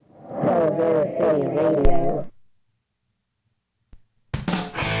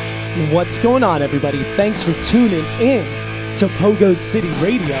What's going on, everybody? Thanks for tuning in to Pogo City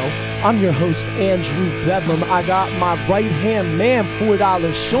Radio. I'm your host, Andrew Bedlam. I got my right-hand man,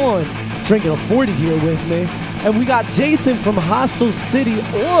 $4 Sean, drinking a 40 here with me. And we got Jason from Hostel City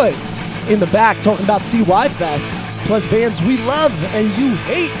Oi in the back talking about CY Fest, plus bands we love and you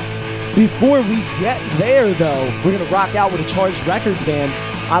hate. Before we get there, though, we're going to rock out with a Charged Records band.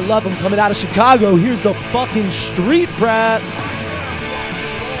 I love them coming out of Chicago. Here's the fucking Street Rats.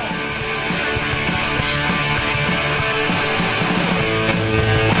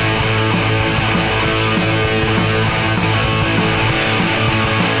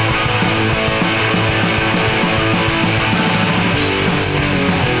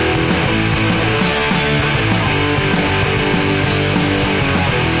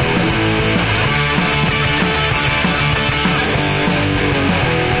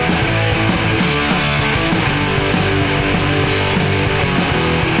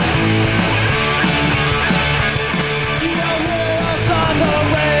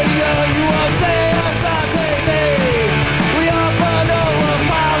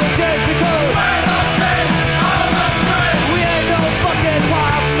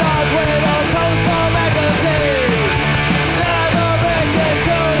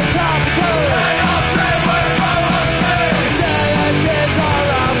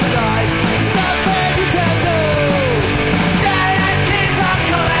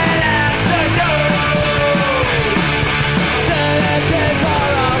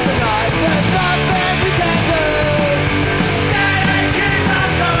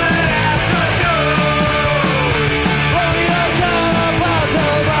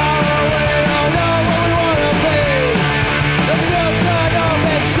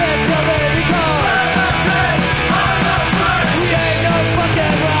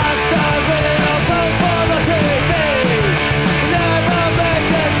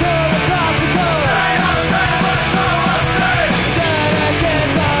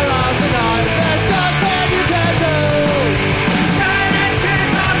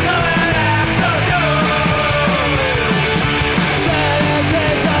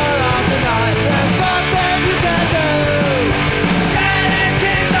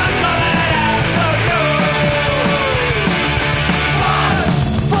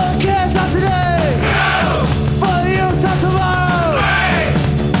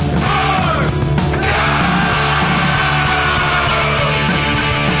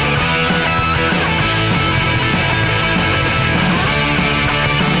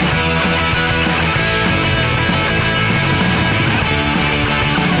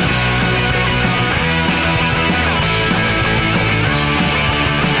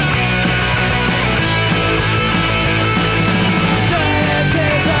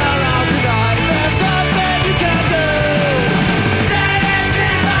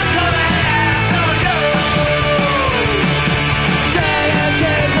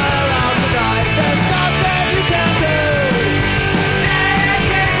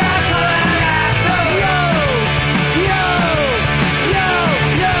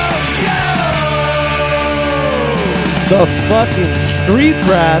 The fucking Street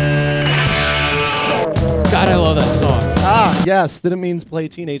Rats. God, I love that song. Ah, yes. Didn't mean to play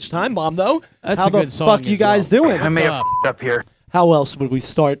Teenage Time Bomb, though. That's How a good the song fuck you as guys well. doing? I may have up? f***ed up here. How else would we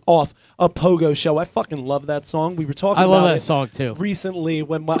start off a Pogo show? I fucking love that song. We were talking I love about that it song too. recently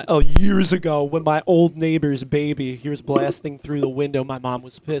when years ago when my old neighbor's baby, he was blasting through the window. My mom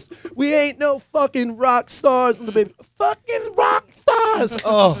was pissed. We ain't no fucking rock stars. And the baby, fucking rock stars.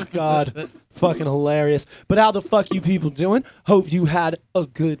 Oh, God. Fucking hilarious. But how the fuck you people doing? Hope you had a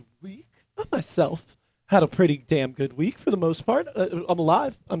good week. I myself had a pretty damn good week for the most part. I'm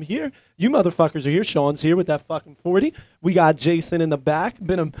alive. I'm here. You motherfuckers are here. Sean's here with that fucking 40. We got Jason in the back.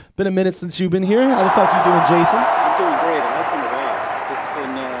 Been a minute since you've been here. How the fuck you doing, Jason? I'm doing great. It has been a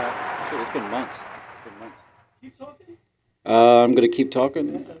while. It's been months. Keep talking. I'm gonna keep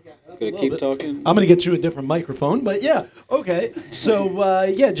talking. Gonna keep talking. I'm gonna get you a different microphone, but yeah, okay. So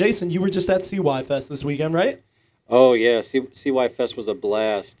yeah, Jason, you were just at CY Fest this weekend, right? Oh yeah, CY Fest was a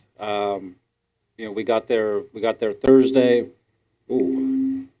blast. We got there Thursday.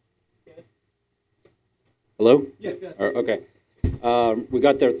 Ooh. Hello? Yeah. Okay. We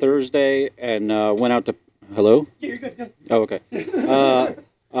got there Thursday and went out to. Hello? Yeah, you're good. Oh, okay.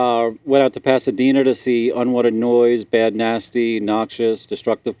 Went out to Pasadena to see Unwanted Noise, Bad Nasty, Noxious,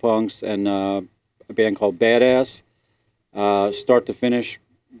 Destructive Punks, and a band called Badass. Start to finish,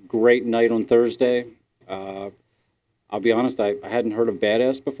 great night on Thursday. I'll be honest, I hadn't heard of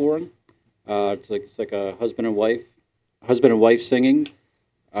Badass before. It's like a husband and wife singing.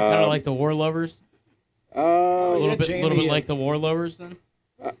 So kind of like the War Lovers. A little bit like the War Lovers then.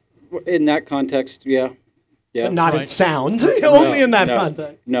 In that context, yeah. But not in Right. sound. Only in that no,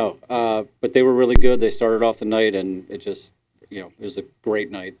 context. No, but they were really good. They started off the night, and it just, it was a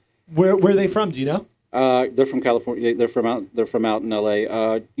great night. Where are they from? Do you know? They're from California. They're from out in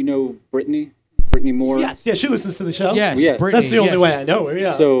L.A. You know Brittany Moore? Yes. Yeah, she listens to the show. Yes, Yeah. Brittany, That's the only yes. way I know her.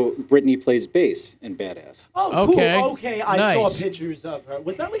 Yeah. So Brittany plays bass in Badass. Oh, cool. Okay. Okay, I saw Nice. pictures of her.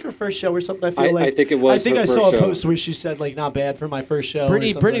 Was that like her first show or something? I feel like I think it was I think her I first saw a show. post where she said like not bad for my first show.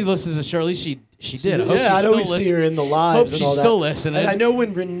 Brittany or something. listens to the show. At least she did. I hope Yeah, she's I'd still always see listening. her in the lives. Hope and she's all that. still listening. And I know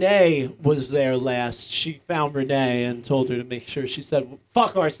when Renee was there last, she found Renee and told her to make sure. She said,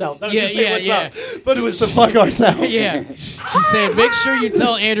 "Fuck ourselves." I was Yeah, gonna say yeah, what's up, but it was the fuck ourselves. Yeah, she said, "Make sure you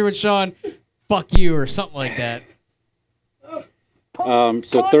tell Andrew and Sean, fuck you," or something like that.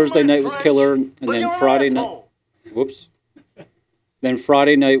 So Thursday night was killer, and then Friday night. Whoops. Then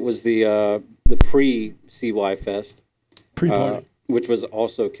Friday night was the pre-CY Fest, Pre-party. which was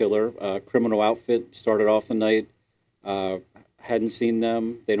also killer. Criminal Outfit started off the night. Hadn't seen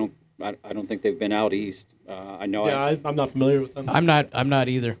them. They don't. I don't think they've been out east. I know. Yeah, I'm not familiar with them. I'm not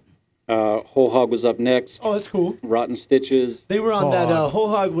either. Whole Hog was up next. Oh, that's cool. Rotten Stitches. They were on Whole that. Hog. Whole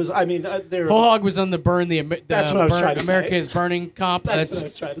Hog was. I mean, they're. Whole Hog was on the Burn the That's what I was trying to say. America is Burning comp. That's what I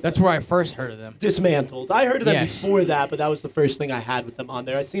was trying to That's say. where I first heard of them. Dismantled. I heard of them Yes. before that, but that was the first thing I had with them on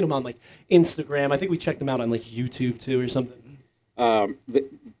there. I seen them on like Instagram. I think we checked them out on like YouTube too or something.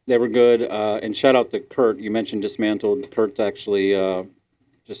 They were good. And shout out to Kurt. You mentioned Dismantled. Kurt actually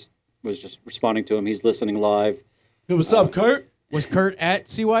was responding to him. He's listening live. Hey, what's up, Kurt? Was Kurt at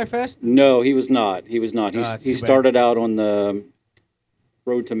CY Fest? No, he was not. He was not. That's He too bad. started out on the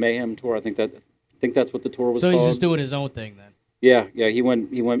Road to Mayhem tour. I think that's what the tour was So called. he's just doing his own thing then. Yeah. He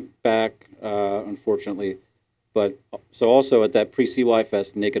went back, unfortunately. But so also at that pre-CY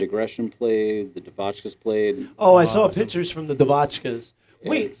Fest, Naked Aggression played. The Devotchkas played. Oh, I saw pictures from the Devotchkas.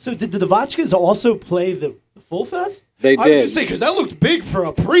 Wait, so did the Devotchkas also play the full fest? They I was did. just saying because that looked big for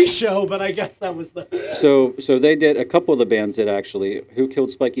a pre-show, but I guess that was the. So they did. A couple of the bands did actually. Who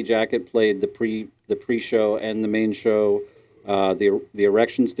Killed Spiky Jacket played the pre-show and the main show. The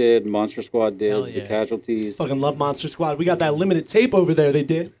Erections did. Monster Squad did. Hell The yeah. Casualties. Fucking love Monster Squad. We got that limited tape over there. They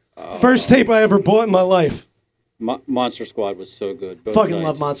did. First tape I ever bought in my life. Monster Squad was so good. Both Fucking nights,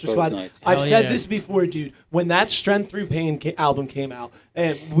 love Monster both Squad. nights. I've Hell said yeah. this before, dude. When that Strength Through Pain album came out,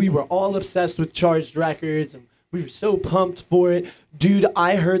 and we were all obsessed with Charged Records, and we were so pumped for it. Dude,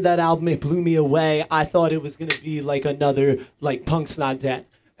 I heard that album. It blew me away. I thought it was going to be like another, like, Punk's Not Dead.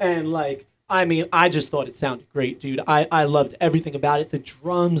 And, like, I mean, I just thought it sounded great, dude. I loved everything about it. The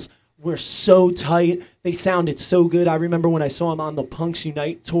drums were so tight. They sounded so good. I remember when I saw them on the Punks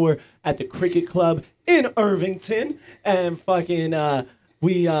Unite tour at the Cricket Club in Irvington, and fucking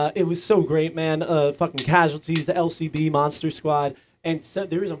it was so great, man. Fucking Casualties, the LCB Monster Squad, and so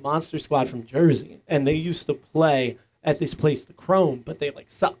there was a Monster Squad from Jersey, and they used to play at this place, the Chrome, but they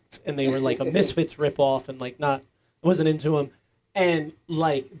like sucked, and they were like a Misfits ripoff, and like I wasn't into them, and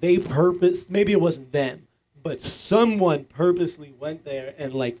like they maybe it wasn't them, but someone purposely went there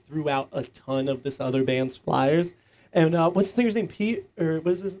and like threw out a ton of this other band's flyers. And what's the singer's name? Pete? Or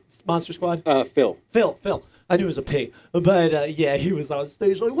what is this? Monster Squad? Phil. Phil. I knew it was a P. But yeah, he was on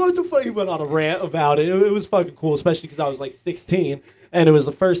stage like, what the fuck? He went on a rant about it. It was fucking cool, especially because I was like 16. And it was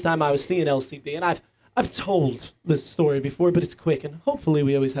the first time I was seeing LCB. And I've told this story before, but it's quick. And hopefully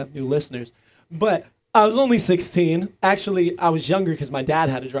we always have new listeners. But I was only 16. Actually, I was younger because my dad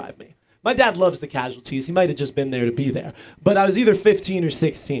had to drive me. My dad loves the Casualties. He might have just been there to be there. But I was either 15 or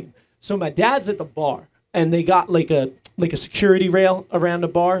 16. So my dad's at the bar. And they got like a security rail around the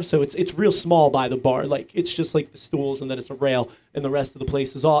bar, so it's real small by the bar. Like it's just like the stools, and then it's a rail, and the rest of the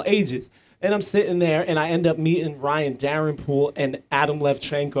place is all ages. And I'm sitting there, and I end up meeting Ryan Darrenpool and Adam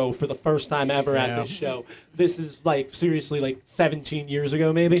Levchenko for the first time ever at this show. This is like seriously like 17 years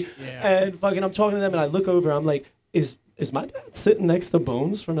ago, maybe. Yeah. And fucking, I'm talking to them, and I look over, I'm like, is my dad sitting next to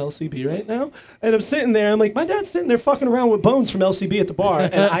Bones from LCB right now? And I'm sitting there, I'm like, my dad's sitting there fucking around with Bones from LCB at the bar,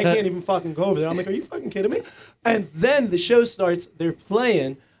 and I can't even fucking go over there. I'm like, are you fucking kidding me? And then the show starts, they're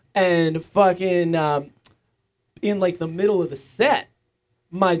playing, and fucking in like the middle of the set,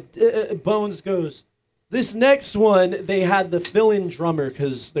 my Bones goes, this next one, they had the fill-in drummer,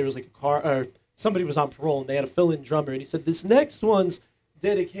 because there was like a car, or somebody was on parole, and they had a fill-in drummer, and he said, this next one's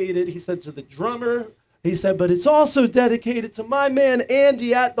dedicated, he said, to the drummer, He said, but it's also dedicated to my man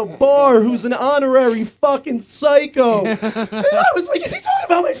Andy at the bar, who's an honorary fucking psycho. And I was like, is he talking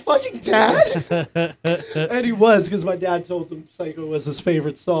about my fucking dad? And he was, because my dad told him Psycho was his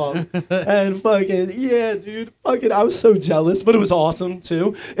favorite song. And fucking, yeah, dude, fucking, I was so jealous, but it was awesome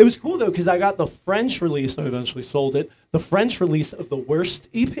too. It was cool though, because I got the French release, I eventually sold it, the French release of the Worst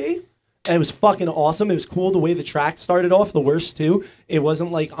EP. And it was fucking awesome. It was cool the way the track started off, the Worst too. It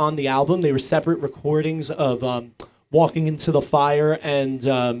wasn't like on the album. They were separate recordings of Walking Into the Fire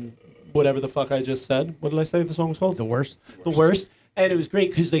and whatever the fuck I just said. What did I say the song was called? The Worst. The Worst. And it was great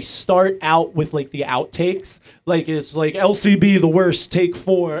because they start out with like the outtakes. Like it's like LCB The Worst, take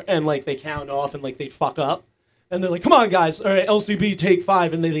 4. And like they count off and like they fuck up. And they're like, come on, guys. All right, LCB, take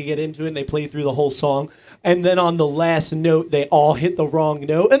 5. And then they get into it and they play through the whole song. And then on the last note, they all hit the wrong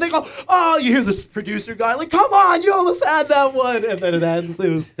note. And they go, oh, you hear this producer guy, like, come on, you almost had that one. And then it ends.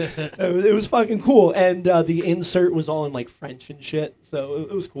 It was fucking cool. And the insert was all in like French and shit. So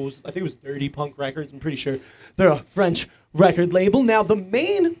it was cool. I think it was Dirty Punk Records. I'm pretty sure they're a French record label. Now, the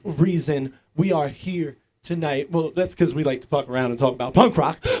main reason we are here tonight, well, that's because we like to fuck around and talk about punk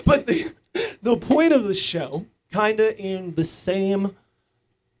rock. But the point of the show, kind of in the same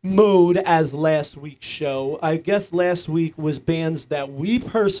mode as last week's show. I guess last week was bands that we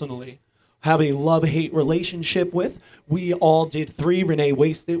personally have a love-hate relationship with. We all did 3. Renee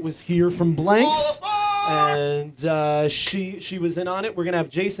Wasted was here from Blanks. And she was in on it. We're going to have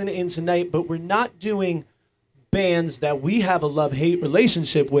Jason in tonight, but we're not doing bands that we have a love-hate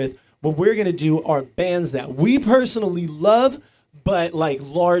relationship with. What we're going to do are bands that we personally love, but like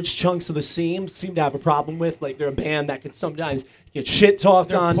large chunks of the scene seem to have a problem with. Like they're a band that could sometimes get shit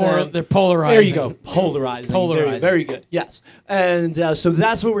talked on them. They're polarizing. There you go. Polarizing. Very good. Yes. And so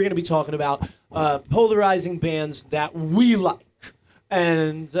that's what we're going to be talking about. Polarizing bands that we like.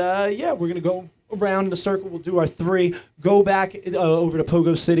 And yeah, we're going to go around in a circle. We'll do our 3. Go back over to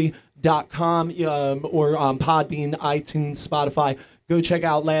pogocity.com or Podbean, iTunes, Spotify. Go check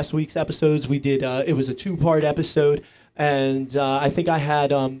out last week's episodes. We did, it was a 2-part episode. And I think I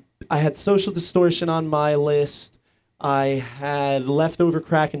had Social Distortion on my list. I had Leftover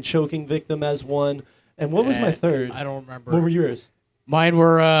Crack and Choking Victim as one. And what was my third? I don't remember. What were yours? Mine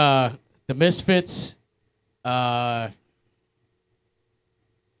were the Misfits. Definitely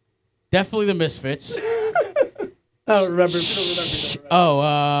the Misfits. I don't remember.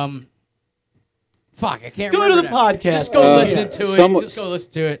 Oh, fuck, I can't Go remember. to the podcast. Just go listen to it. Just go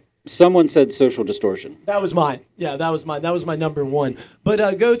listen to it. Someone said Social Distortion. That was mine. Yeah, that was mine. That was my number 1.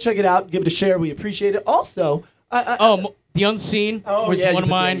 But go check it out. Give it a share. We appreciate it. Also, The Unseen was one of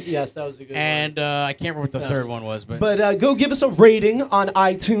mine. Yes, that was a good one. And I can't remember what the third one was. But go give us a rating on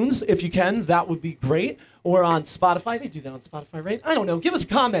iTunes if you can. That would be great. Or on Spotify. They do that on Spotify, right? I don't know. Give us a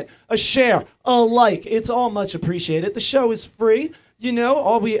comment, a share, a like. It's all much appreciated. The show is free. You know,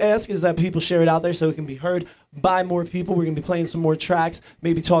 all we ask is that people share it out there so it can be heard by more people. We're going to be playing some more tracks,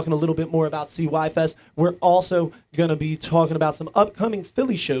 maybe talking a little bit more about CY Fest. We're also going to be talking about some upcoming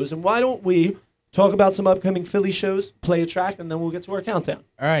Philly shows. And why don't we talk about some upcoming Philly shows, play a track, and then we'll get to our countdown.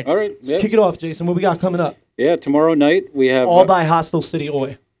 All right. Yep. Kick it off, Jason. What we got coming up? Yeah, tomorrow night we have... All by Hostile City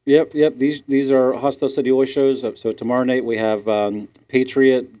Oi. Yep. These are Hostile City Oi shows. So tomorrow night we have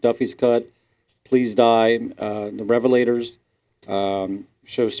Patriot, Duffy's Cut, Please Die, The Revelators.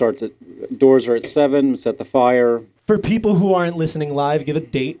 Show starts doors are at 7. It's at the Fire. For people who aren't listening live, give a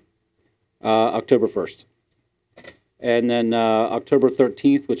date. October 1st. And then October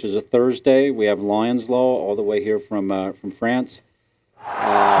 13th, which is a Thursday, we have Lions Law all the way here from France.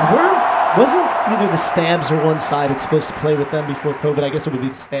 Wasn't either the Stabs or One Side it's supposed to play with them before COVID? I guess it would be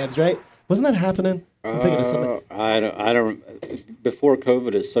the Stabs, right? Wasn't that happening? I'm thinking of something. I don't. Before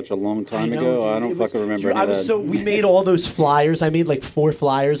COVID is such a long time ago. I don't fucking remember any of that. So we made all those flyers. I made like 4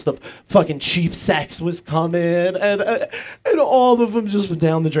 flyers. The fucking Chief Sex was coming, and all of them just went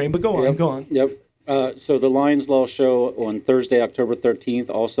down the drain. But go on. Yep. So the Lions Law show on Thursday, October 13th,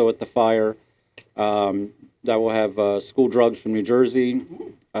 also at the Fire. That will have School Drugs from New Jersey,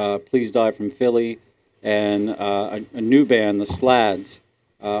 Please Die from Philly, and a new band, the Slads,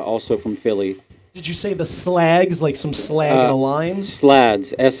 also from Philly. Did you say the Slags, like some slag in a line?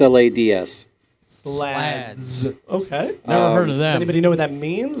 Slads, SLADS. Slads. Okay. Never heard of them. Does anybody know what that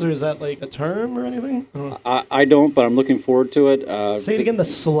means, or is that like a term or anything? I don't, but I'm looking forward to it. Say it again, the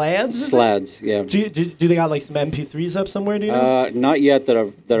Slads? Slads, yeah. Do they got like some MP3s up somewhere, do you know? Not yet that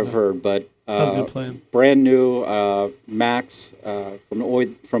I've heard, but brand new Max from Oi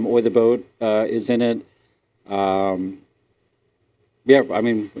the Boat is in it. Yeah, I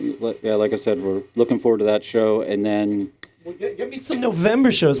mean, like I said, we're looking forward to that show. And then Well, get me some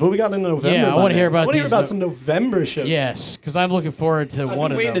November shows. What we got in November? Yeah, I wanna hear about I want to hear these about some November shows. Yes, because I'm looking forward to I've one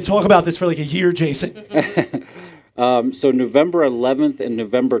been of waiting them. to talk about this for like a year, Jason. So November 11th and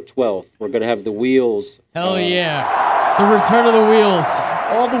November 12th, we're going to have the Wheels. Hell yeah. The return of the wheels.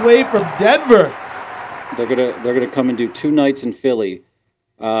 All the way from Denver. They're gonna come and do 2 nights in Philly.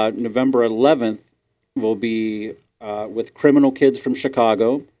 November 11th will be with Criminal Kids from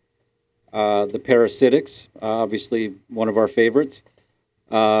Chicago, the Parasitics, obviously one of our favorites.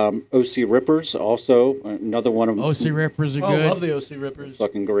 OC Rippers, also another one of OC Rippers are Oh, I good. love the OC Rippers.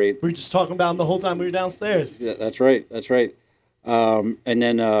 fucking great. We were just talking about them the whole time we were downstairs. Yeah, that's right. That's right. And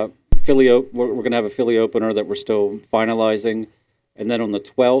then Philly, we're going to have a Philly opener that we're still finalizing. And then on the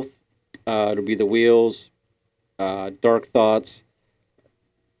 12th, it'll be the Wheels, Dark Thoughts.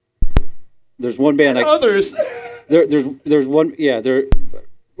 There's one band. And others. There's one. Yeah, there.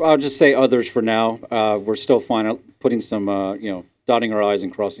 I'll just say others for now. We're still putting some, dotting our I's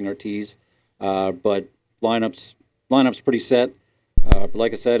and crossing our T's. But lineups pretty set. But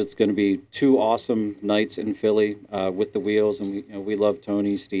like I said, it's going to be 2 awesome nights in Philly with the Wheels, and we love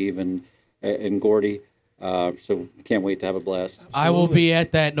Tony, Steve, and Gordy. So can't wait to have a blast. I will be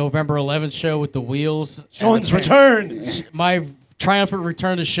at that November 11th show with the wheels. Sean's return. My triumphant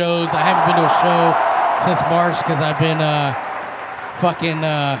return to shows. I haven't been to a show since March because I've been fucking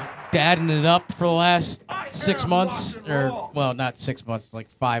dadding it up for the last 6 months. Or, well, not 6 months, like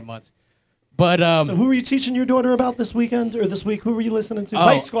 5 months. But So who were you teaching your daughter about this weekend or this week? Who were you listening to?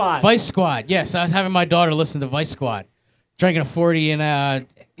 Vice Squad. Vice Squad. Yes, I was having my daughter listen to Vice Squad, drinking a 40 and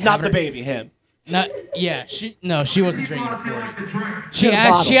Not the baby, him. she wasn't drinking a 40. She Get a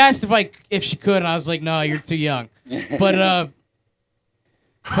asked bottle. if she could, and I was like, no, you're too young. But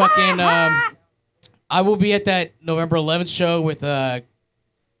I will be at that November 11th show with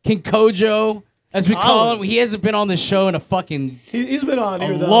King Kojo, as we call him. He hasn't been on this show in a fucking He's been on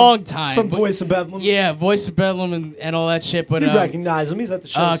here, though. long time. From But- Voice of Bedlam. Yeah, Voice of Bedlam and all that shit. But You recognize him. He's at the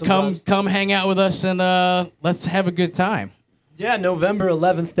show sometimes. come hang out with us and let's have a good time. Yeah, November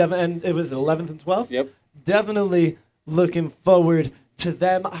 11th, and it was 11th and 12th? Yep. Definitely looking forward to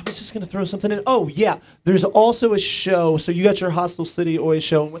them. I was just going to throw something in. Oh, yeah. There's also a show. So you got your Hostel City Oi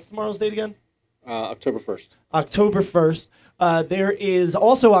show. And what's tomorrow's date again? October 1st. October 1st. There is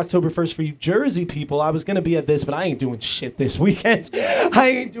also October 1st for you Jersey people. I was going to be at this, but I ain't doing shit this weekend. I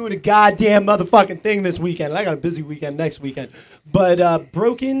ain't doing a goddamn motherfucking thing this weekend. I got a busy weekend next weekend. But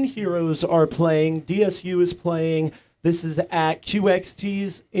Broken Heroes are playing. DSU is playing. This is at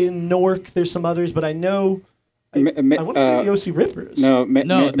QXT's in Newark. There's some others, but I know... I want to say the OC Rippers. No,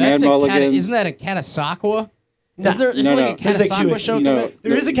 No, Mad that's Mulligans. isn't that a Catasauqua? No. Is there No, like a There's a Catasauqua show QXT. coming?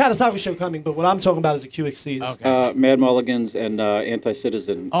 There is a Catasauqua show coming, but what I'm talking about is a QXT's. Okay. Mad Mulligans and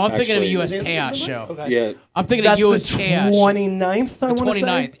Anti-Citizen. Oh, I'm thinking of a actually. US Is it- Chaos is it- show. Okay. Yeah. I'm thinking That's of US the Chaos. 29th, I The want to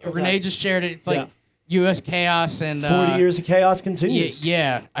 29th. say. Renee just shared it. It's like US Chaos and 40 years of chaos Yeah, continues.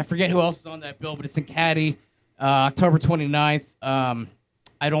 yeah. I forget who else is on that bill, but it's in Caddy, October 29th.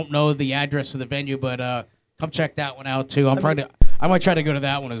 I don't know the address of the venue, but come check that one out too. I might try to go to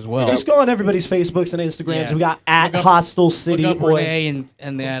that one as well. Just go on everybody's Facebooks and Instagrams. Yeah. We got at Look up- Hostel City Look up Oi. Renee,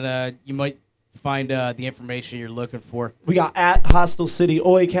 and then you might find the information you're looking for. We got at Hostel City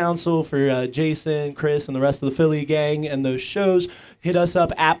Oi Council for Jason, Chris, and the rest of the Philly gang and those shows. Hit us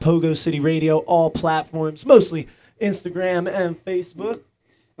up at Pogo City Radio, all platforms, mostly Instagram and Facebook.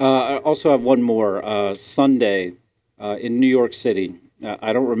 I also have one more. Sunday in New York City.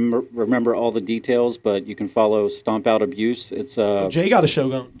 I don't remember all the details, but you can follow Stomp Out Abuse. It's Jay got a show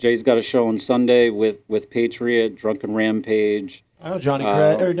going. Jay's got a show on Sunday with Patriot, Drunken Rampage. Oh, Johnny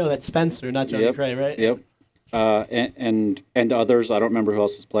Cray. Or no, that's Spencer, not Johnny Yep. Cray, right? Yep. And others. I don't remember who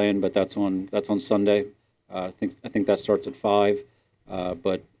else is playing, but that's on Sunday. I think that starts at 5.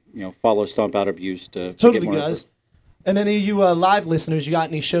 But follow Stomp Out Abuse to Totally, get more guys. info. And any of you live listeners, you got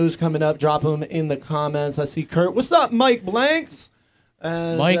any shows coming up, drop them in the comments. I see Kurt. What's up, Mike Blanks?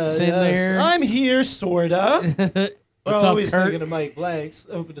 And, Mike's in there. I'm here, sorta. What's We're up, always Kurt? thinking of Mike Blanks.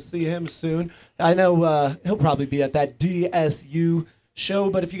 Hoping to see him soon. I know he'll probably be at that DSU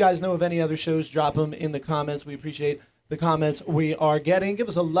show. But if you guys know of any other shows, drop them in the comments. We appreciate the comments we are getting. Give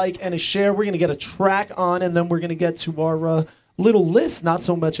us a like and a share. We're going to get a track on, and then we're going to get to our little list, not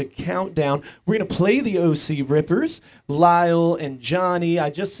so much a countdown. We're going to play the OC Rippers, Lyle and Johnny. I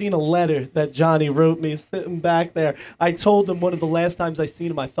just seen a letter that Johnny wrote me sitting back there. I told him one of the last times I seen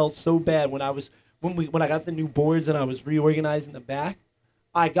him, I felt so bad when I got the new boards and I was reorganizing the back.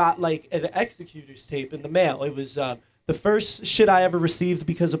 I got like an executor's tape in the mail. It was the first shit I ever received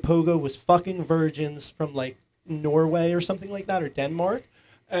because of Pogo was fucking virgins from like Norway or something like that, or Denmark.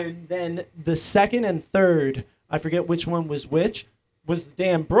 And then the second and third I forget which one was which, was the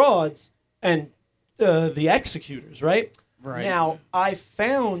damn Broads and the Executors, right? Right. Now, I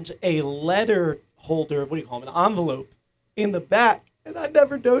found a letter holder, what do you call them, an envelope in the back, and I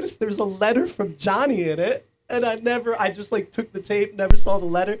never noticed there's a letter from Johnny in it. And I just like took the tape, never saw the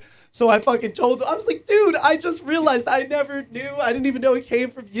letter. So I fucking told him, I was like, dude, I just realized I never knew. I didn't even know it came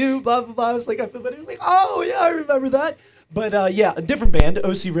from you, blah, blah, blah. I was like, I feel bad. He was like, oh, yeah, I remember that. But yeah, a different band,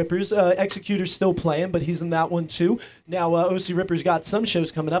 OC Rippers. Executor's still playing, but he's in that one too. Now, OC Rippers got some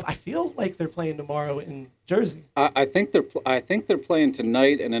shows coming up. I feel like they're playing tomorrow in Jersey. I think they're playing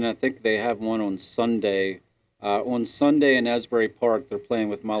tonight, and then I think they have one on Sunday. On Sunday in Asbury Park, they're playing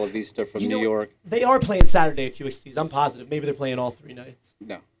with Malavista from New York. They are playing Saturday at QXT's. I'm positive. Maybe they're playing all 3 nights.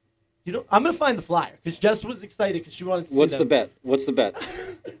 No. I'm gonna find the flyer because Jess was excited because she wanted to see What's the bet? What's the bet?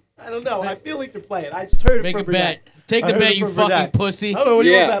 I don't know. I feel like they're playing. I just heard it Make from a bet. Take the bet, you fucking pussy. I don't know. What do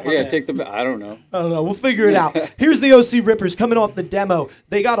you want to bet, my man? Take the bet. I don't know. I don't know. We'll figure it out. Here's the OC Rippers coming off the demo.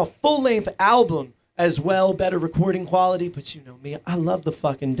 They got a full-length album as well, better recording quality. But you know me, I love the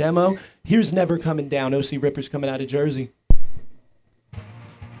fucking demo. Here's Never Coming Down. OC Rippers coming out of Jersey.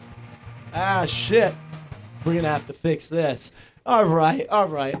 Ah, shit. We're going to have to fix this. All right. I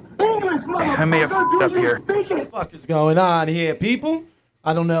may have fucked up here. What the fuck is going on here, people?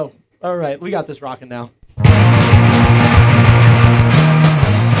 I don't know. All right, we got this rocking now.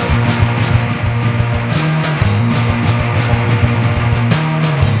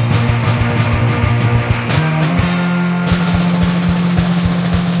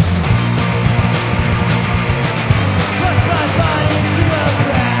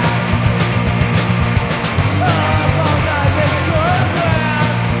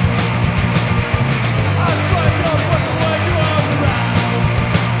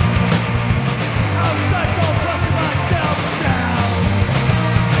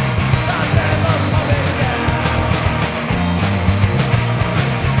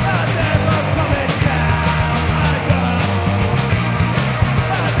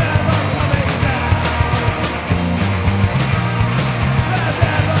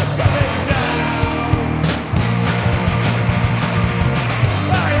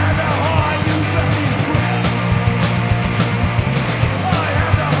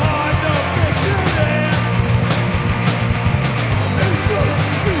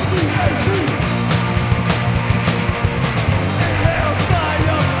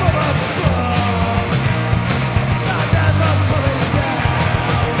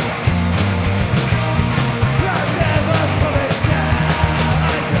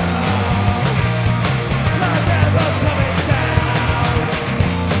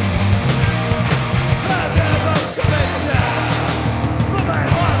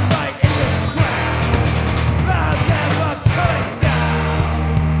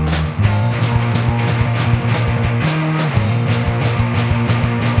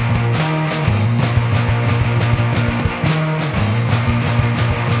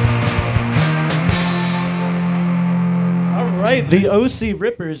 The OC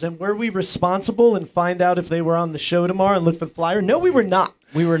Rippers, and were we responsible and find out if they were on the show tomorrow and look for the flyer? No, we were not.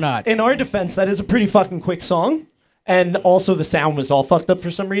 We were not. In our defense, that is a pretty fucking quick song. And also the sound was all fucked up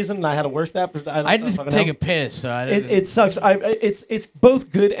for some reason, and I had to work that. I just take a piss. So it sucks. It's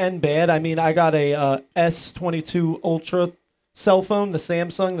both good and bad. I mean, I got a S22 Ultra cell phone, the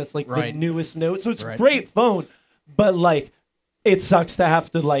Samsung, that's like the newest Note. So it's a great phone, but like, it sucks to have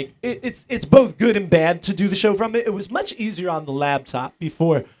to like. It's both good and bad to do the show from it. It was much easier on the laptop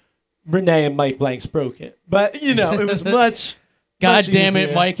before Renee and Mike Blanks broke it, but you know, it was much. God damn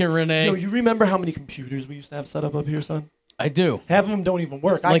it, Mike and Renee. Yo, you remember how many computers we used to have set up here, son? I do. Half of them don't even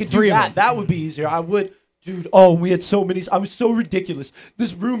work. I Like could 3 do of that. them. That would be easier. I would. Dude, oh, we had so many. I was so ridiculous.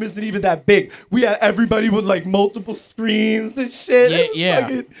 This room isn't even that big. We had everybody with like multiple screens and shit.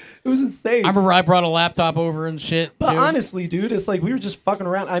 It was insane. I remember I brought a laptop over and shit. But too. honestly, dude, it's like we were just fucking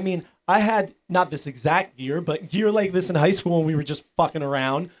around. I mean, I had not this exact gear, but gear like this in high school, and we were just fucking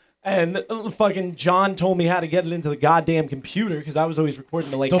around. And fucking John told me how to get it into the goddamn computer because I was always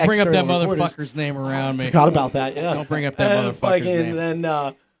recording to like. Don't bring up that external recorders. motherfucker's name around me. Forgot about that. Yeah. Don't bring up that motherfucker's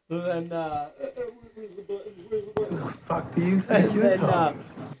name.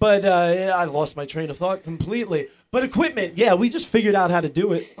 But I lost my train of thought completely. But equipment, yeah, we just figured out how to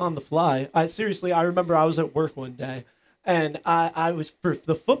do it on the fly. I remember I was at work one day, and I was for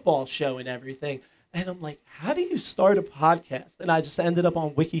the football show and everything, and I'm like, how do you start a podcast? And I just ended up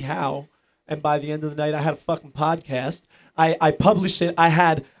on WikiHow, and by the end of the night, I had a fucking podcast. I published it. I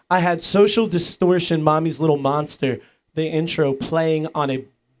had Social Distortion, Mommy's Little Monster, the intro playing on a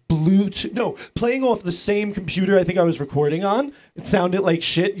playing off the same computer I think I was recording on. It sounded like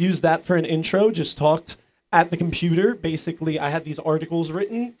shit. Used that for an intro. Just talked at the computer. Basically, I had these articles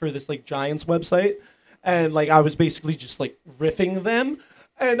written for this like Giants website, and like I was basically just like riffing them.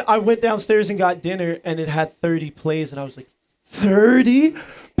 And I went downstairs and got dinner, and it had 30 plays, and I was like, 30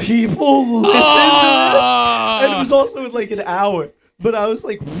 people listened to this? And it was also like an hour. But I was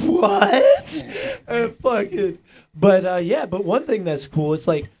like, what? And fucking, but yeah, but one thing that's cool, it's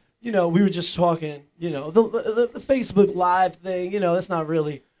like, you know, we were just talking, you know, the Facebook Live thing, you know, that's not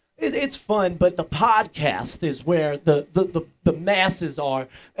really, it's fun, but the podcast is where the masses are.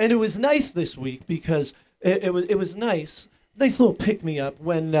 And it was nice this week because it was nice little pick me up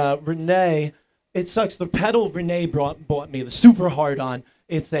when Renee, it sucks, the pedal Renee bought me, the Super Hard On.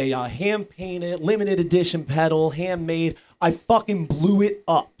 It's a hand painted, limited edition pedal, handmade. I fucking blew it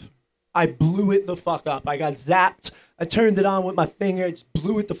up. I blew it the fuck up. I got zapped. I turned it on with my finger. It just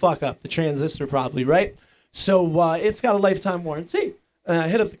blew it the fuck up. The transistor probably, right? So it's got a lifetime warranty. And I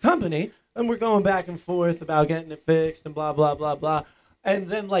hit up the company, and we're going back and forth about getting it fixed and blah, blah, blah, blah. And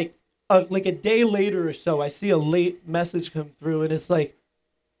then like a day later or so, I see a late message come through, and it's like,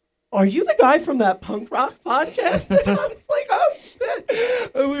 are you the guy from that punk rock podcast? And I was like, oh,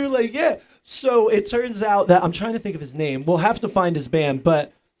 shit. And we were like, yeah. So it turns out that, I'm trying to think of his name. We'll have to find his band,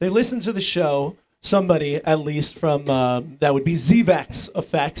 but they listened to the show. Somebody, at least from, that would be Zvex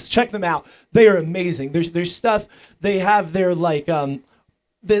Effects. Check them out. They are amazing. There's stuff, they have their, like,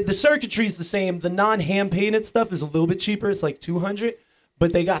 the circuitry is the same. The non-hand painted stuff is a little bit cheaper. It's like $200.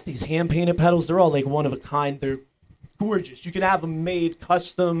 But they got these hand painted pedals. They're all like one of a kind. They're gorgeous. You can have them made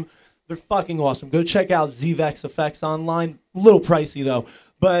custom. They're fucking awesome. Go check out Zvex Effects online. A little pricey though,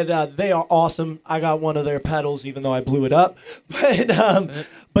 but they are awesome. I got one of their pedals, even though I blew it up.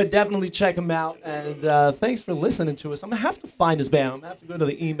 But definitely check them out. And thanks for listening to us. I'm gonna have to find his band. I'm gonna have to go to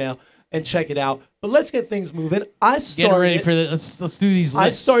the email and check it out. But let's get things moving. Getting ready for this. Let's do these lists. I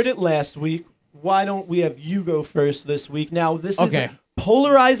started last week. Why don't we have you go first this week? Now this is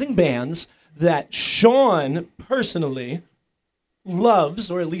polarizing bands that Sean personally loves,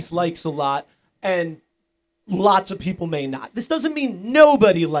 or at least likes a lot, and lots of people may not. This doesn't mean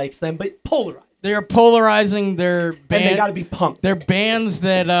nobody likes them, but polarized. They are polarizing. They're and they got to be punk. They're bands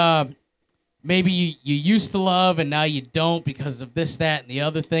that maybe you used to love and now you don't because of this, that, and the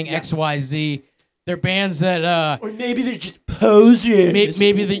other thing, X, Y, Z. They're bands that or maybe they're just posers.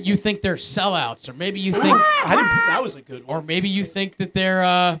 Maybe that you think they're sellouts, or maybe you think that was a good one. Or maybe you think that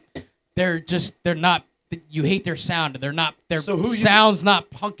they're not. You hate their sound. Their sound's not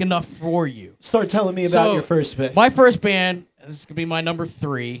punk enough for you. Start telling me about your first band. My first band, this is gonna be my number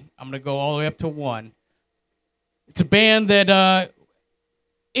 3. I'm gonna go all the way up to 1. It's a band that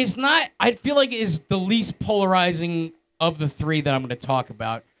is not. I feel like is the least polarizing of the 3 that I'm gonna talk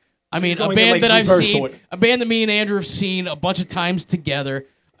about. I mean, a band that I've seen, a band that me and Andrew have seen a bunch of times together.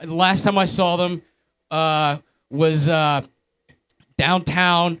 The last time I saw them was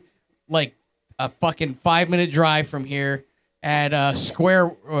downtown, like a fucking 5-minute drive from here at Square,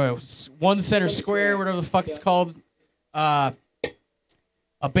 One Center Square, whatever the fuck it's called. A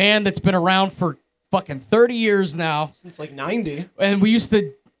band that's been around for fucking 30 years now. Since like 90. And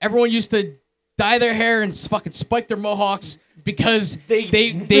everyone used to dye their hair and fucking spike their mohawks. Because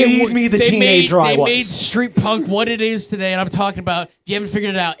they made street punk what it is today, and I'm talking about, if you haven't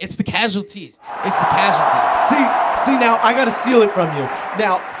figured it out, it's the Casualties. It's the Casualties. See now I gotta steal it from you.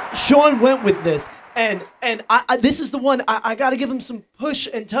 Now Sean went with this, and I this is the one I gotta give him some push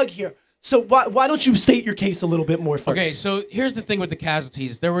and tug here. So why don't you state your case a little bit more first? Okay, so here's the thing with the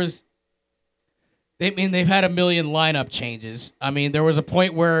Casualties. They've had a million lineup changes. I mean, there was a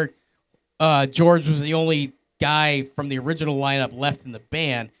point where George was the only guy from the original lineup left in the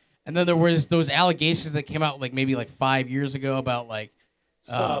band, and then there was those allegations that came out maybe 5 years ago about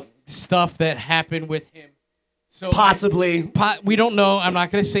stuff that happened with him. So possibly we don't know. I'm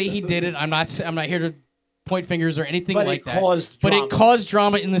not going to say he did it. I'm not here to point fingers or anything like that. But it caused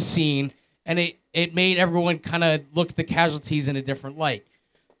drama in the scene, and it made everyone kind of look at the Casualties in a different light.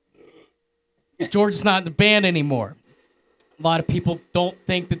 George's not in the band anymore. A lot of people don't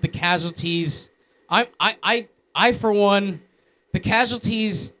think that the Casualties. I for one, the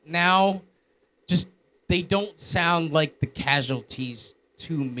Casualties now, just they don't sound like the Casualties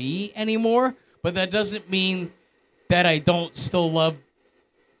to me anymore. But that doesn't mean that I don't still love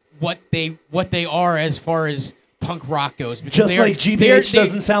what they are as far as punk rock goes. Just like GBH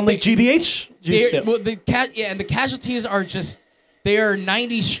doesn't sound like GBH. And the Casualties are they are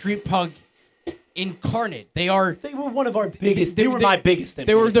 90s street punk incarnate. They were one of our biggest. They were my biggest.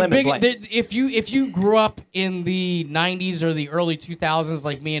 They were the biggest. If you grew up in the 90s or the early 2000s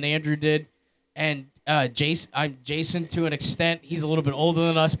like me and Andrew did, and Jason. I'm Jason to an extent. He's a little bit older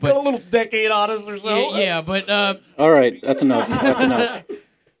than us, Got a but little decade on us or so. yeah. But All right, that's enough. That's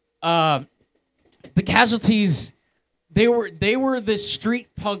enough. the Casualties, they were the street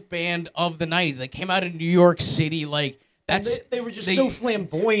punk band of the '90s. They came out of New York City, like that's They were just so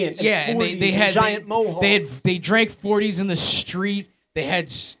flamboyant. And yeah, and 40s they had giant mohawks. They drank 40s in the street. They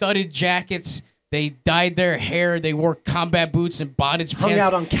had studded jackets. They dyed their hair. They wore combat boots and bondage Hung pants.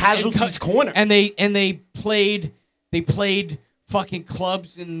 out on Casualties Corner. And they played fucking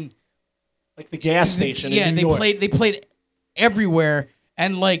clubs and like the gas station. yeah, in New York. they played everywhere.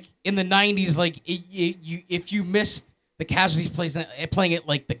 And like in the '90s, like if you missed the Casualties playing at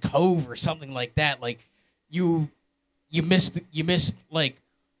like the Cove or something like that, like you missed like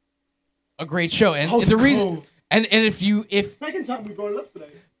a great show. And, Oh, and the the reason Cove. and if Second time we brought it up today.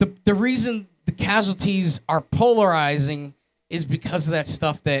 the reason the Casualties are polarizing is because of that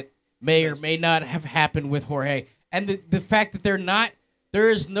stuff that may or may not have happened with Jorge, and the fact that there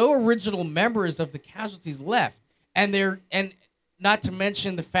is no original members of the Casualties left, and not to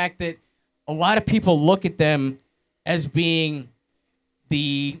mention the fact that a lot of people look at them as being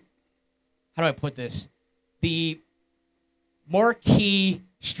how do I put this, the marquee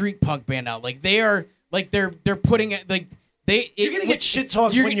street punk band now. Like they're putting it like. You're gonna get shit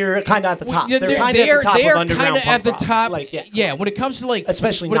talked you're- when you're kind of at the top. Well, They're kind of at the top of underground kinda at punk the rock. top. Like, yeah, when it comes to like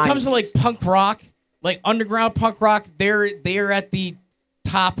Especially when it comes to 90s. like punk rock, like underground punk rock, they're at the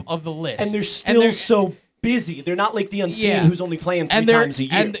top of the list. And they're still so busy. They're not like the Unseen Yeah. who's only playing three and they're times a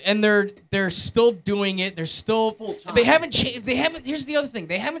year. and they're still doing it. They're still Full-time. they haven't changed. They haven't. Here's the other thing.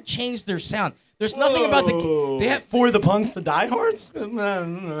 They haven't changed their sound. There's nothing about the. They have. For the punks, the diehards.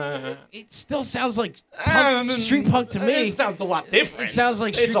 It still sounds like punk, street punk to me. It sounds a lot different. It sounds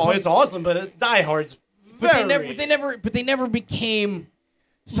like street it's punk. It's awesome, but diehards. But Very, they never became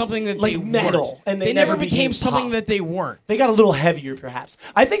something that Like they metal, weren't. and they they never never became became something pop. that they weren't. They got a little heavier, perhaps.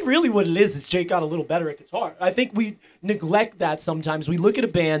 I think really what it is Jake got a little better at guitar. I think we neglect that sometimes. We look at a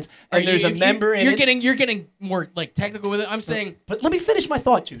band and there's a member in it. You're getting more like technical with it. I'm saying. But let me finish my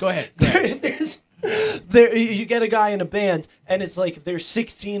thought, dude. Go ahead. You get a guy in a band, and it's like they're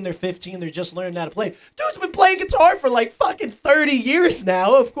 16, they're 15, they're just learning how to play. Dude's been playing guitar for like fucking 30 years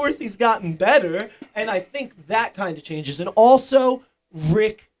now. Of course, he's gotten better, and I think that kind of changes. And also,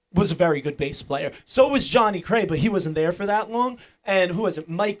 Rick was a very good bass player. So was Johnny Cray, but he wasn't there for that long. And who was it?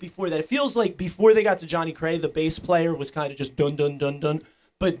 Mike before that. It feels like before they got to Johnny Cray, the bass player was kind of just dun dun dun dun.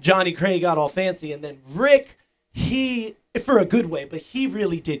 But Johnny Cray got all fancy, and then Rick, he, for a good way, but he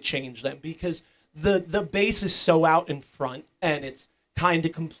really did change them because the bass is so out in front and it's kind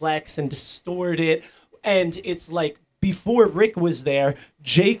of complex and distorted, and it's like before Rick was there,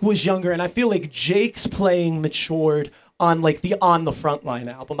 Jake was younger, and I feel like Jake's playing matured on like the On the Frontline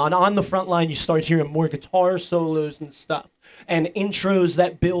album. On the Frontline, you start hearing more guitar solos and stuff and intros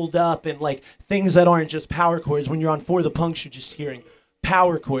that build up and like things that aren't just power chords. When you're on For the Punks, you're just hearing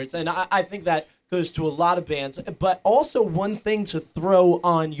power chords, and I think that goes to a lot of bands. But also one thing to throw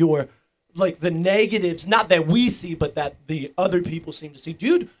on your like the negatives, not that we see, but that the other people seem to see.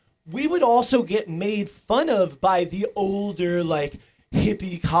 Dude, we would also get made fun of by the older, like,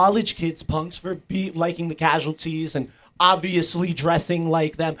 hippie college kids punks for liking the Casualties and obviously dressing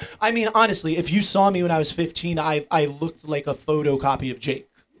like them. I mean, honestly, if you saw me when I was 15, I looked like a photocopy of Jake.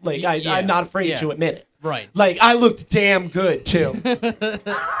 Like, I'm not afraid to admit it. Right. Like, I looked damn good, too.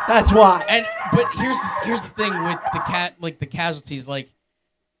 That's why. But here's the thing with the Casualties, like,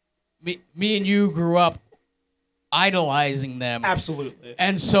 me and you grew up idolizing them. Absolutely.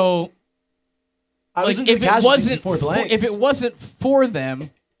 And so, I was like, into the Casualties before Blanks. if it wasn't for them,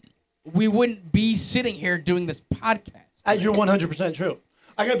 we wouldn't be sitting here doing this podcast. You're 100% true.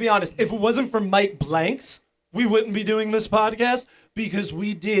 I gotta be honest. If it wasn't for Mike Blanks, we wouldn't be doing this podcast because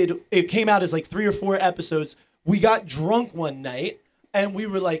it came out as like 3 or 4 episodes. We got drunk one night and we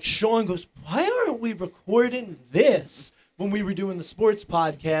were like, Sean goes, why aren't we recording this when we were doing the sports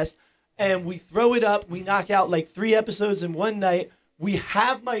podcast? And we throw it up. We knock out like 3 episodes in one night. We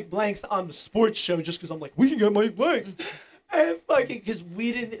have Mike Blanks on the sports show just because I'm like, we can get Mike Blanks. And fucking, because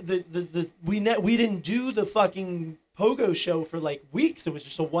we didn't, we didn't do the fucking Pogo show for like weeks. It was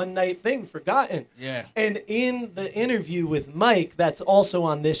just a one night thing, forgotten. Yeah. And in the interview with Mike, that's also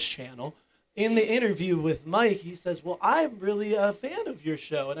on this channel, in the interview with Mike, he says, well, I'm really a fan of your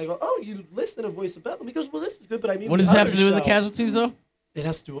show. And I go, oh, you listen to Voice of Bedlam? He goes, well, this is good, but I mean, What does the it have other to do with the show- Casualties, though? It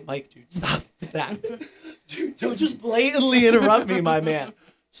has to do with Mike, dude. Stop that. Dude, don't just blatantly interrupt me, my man.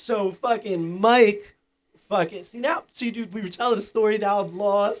 So fucking Mike, see, dude, we were telling a story, now I'm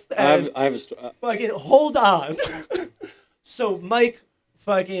lost. And I have a story. fucking, hold on. So Mike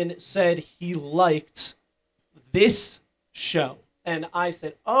fucking said he liked this show. And I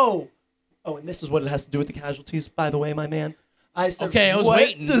said, oh, and this is what it has to do with the casualties, by the way, my man. I said, Okay, I was what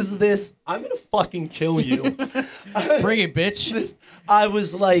waiting. does this, I'm going to fucking kill you. Bring it, bitch. I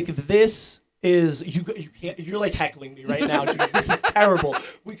was like, this is, you can't, you're like heckling me right now, dude. This is terrible.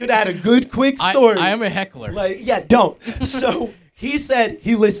 We could add a good, quick story. I am a heckler. Like, yeah, don't. So he said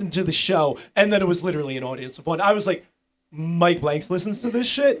he listened to the show, and then it was literally an audience of one. I was like, Mike Blanks listens to this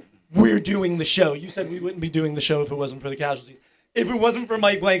shit? We're doing the show. You said we wouldn't be doing the show if it wasn't for the casualties. If it wasn't for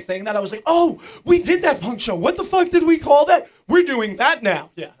Mike Blank saying that, I was like, oh, we did that punk show. What the fuck did we call that? We're doing that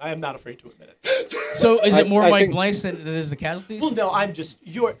now. Yeah, I am not afraid to admit it. So is it more I Mike think- Blanks than it is the casualties? Well, no, I'm just,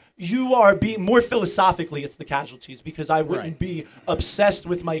 you are being, more philosophically, it's the casualties, because I wouldn't Right. be obsessed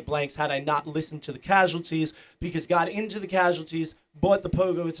with Mike Blanks had I not listened to the casualties, because got into the casualties, bought the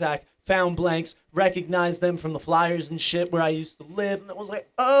Pogo Attack, found Blanks, recognized them from the flyers and shit where I used to live, and I was like,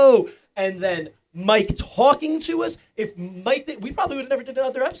 oh, and then Mike talking to us, if Mike did, we probably would have never did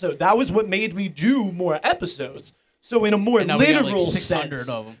another episode. That was what made me do more episodes. So in a more And now we got, literal like, 600 sense,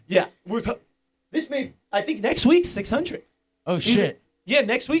 of 'em. yeah, this made, I think next week 600. Oh shit. Yeah,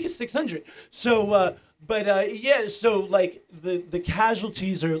 next week is 600. So, yeah, so like the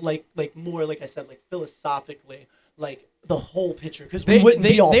casualties are like more, like I said, like philosophically, like the whole picture, because we wouldn't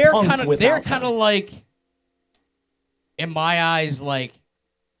be all they're punk kind of without they're them. kind of like, in my eyes, like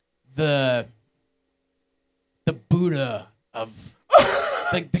the Buddha of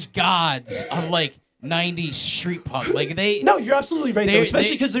the gods of like 90s street punk. Like they No, you're absolutely right, though, they- especially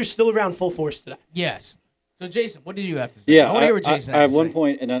they- because they're still around full force today. yes. So Jason, what did you have to say? Yeah, I want to hear what Jason I has have to one say.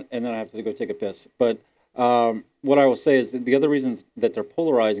 point, and then I have to go take a piss. But what I will say is that the other reason that they're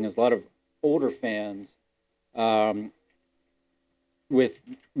polarizing is a lot of older fans, with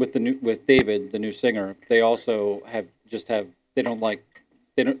David, the new singer. They also they don't like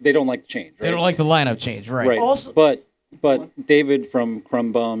the change. Right? They don't like the lineup change, right? Right. Also- but David from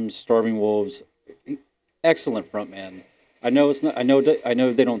Crumb Bums, Starving Wolves, excellent frontman. I know it's not. I know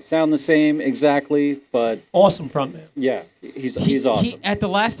they don't sound the same exactly, but Awesome frontman. yeah, he's awesome. At the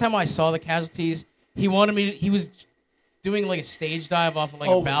last time I saw the casualties, he wanted me. He was doing like a stage dive off of like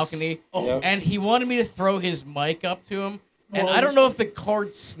Always. a balcony, Yep. and he wanted me to throw his mic up to him. And Well, I don't know if the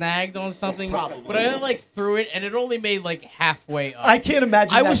cord snagged on something, Probably. but I like threw it, and it only made like halfway up. I can't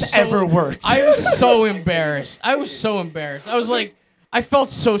imagine I that's was so, ever worked. I was so embarrassed. I was like, I felt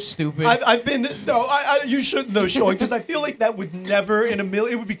so stupid. I've been you shouldn't though, Sean, because I feel like that would never in a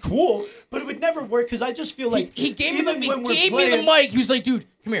million. It would be cool, but it would never work because I just feel like he gave me even the when we're me the playing- mic. He was like, dude,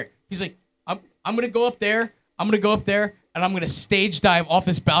 come here. He's like, I'm gonna go up there. And I'm gonna stage dive off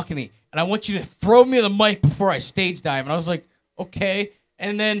this balcony. And I want you to throw me the mic before I stage dive. And I was like, okay.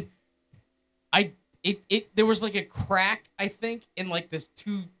 And then there was like a crack, I think, in like this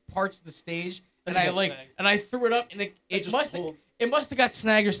two parts of the stage. And I I think like, it's snagged. and I threw it up, and it just must pulled. it must have got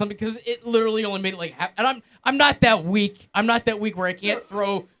snagged or something because it literally only made it like half. And I'm not that weak. I'm not that weak where I can't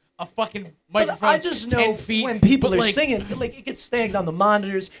throw a fucking But microphone I just 10 know feet. when people but, are like, singing, like it gets snagged on the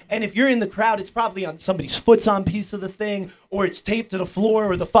monitors, and if you're in the crowd, it's probably on somebody's foot's on piece of the thing, or it's taped to the floor,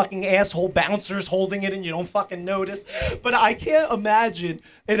 or the fucking asshole bouncer's holding it, and you don't fucking notice. But I can't imagine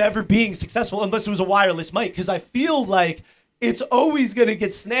it ever being successful unless it was a wireless mic, because I feel like it's always gonna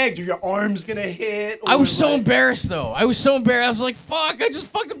get snagged, or your arm's gonna hit. I was or, so like- embarrassed though. I was so embarrassed. I was like, "Fuck! I just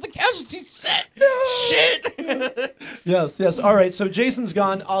fucked up the casualty set." Shit. Yes. All right, so Jason's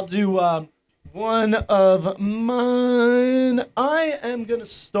gone. I'll do one of mine. I am going to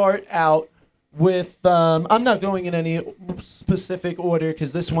start out with, I'm not going in any specific order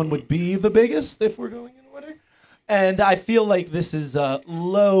because this one would be the biggest if we're going in order. And I feel like this is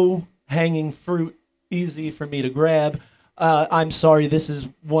low-hanging fruit, easy for me to grab. I'm sorry, this is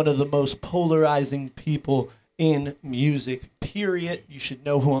one of the most polarizing people in music, period. You should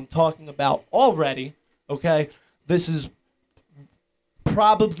know who I'm talking about already, okay? This is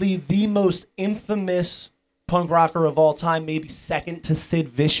probably the most infamous punk rocker of all time, maybe second to Sid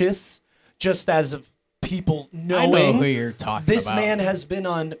Vicious, just as of people knowing. I know who you're talking This about. man has been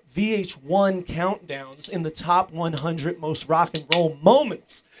on VH1 countdowns in the top 100 most rock and roll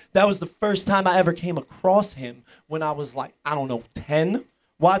moments. That was the first time I ever came across him when I was like, I don't know, 10,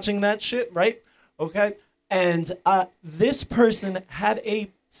 watching that shit, right? Okay? And this person had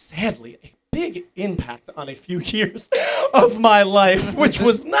sadly, a big impact on a few years of my life, which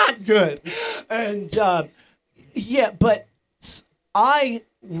was not good. And yeah, but I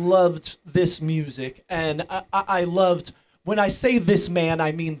loved this music, and I loved, when I say this man,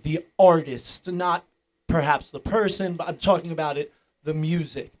 I mean the artist, not perhaps the person, but I'm talking about the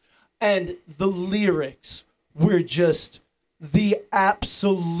music. And the lyrics were just the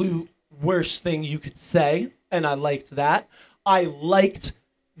absolute worst thing you could say, and I liked that.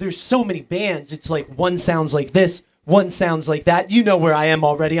 There's so many bands. It's like one sounds like this, one sounds like that. You know where I am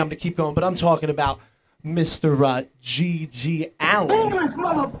already. I'm going to keep going, but I'm talking about Mr. G.G. Allen.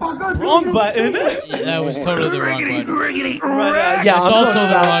 Wrong button. Yeah, that was totally the wrong button. Yeah, It's also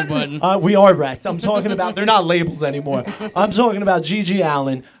the wrong button. we are wrecked. I'm talking about, they're not labeled anymore. I'm talking about G.G.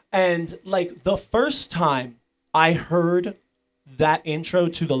 Allen. And like the first time I heard that intro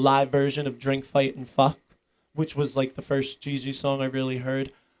to the live version of Drink, Fight, and Fuck, which was like the first G.G. song I really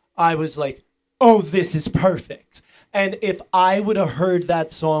heard, I was like, oh, this is perfect. And if I would have heard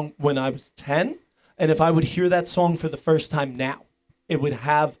that song when I was 10, and if I would hear that song for the first time now, it would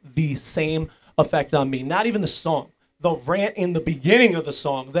have the same effect on me. Not even the song, the rant in the beginning of the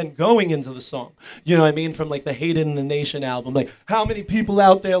song, then going into the song. You know what I mean? From like the Hated in the Nation album. Like, how many people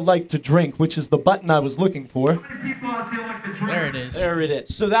out there like to drink, which is the button I was looking for. There it is. There it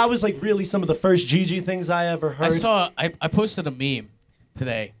is. So that was like really some of the first Gigi things I ever heard. I posted a meme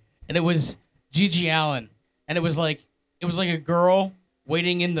today, and it was G.G. Allen, and it was like a girl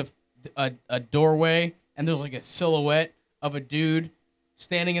waiting in a doorway, and there's like a silhouette of a dude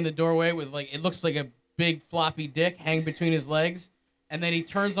standing in the doorway with like, it looks like a big floppy dick hanging between his legs, and then he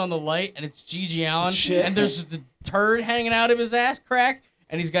turns on the light, and it's G.G. Allen, Shit. and there's just the turd hanging out of his ass crack,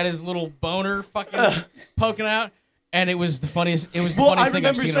 and he's got his little boner fucking poking out. And it was the funniest. It was the funniest thing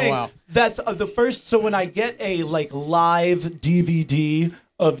I've seen in a while. That's the first. So when I get a like live DVD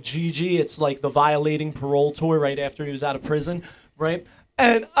of Gigi, it's like the Violating Parole tour right after he was out of prison, right?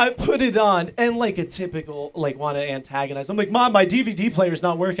 And I put it on, and like a typical like want to antagonize. I'm like, Mom, my DVD player's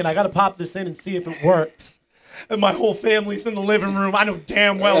not working. I got to pop this in and see if it works. And my whole family's in the living room. I know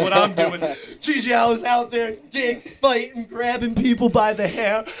damn well what I'm doing. Gigi Allen's out there, dick fighting, grabbing people by the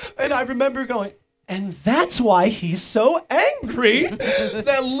hair, and I remember going. And that's why he's so angry.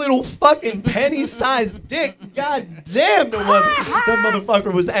 That little fucking penny-sized dick. God damn, that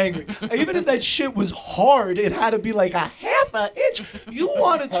motherfucker was angry. Even if that shit was hard, it had to be like a half an inch. You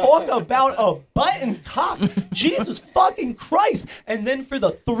want to talk about a button cock? Jesus fucking Christ. And then for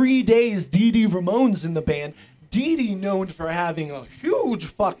the 3 days Dee Dee Ramone's in the band, Dee Dee known for having a huge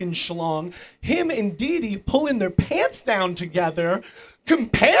fucking schlong. Him and Dee Dee pulling their pants down together,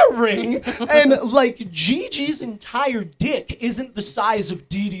 comparing, and like Gigi's entire dick isn't the size of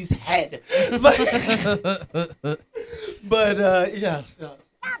Dee Dee's head. Yes.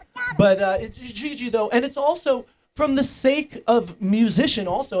 But it's Gigi though, and it's also from the sake of musician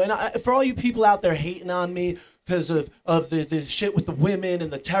also. And for all you people out there hating on me because of the shit with the women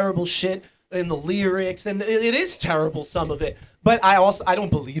and the terrible shit in the lyrics, and it is terrible, some of it. But I don't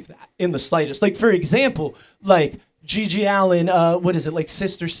believe that in the slightest. Like, for example, like G.G. Allen, what is it, like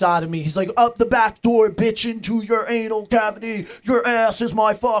Sister Sodomy? He's like, up the back door, bitch, into your anal cavity. Your ass is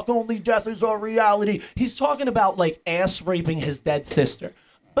my fuck, only death is our reality. He's talking about, like, ass raping his dead sister.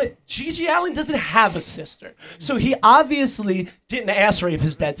 But G.G. Allen doesn't have a sister. So he obviously didn't ass rape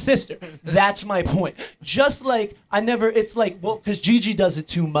his dead sister. That's my point. Just like, it's like, well, because Gigi does it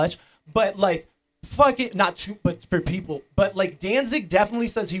too much. But like, fuck it, not too, but for people. But like, Danzig definitely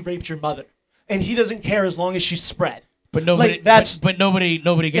says he raped your mother, and he doesn't care as long as she's spread. But nobody, like, but nobody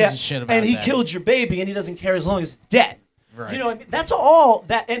gives a shit about that. And he killed your baby, and he doesn't care as long as it's dead. Right. You know what I mean? That's all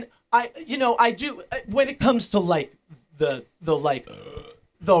that. And I do when it comes to like the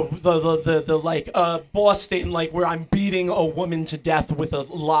Boston, like where I'm beating a woman to death with a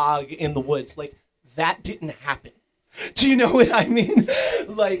log in the woods. Like that didn't happen. Do you know what I mean?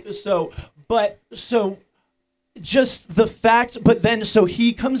 Just the fact, but then, so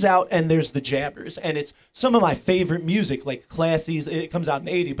he comes out and there's the Jabbers, and it's some of my favorite music, like classies, it comes out in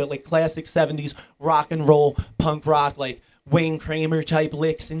 80, but like classic 70s rock and roll, punk rock, like Wayne Kramer type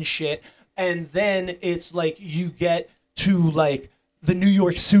licks and shit. And then it's like you get to like the New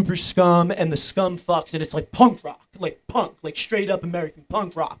York Super Scum and the Scum Fucks, and it's like punk rock, like punk, like straight up American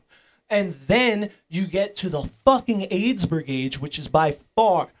punk rock. And then you get to the fucking AIDS Brigade, which is by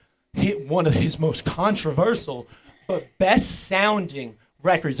far one of his most controversial but best sounding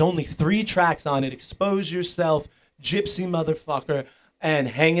records. Only 3 tracks on it: Expose Yourself, Gypsy Motherfucker, and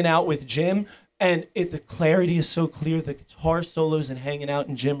Hanging Out with Jim. And the clarity is so clear. The guitar solos and Hanging Out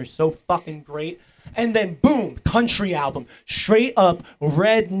and Jim are so fucking great. And then boom, country album. Straight up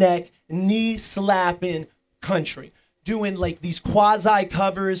redneck, knee slapping country. Doing like these quasi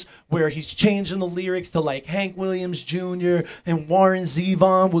covers where he's changing the lyrics to like Hank Williams Jr. and Warren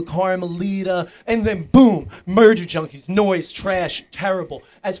Zevon with Carmelita, and then boom, Murder Junkies, noise, trash, terrible.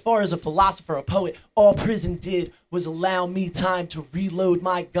 As far as a philosopher, a poet, all prison did was allow me time to reload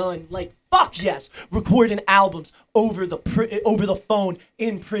my gun. Like fuck yes, recording albums over the phone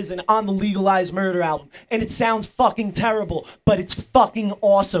in prison on the Legalized Murder album. And it sounds fucking terrible, but it's fucking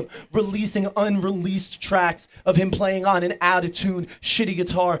awesome. Releasing unreleased tracks of him playing on an out-of-tune shitty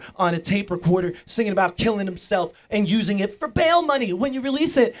guitar on a tape recorder, singing about killing himself and using it for bail money when you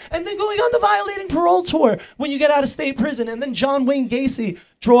release it. And then going on the Violating Parole tour when you get out of state prison. And then John Wayne Gacy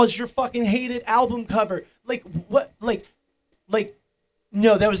draws your fucking hated album cover. Like, what? Like,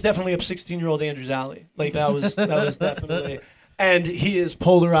 no, that was definitely up 16-year-old Andrew Zally. Like, that was definitely. And he is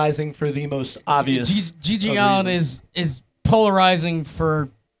polarizing for the most obvious. GG Allin is polarizing for,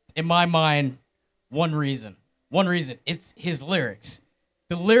 in my mind, one reason. It's his lyrics.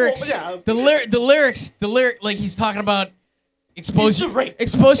 The lyrics. Well, yeah. The lyric. Like he's talking about expose rape.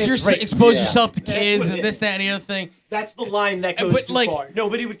 yourself to kids and this, that, and the other thing. That's the line that goes But, too like, far.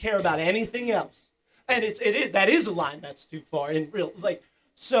 Nobody would care about anything else. And that is a line that's too far in real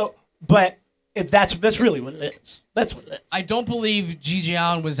but that's really what it is. That's what it is. I don't believe GG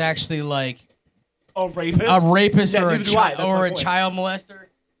Allin was actually like a rapist. Yeah, neither do I. That's or my a point. child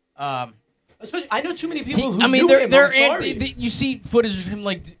molester. Especially, I know too many people who I mean, knew him. they're I'm sorry. you see footage of him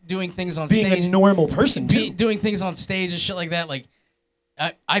like doing things on Being stage, a normal person too. doing things on stage and shit like that. Like,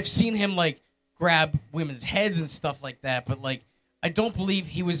 I've seen him like grab women's heads and stuff like that, but like, I don't believe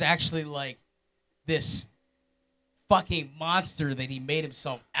he was actually like this fucking monster that he made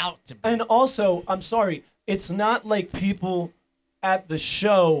himself out to be. And also, I'm sorry, it's not like people at the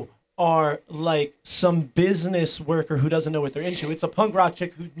show are like some business worker who doesn't know what they're into. It's a punk rock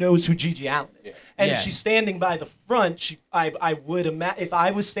chick who knows who GG Allin is. And Yes. if she's standing by the front, I would imagine, if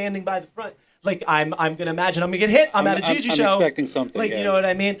I was standing by the front, like I'm gonna imagine I'm gonna get hit. I'm at a GG show. I'm expecting something. Like, yeah. you know what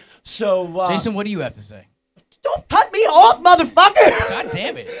I mean? So Jason, what do you have to say? don't cut me off, motherfucker. God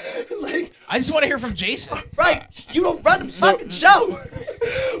damn it! Like, I just want to hear from Jason. right, you don't run the fucking show.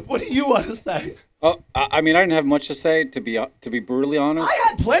 What do you want to say? Oh, I mean, I didn't have much to say, to be brutally honest. I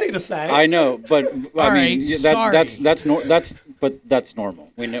had plenty to say. I know, but I mean, right, yeah, sorry. that's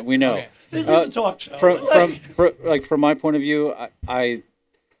normal. We know. Okay. This is a talk show. From my point of view, I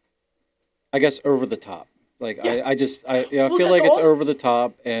guess over the top. Like Yeah. I feel that's like it's awesome. over the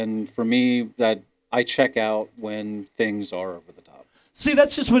top, and for me, that I check out when things are over the top. See,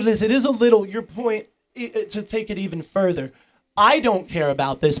 that's just what it is. It is a little, your point, to take it even further. I don't care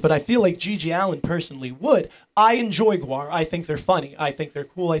about this, but I feel like GG Allin personally would. I enjoy Guar. I think they're funny. I think they're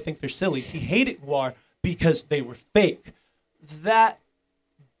cool. I think they're silly. He hated Guar because they were fake. That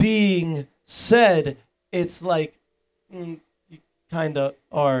being said, it's like, you kind of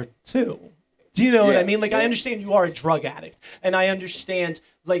are too. Do you know what I Yeah, mean? Like, yeah. I understand you are a drug addict, and I understand,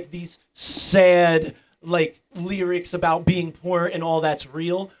 like, these sad, like, lyrics about being poor and all that's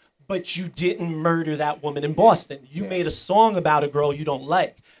real, but you didn't murder that woman in Boston. You made a song about a girl you don't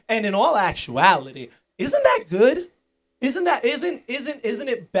like. And in all actuality, isn't that good? Isn't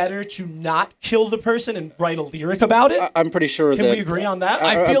it better to not kill the person and write a lyric about it? I'm pretty sure Can that we agree on that?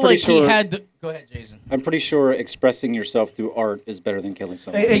 I I'm feel pretty like he sure- had. Go ahead, Jason. I'm pretty sure expressing yourself through art is better than killing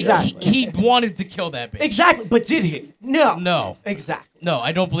someone. Exactly. He wanted to kill that bitch. Exactly. But did he? No. No. Exactly. No,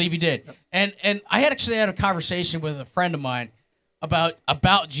 I don't believe he did. And I had actually had a conversation with a friend of mine about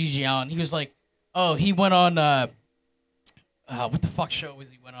GG Allin. He was like, "Oh, he went on what the fuck show was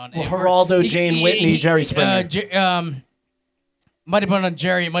he went on? Well, Geraldo, Jane Whitney, Jerry Springer. Might have been on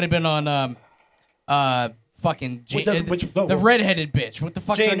Jerry. It might have been on fucking the redheaded bitch. What the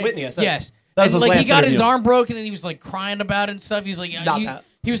fuck's Jane her name? Whitney, I said. Yes. That was And his like he last got his interview. arm broken and he was like crying about it and stuff. He was like, Not that.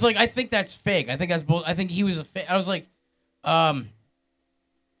 he was like, I think that's fake. I think that's bull. I think he was a fake. I was like,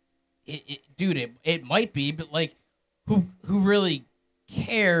 dude, it might be, but like, who really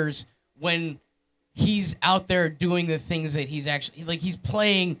cares when he's out there doing the things that he's actually like? He's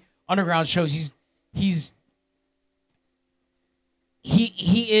playing underground shows. He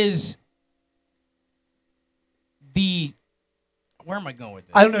is the. Where am I going with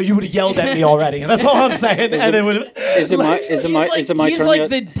this? I don't know. You would have yelled at me already. That's all I'm saying. And it would. Is it my He's turn like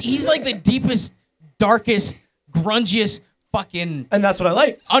yet? he's like the deepest, darkest, grungiest fucking And that's what I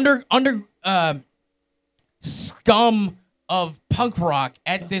liked. under scum of punk rock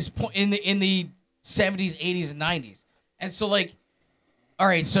at this point in the 70s, 80s, and 90s. And so like, all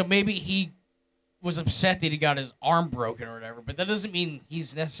right, so maybe he was upset that he got his arm broken or whatever, but that doesn't mean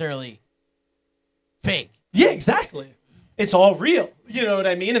he's necessarily fake. Yeah, exactly. It's all real. You know what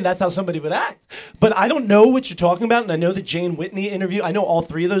I mean? And that's how somebody would act. But I don't know what you're talking about. And I know the Jane Whitney interview. I know all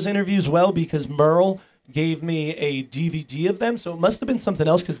three of those interviews well because Merle gave me a DVD of them. So it must have been something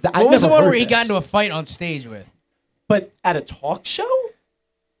else because I What was the never one heard where he this. got into a fight on stage with? But at a talk show?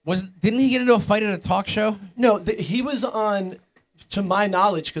 Didn't he get into a fight at a talk show? No, he was on to my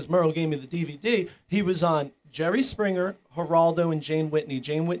knowledge, because Merle gave me the DVD, he was on Jerry Springer, Geraldo, and Jane Whitney.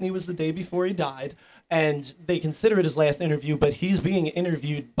 Jane Whitney was the day before he died, and they consider it his last interview, but he's being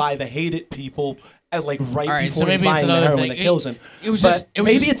interviewed by the Hate It people at right All right, before so he's maybe it's buying the another heroin thing. that kills him.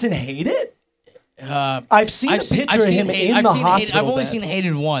 Maybe it's in Hate It? I've seen a picture of him in the hospital I've only bed. seen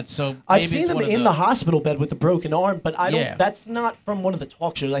Hated once, so I've maybe seen it's him one of in the hospital bed with the broken arm, but I don't. Yeah. That's not from one of the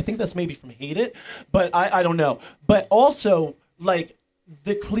talk shows. I think that's maybe from Hate It, but I don't know. But also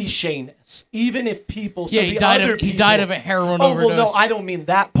the clichéness, even if people. Yeah, so he the died other of he people- died of a heroin Oh overdose. well, no, I don't mean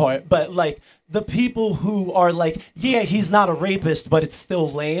that part, but the people who are yeah, he's not a rapist, but it's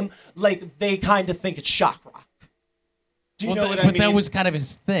still lame. They kind of think it's shock rock. Do you know what I mean? But that was kind of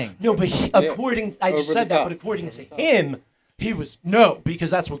his thing. No, but according, I just Over said the that, top. but according to him, he was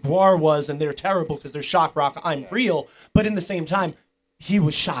because that's what Guar was, and they're terrible because they're shock rock. I'm real, but in the same time, he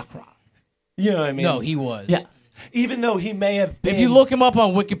was shock rock. You know what I mean? No, he was. Yes, even though he may have been. If you look him up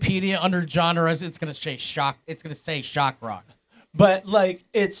on Wikipedia under genres, it's gonna say shock. It's gonna say shock rock. but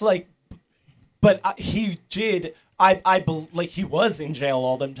he did. He was in jail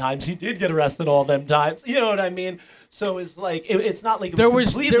all them times. He did get arrested all them times. You know what I mean? So it's it's not like it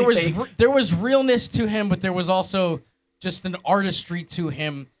was completely fake. There was realness to him, but there was also just an artistry to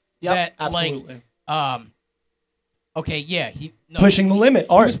him Yep, that absolutely. okay, yeah, Pushing the limit. He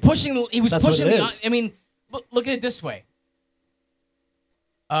Art. was pushing That's what it is. I mean, look at it this way.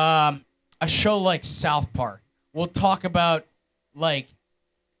 A show like South Park will talk about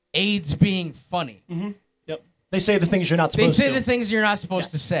AIDS being funny. Yep. They say the things you're not They supposed to. say the things you're not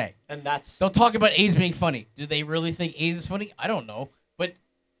supposed to say. And that's They'll talk about AIDS being funny. Do they really think AIDS is funny? I don't know. But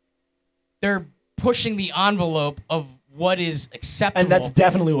they're pushing the envelope of what is acceptable. and that's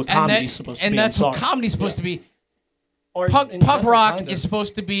definitely what And comedy's supposed to be. and that's I'm what sorry. comedy's supposed to be. Or Punk in general, rock kinda. is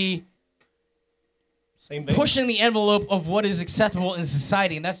supposed to be Same vein. pushing the envelope of what is acceptable in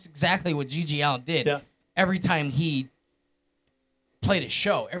society, and that's exactly what G.G. Allen did. Yeah. Every time he played a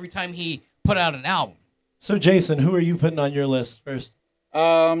show, every time he put out an album. So Jason, who are you putting on your list first?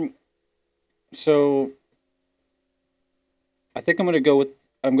 So I think I'm gonna go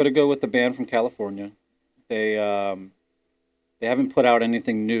with the band from California. They haven't put out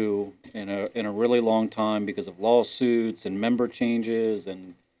anything new in a really long time because of lawsuits and member changes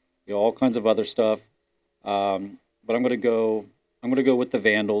and all kinds of other stuff. But I'm gonna go with the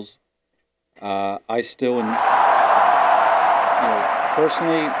Vandals. I still,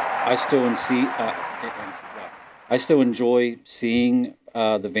 personally, I still enjoy seeing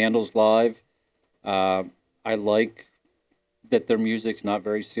the Vandals live. I like that their music's not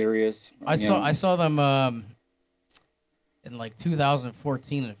very serious. I saw them in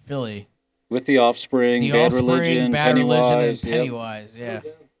 2014 in Philly. With the Offspring, Bad Religion, Pennywise. and Pennywise. Yeah.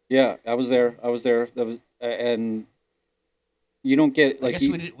 Yeah, I was there. That was, and you don't get I guess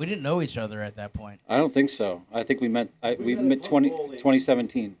we didn't know each other at that point. I don't think so. I think we met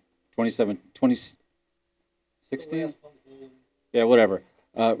 2017, 2016. Yeah, whatever.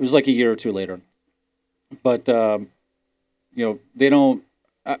 It was like a year or two later. But they don't.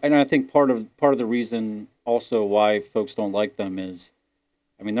 And I think part of the reason also why folks don't like them is,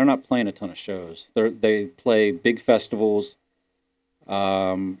 I mean, they're not playing a ton of shows. They play big festivals.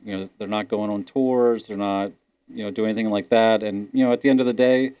 They're not going on tours. They're not doing anything like that. And at the end of the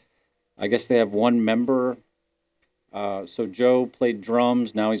day, I guess they have one member. So Joe played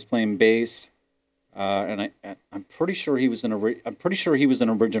drums. Now he's playing bass. And I'm pretty sure he was an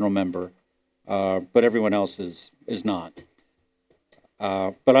original member, but everyone else is not.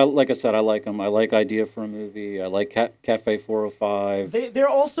 But like I said, I like them. I like Idea for a Movie. I like Cafe 405. They're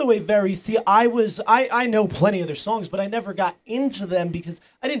also a very I know plenty of their songs, but I never got into them because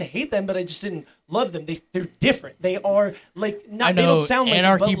I didn't hate them, but I just didn't love them. They're different. They are they don't sound like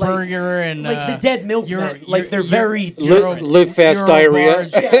Anarchy but Burger and the Dead Milkmen. They're very Live, different. live Fast Euro Diarrhea.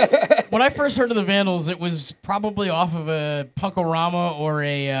 Barge. When I first heard of the Vandals, it was probably off of a Punkorama or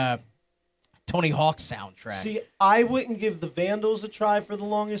a Tony Hawk soundtrack. See, I wouldn't give the Vandals a try for the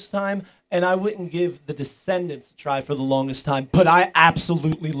longest time, and I wouldn't give the Descendants a try for the longest time, but I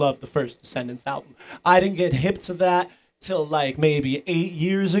absolutely love the first Descendants album. I didn't get hip to that till maybe 8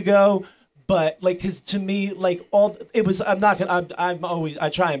 years ago, but because to me, I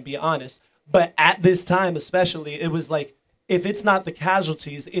try and be honest, but at this time especially, it was if it's not the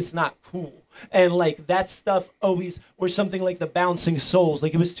Casualties, it's not cool. And that stuff always, or something like the Bouncing Souls,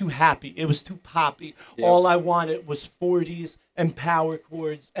 it was too happy, it was too poppy. Yeah. All I wanted was 40s and power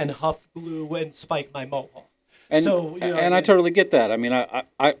chords and Huff Glue and Spike My Mohawk. And, so, I totally get that. I mean,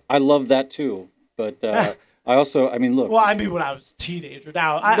 I love that too. But I mean, look. Well, I mean, when I was a teenager.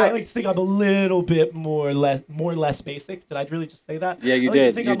 Now, I like to think I'm a little bit more less basic. Did I really just say that? Yeah, you I did. Like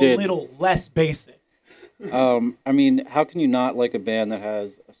to think you I'm did. a little less basic. I mean, how can you not like a band that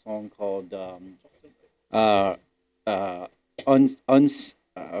has a song called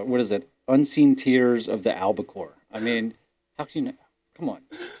what is it? Unseen Tears of the Albacore. I mean, how can you not? Come on,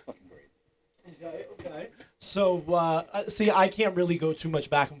 it's fucking great. Okay. So, see, I can't really go too much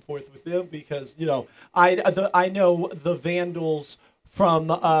back and forth with them because I know the Vandals from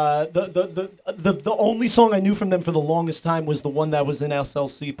the only song I knew from them for the longest time was the one that was in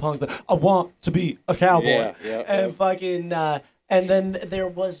SLC Punk. I want to be a cowboy. Yeah. And fucking. And then there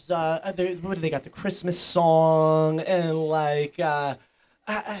was what do they got? The Christmas song and like.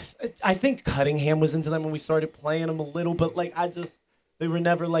 I think Cuttingham was into them when we started playing them a little, but like they were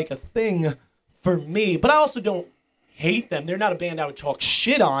never like a thing for me. But I also don't hate them. They're not a band I would talk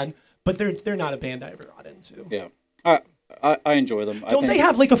shit on, but they're not a band I ever got into. Yeah, I enjoy them. Don't they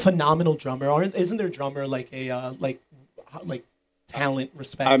have like a phenomenal drummer? Isn't their drummer like a like talent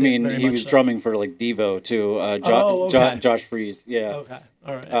respect? I mean, he was drumming for like Devo too. Josh Freese. Yeah. Okay.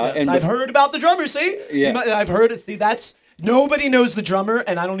 All right. And I've heard about the drummer. See. Yeah. I've heard it. See, that's. Nobody knows the drummer,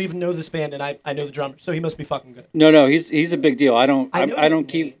 and I don't even know this band, and I know the drummer, so he must be fucking good. No, he's a big deal. I don't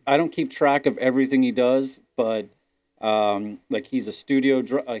keep track of everything he does, but like he's a studio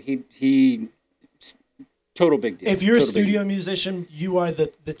he total big deal. If you're a studio musician, you are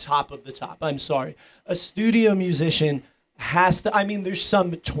the top of the top. I'm sorry. A studio musician has to. I mean, there's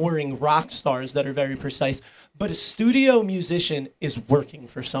some touring rock stars that are very precise, but a studio musician is working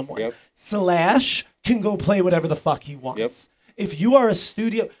for someone. Yep. Slash can go play whatever the fuck he wants. Yep. If you are a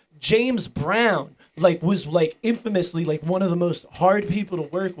studio, James Brown was infamously one of the most hard people to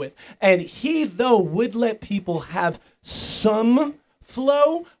work with, and he would let people have some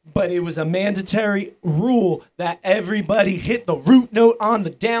flow, but it was a mandatory rule that everybody hit the root note on the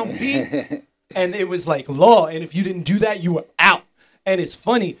downbeat, and it was like law. And if you didn't do that, you were out. And it's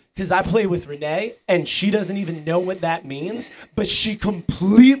funny because I play with Renee and she doesn't even know what that means, but she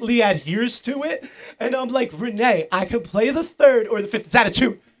completely adheres to it. And I'm like, Renee, I could play the third or the fifth. It's out of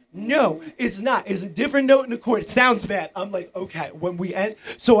two. No, it's not. It's a different note in the chord. It sounds bad. I'm like, okay, when we end.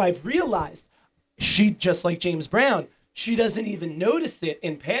 So I've realized she, just like James Brown, she doesn't even notice it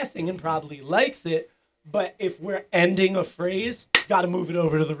in passing and probably likes it. But if we're ending a phrase, got to move it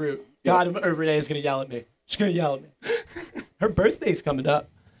over to the root. Or Renee's going to yell at me. She's going to yell at me. Her birthday's coming up.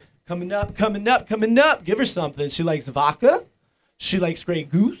 Coming up. Give her something. She likes vodka. She likes Grey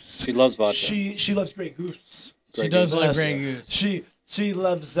Goose. She loves vodka. She loves Grey Goose. She does like Grey Goose. She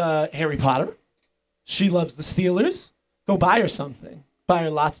loves Harry Potter. She loves the Steelers. Go buy her something. Buy her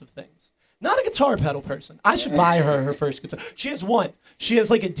lots of things. Not a guitar pedal person. I should buy her first guitar. She has one. She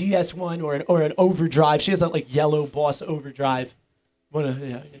has like a DS1 or an Overdrive. She has that like yellow Boss Overdrive.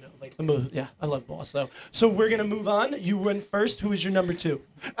 I love Boss though. So we're gonna move on. You went first. Who is your number two?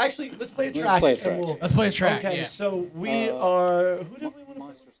 Actually, let's play a track. Let's play a track. Okay, yeah. So we are. Who did we want to play?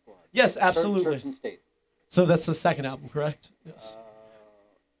 Monster Squad. Yes, absolutely. Church and State. So that's the second album, correct? Yes.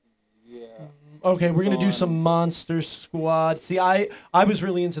 Yeah. Okay, we're gonna do some Monster Squad. See, I was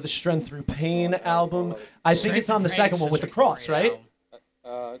really into the Strength Through Pain album. I think it's on the second one with the cross, right?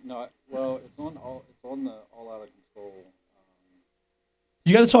 No. Well, it's on the All Out of Control.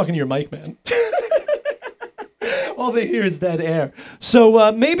 You got to talk into your mic, man. All they hear is dead air.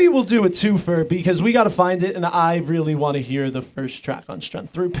 So maybe we'll do a twofer because we got to find it, and I really want to hear the first track on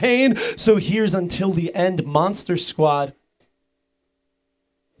Strength Through Pain. So here's Until the End, Monster Squad.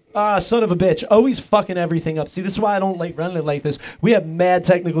 Son of a bitch. Always fucking everything up. See, this is why I don't like running it like this. We have mad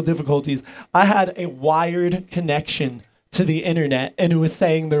technical difficulties. I had a wired connection to the internet, and it was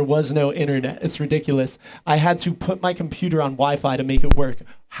saying there was no internet. It's ridiculous. I had to put my computer on Wi-Fi to make it work.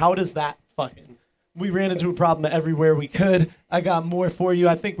 How does that fucking... We ran into a problem everywhere we could. I got more for you.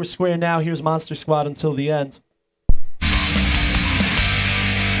 I think we're square now. Here's Monster Squad Until the End.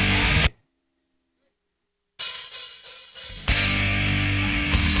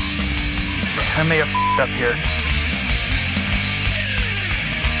 I may have f***ed up here.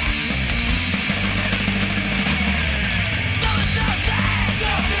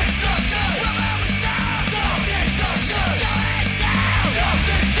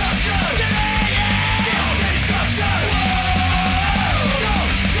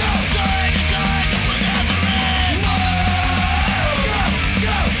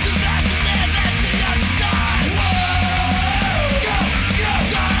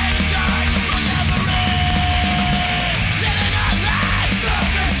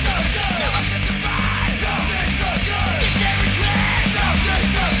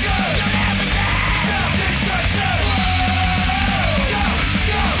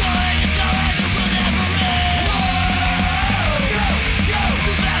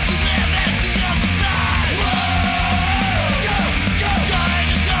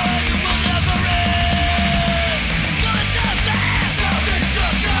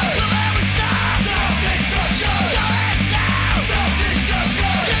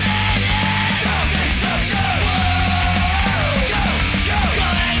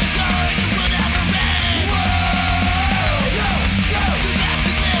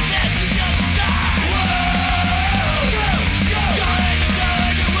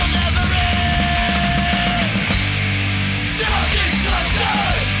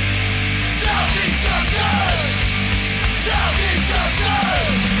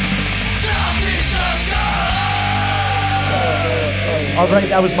 All right,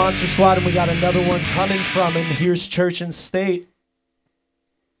 that was Monster Squad, and we got another one coming from him. Here's Church and State.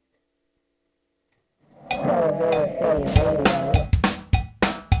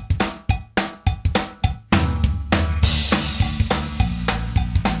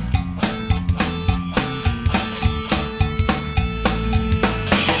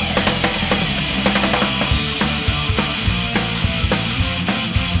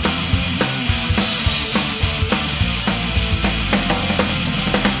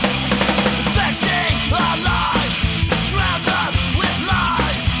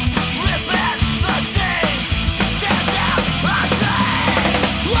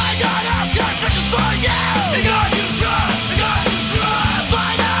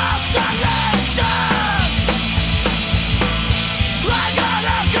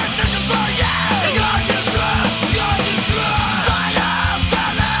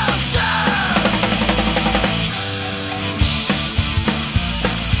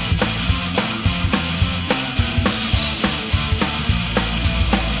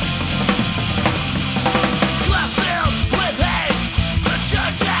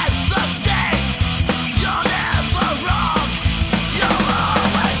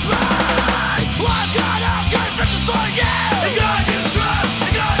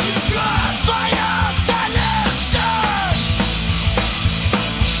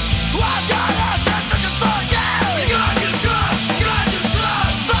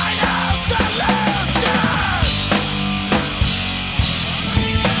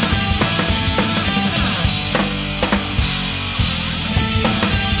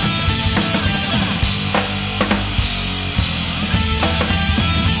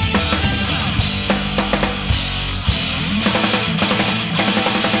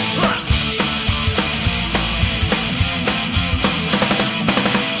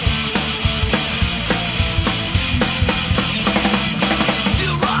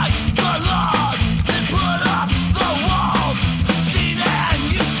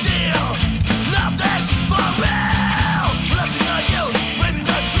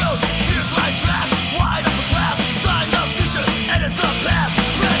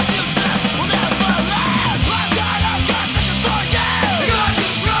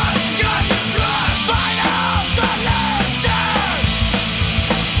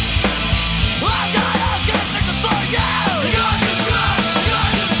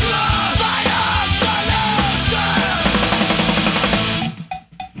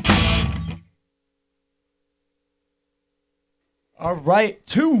 All right,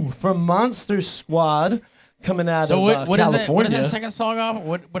 2 from Monster Squad coming out So of what is that? California. What is that second song off?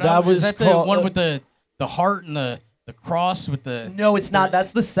 What That album? was Is that called- the one with the heart and the cross with the? No, it's not.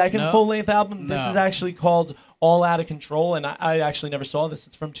 That's the second No? full-length album. This No. is actually called All Out of Control, and I actually never saw this.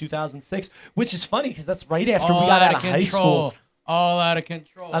 It's from 2006, which is funny because that's right after All we got out out of high school. All out of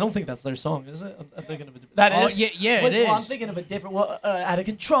control. I don't think that's their song, is it? I'm thinking of a different. That Oh, is. yeah, What's- it well, I'm is. thinking of a different one. Out of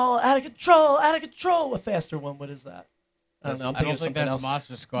control, out of control, out of control. A faster one. What is that? I don't know. I'm I thinking don't of think something that's else.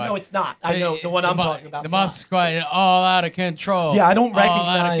 Monster Squad. No, it's not. I know the one I'm talking about. The Monster Squad, all out of control. Yeah, I don't All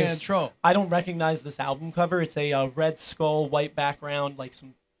out of recognize. control. I don't recognize this album cover. It's a red skull, white background, like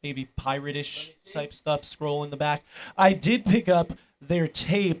some maybe pirate-ish type stuff. Scroll in the back. I did pick up their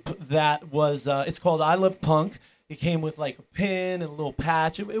tape that was. It's called "I Love Punk." It came with like a pin and a little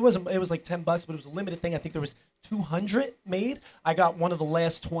patch. It wasn't. It was like $10, but it was a limited thing. I think there was 200 made. I got one of the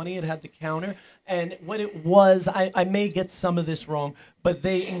last 20. It had the counter. And what it was, I may get some of this wrong, but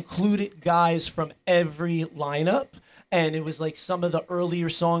they included guys from every lineup. And it was like some of the earlier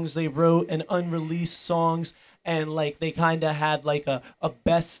songs they wrote and unreleased songs. And like they kind of had like a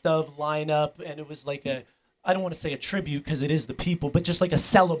best of lineup. And it was like I don't want to say a tribute because it is the people, but just like a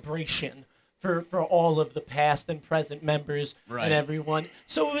celebration for all of the past and present members Right. and everyone.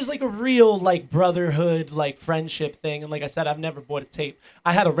 So it was like a real like brotherhood, like friendship thing. And like I said, I've never bought a tape.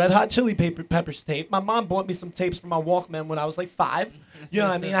 I had a Red Hot Chili Peppers tape. My mom bought me some tapes for my Walkman when I was like 5. You know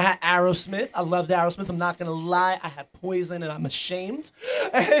what I mean? I had Aerosmith. I loved Aerosmith. I'm not gonna lie. I had Poison, and I'm ashamed.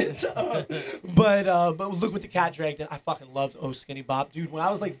 And, but look what the cat dragged in. I fucking loved Oh Skinny Bop, dude. When I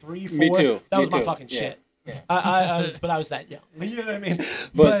was like 3, 4, Me too. that Me was my too. fucking Yeah. shit. But I was that young. You know what I mean?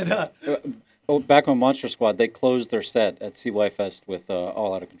 But Back on Monster Squad, they closed their set at CY Fest with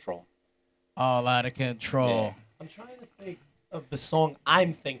All Out of Control. All out of control. I'm trying to think of the song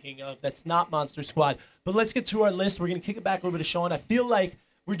I'm thinking of that's not Monster Squad. But let's get to our list. We're going to kick it back over to Sean. I feel like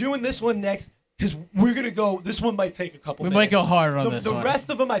we're doing this one next because we're going to go. This one might take a couple We minutes. might go hard on this the one. The rest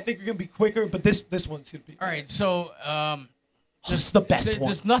of them, I think, are going to be quicker, but this one's going to be. All right, so This is the best one.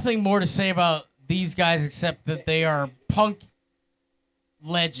 there's nothing more to say about these guys except that they are punk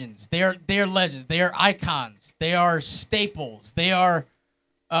legends. They are legends. They are icons. They are staples. They are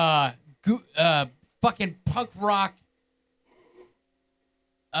fucking punk rock.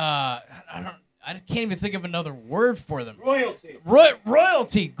 I can't even think of another word for them. Royalty.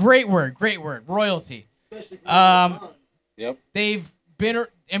 Royalty. Great word. Royalty. Yep. They've been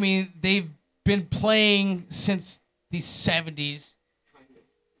playing since the 70s.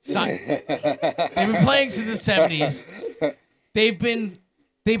 They've been playing since the 70s. They've been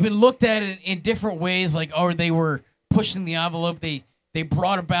looked at in different ways, like, oh, they were pushing the envelope. They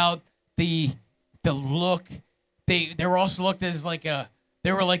brought about the look. They were also looked at as like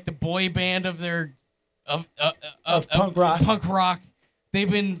they were like the boy band of punk rock. Punk rock. They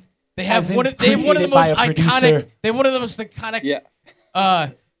As have in one of the created most by a iconic. producer. They have one of the most iconic. Yeah.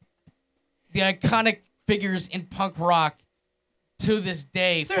 The iconic figures in punk rock to this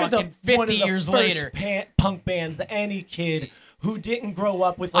day, They're fucking one 50 of the years first later. punk bands any kid who didn't grow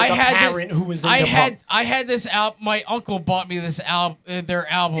up with I like a had parent this. who was into punk. I had this album. My uncle bought me this their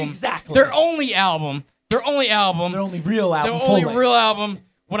album. Exactly. Their only album. Their only real album. Their only full real length. album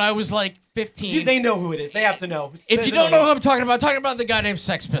when I was like 15. Dude, they know who it is. They have to know. If you don't know who I'm talking about the guy named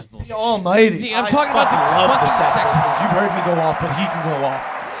Sex Pistols. Almighty. I'm talking about the fucking love fucking Sex Pistols. You've heard me go off, but he can go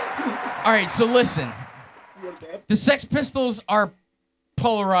off. All right, so listen. The Sex Pistols are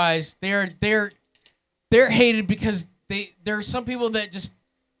polarized. They're hated because there are some people that just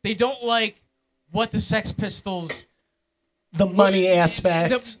they don't like what the Sex Pistols. The money aspect.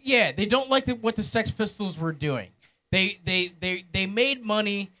 They don't like what the Sex Pistols were doing. They made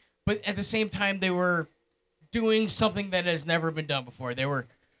money, but at the same time they were doing something that has never been done before. They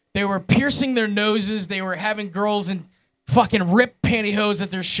were piercing their noses. They were having girls in fucking ripped pantyhose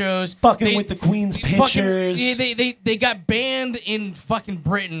at their shows. Fucking with the Queen's pictures. They got banned in fucking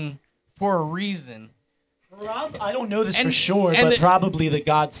Britain for a reason. I don't know this for And- sure, and but the- probably the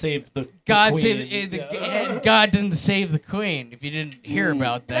God saved the God Queen. saved and God didn't save the Queen. If you didn't hear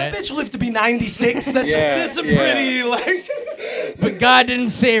about That that, bitch lived to be 96. That's a yeah. pretty like. but God didn't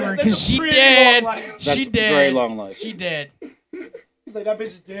save her because That's a she pretty dead. long life. That's She a dead. very long life. She dead. He's like, that bitch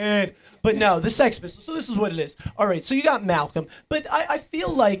is dead. But no, the Sex Pistols. So this is what it is. All right, so you got Malcolm. But I feel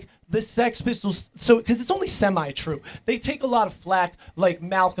like the Sex Pistols, so because it's only semi-true. They take a lot of flack, like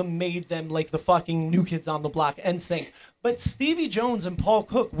Malcolm made them like the fucking New Kids on the Block, NSYNC. But Stevie Jones and Paul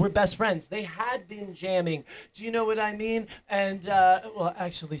Cook were best friends. They had been jamming. Do you know what I mean? And, well,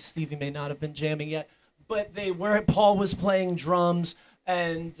 actually, Stevie may not have been jamming yet. But they were, Paul was playing drums,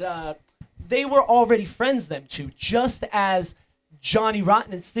 and they were already friends, them two, just as Johnny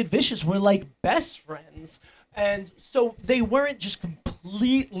Rotten and Sid Vicious were like best friends. And so they weren't just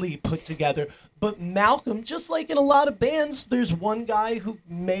completely put together. But Malcolm, just like in a lot of bands, there's one guy who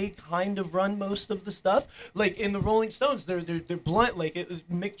may kind of run most of the stuff. Like in the Rolling Stones, they're blunt. Like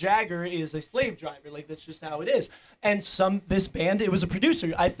Mick Jagger is a slave driver. Like that's just how it is. And this band, it was a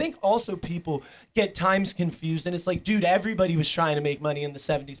producer. I think also people get times confused, and it's like, dude, everybody was trying to make money in the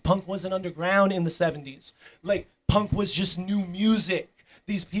 70s. Punk wasn't underground in the 70s. Like punk was just new music.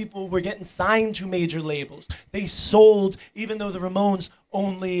 These people were getting signed to major labels. They sold, even though the Ramones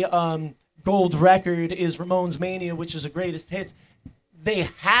only gold record is Ramones Mania, which is the greatest hits. They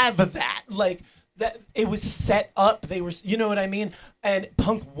have that. Like that, it was set up. They were, you know what I mean? And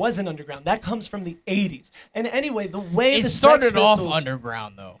punk wasn't underground. That comes from the 80s. And anyway, the way It the started Sex off Pistols,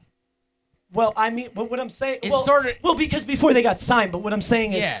 underground though. well, I mean, but what I'm saying, It well, started- well because before they got signed. But what I'm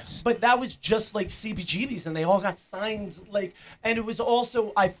saying is, Yes. but that was just like CBGBs, and they all got signed. Like, and it was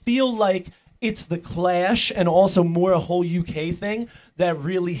also, I feel like it's the Clash, and also more a whole UK thing that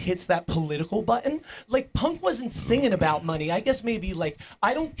really hits that political button. Like, punk wasn't singing about money. I guess maybe like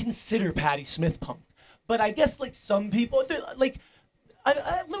I don't consider Patti Smith punk, but I guess like some people, like.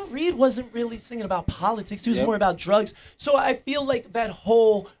 Lou Reed wasn't really singing about politics. He was Yep. more about drugs. So I feel like that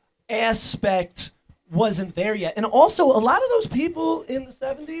whole aspect wasn't there yet. And also, a lot of those people in the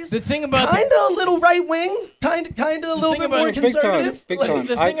 70s, The thing about kind of a little right wing, kind of a little thing bit about more it- Big time, conservative. big Like, time.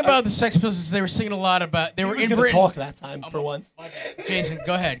 the thing about the Sex Pistols, they were singing a lot about. They He were was in gonna Britain. talk that time for once. Jason,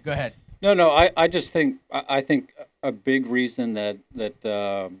 go ahead. Go ahead. No, I just think I think a big reason that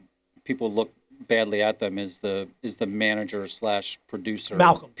people look badly at them is the manager / producer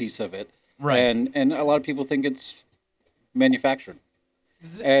Malcolm. piece of it, Right. And a lot of people think it's manufactured,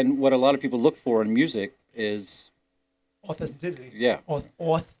 and what a lot of people look for in music is Authenticity. yeah.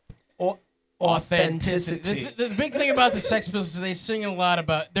 Authenticity. The big thing about the Sex Pistols is they sing a lot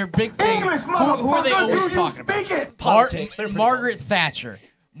about their big thing. Who are they always talking about? Politics. They're pretty Margaret Thatcher.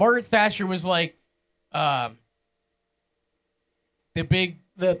 Margaret Thatcher was like the big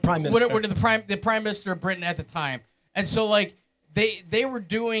The prime minister. the prime minister of Britain at the time, and so like they were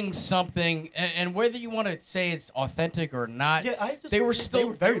doing something, and whether you want to say it's authentic or not, they were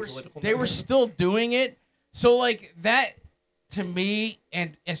very political. They were still doing it. So like that to me,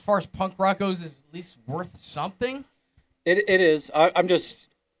 and as far as punk rock goes, is at least worth something. It is. I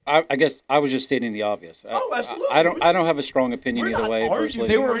guess I was just stating the obvious. Oh, absolutely. I don't have a strong opinion either way. Personally,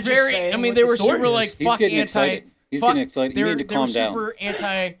 They were We're just very. saying I mean, what they the were story super is. like He's fuck getting anti. excited. He's fuck- getting excited. You They need to they calm were down. super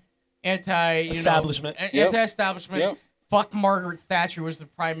anti Establishment. You know, anti-establishment. Yep. Fuck Margaret Thatcher was the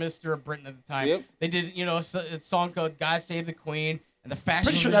prime minister of Britain at the time. Yep. They did a song called "God Save the Queen" and the fashion.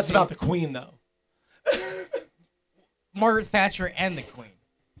 Pretty sure that's regime- about the Queen, though. Margaret Thatcher and the Queen.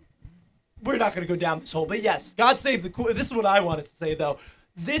 We're not going to go down this hole, but yes, God save the Queen. This is what I wanted to say, though.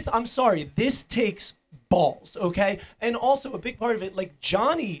 I'm sorry, this takes balls, okay? And also, a big part of it, like,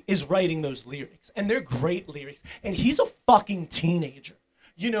 Johnny is writing those lyrics, and they're great lyrics, and he's a fucking teenager.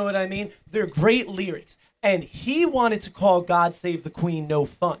 You know what I mean? They're great lyrics, and he wanted to call God Save the Queen No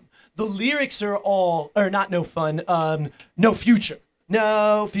Fun. The lyrics are all, or not no fun, no future.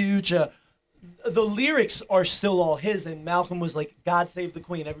 No future. The lyrics are still all his, and Malcolm was like, God Save the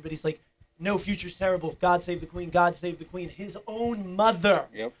Queen. Everybody's like, no future's terrible. God save the Queen. God save the Queen. His own mother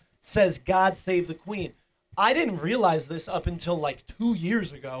says, God save the Queen. I didn't realize this up until like 2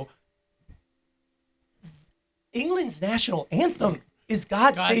 years ago. England's national anthem is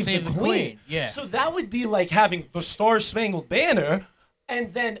God Save the Queen. Yeah. So that would be like having the Star Spangled Banner.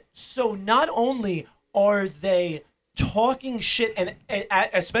 And then, so not only are they talking shit, and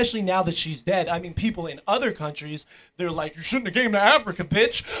especially now that she's dead, I mean, people in other countries, they're like, you shouldn't have came to Africa,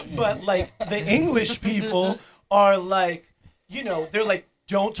 bitch. But like the English people are like, you know, they're like,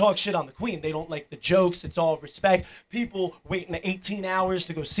 don't talk shit on the Queen. They don't like the jokes. It's all respect. People waiting 18 hours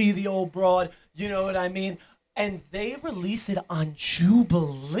to go see the old broad. You know what I mean? And they release it on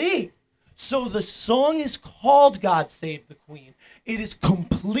Jubilee. So the song is called God Save the Queen. It is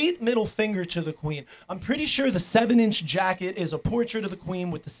complete middle finger to the Queen. I'm pretty sure the 7-inch jacket is a portrait of the Queen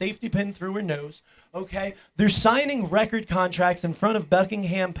with the safety pin through her nose. Okay? They're signing record contracts in front of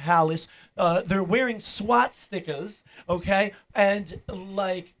Buckingham Palace. They're wearing SWAT stickers. Okay? And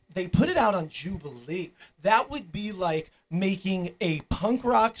like, they put it out on Jubilee. That would be like making a punk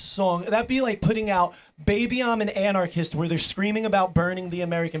rock song. That'd be like putting out Baby I'm an Anarchist, where they're screaming about burning the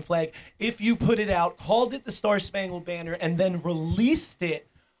American flag. If you put it out, called it the Star Spangled Banner, and then released it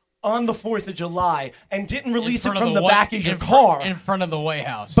on the 4th of July, and didn't release it from the back of your car. In front of the White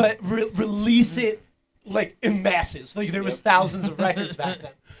House. But release it like in masses. Like there was thousands of records back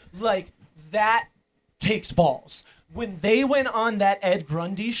then. Like that takes balls. When they went on that Ed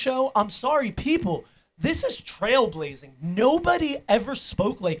Grundy show, I'm sorry, people, this is trailblazing. Nobody ever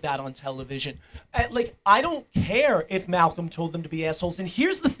spoke like that on television. Like, I don't care if Malcolm told them to be assholes. And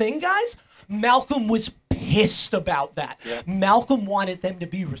here's the thing, guys. Malcolm was pissed about that. Yeah. Malcolm wanted them to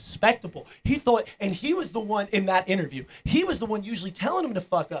be respectable. He thought, and he was the one in that interview, he was the one usually telling them to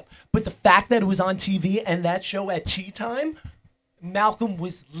fuck up. But the fact that it was on TV and that show at tea time, Malcolm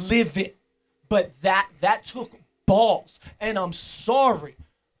was livid. But that took balls. And I'm sorry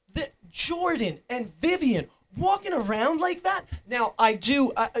that Jordan and Vivian walking around like that. Now, I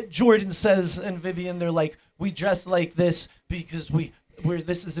do, Jordan says, and Vivian, they're like, we dress like this because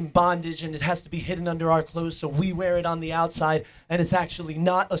this is in bondage and it has to be hidden under our clothes, so we wear it on the outside, and it's actually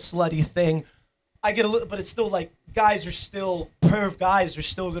not a slutty thing. I get a little, but it's still like, guys are still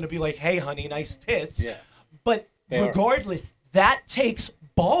going to be like, hey, honey, nice tits. Yeah. But regardless, that takes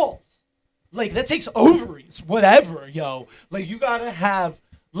balls. Like, that takes ovaries, whatever, yo. Like, you gotta have,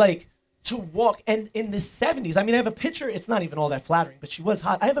 like, to walk. And in the 70s, I mean, I have a picture. It's not even all that flattering, but she was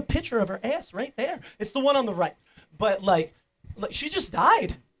hot. I have a picture of her ass right there. It's the one on the right. But, like she just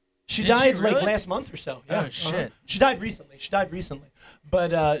died. She died, really? like, last month or so. Yeah. Oh, shit. She died recently.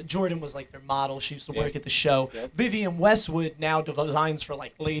 But Jordan was, like, their model. She used to work at the show. Yep. Vivian Westwood now designs for,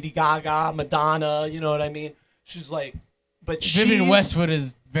 like, Lady Gaga, Madonna, you know what I mean? She's, like, but Vivian Westwood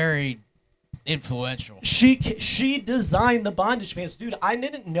is very influential. She designed the bondage pants. Dude, I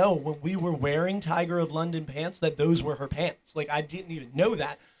didn't know when we were wearing Tiger of London pants that those were her pants. Like, I didn't even know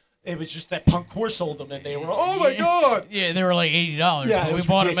that. It was just that Punk Core sold them, and they were, oh my God. Yeah, they were like $80. Yeah, but we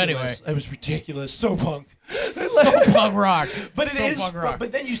bought them anyway. It was ridiculous. So punk. So punk rock. But it so is. punk rock.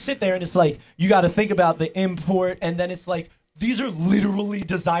 But then you sit there and it's like, you got to think about the import, and then it's like, these are literally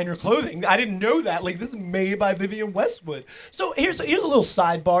designer clothing. I didn't know that. Like, this is made by Vivian Westwood. So here's a little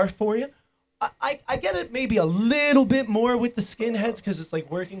sidebar for you. I get it maybe a little bit more with the skinheads because it's like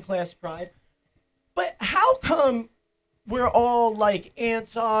working class pride. But how come we're all like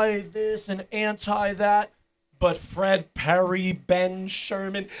anti this and anti that, but Fred Perry, Ben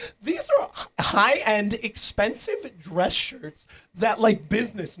Sherman, these are high-end, expensive dress shirts that like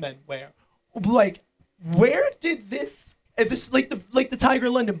businessmen wear. Like, where did this like the Tiger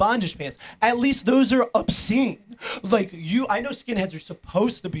London bondage pants? At least those are obscene. Like I know skinheads are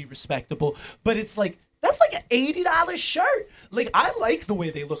supposed to be respectable, but it's like that's like an $80 shirt. Like I like the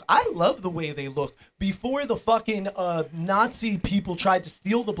way they look. I love the way they look. Before the fucking Nazi people tried to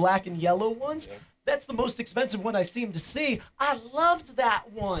steal the black and yellow ones, that's the most expensive one I seem to see. I loved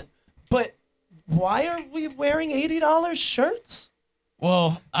that one, but why are we wearing $80 shirts?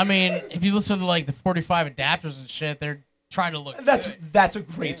 Well, I mean, if you listen to like the 45 adapters and shit, they're trying to look good. That's a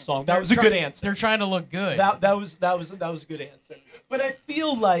great song. That was a good answer. They're trying to look good. That was a good answer. But I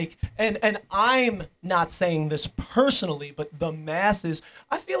feel like, and I'm not saying this personally, but the masses,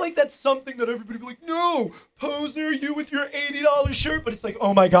 I feel like that's something that everybody be like, no, poser, you with your $80 shirt. But it's like,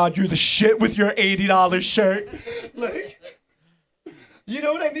 oh my God, you're the shit with your $80 shirt. Like, you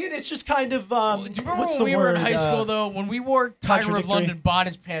know what I mean? It's just kind of, do you remember when we were in high school, though? When we wore Tiger of London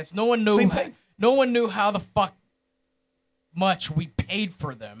bondage pants, no one knew how the fuck much we paid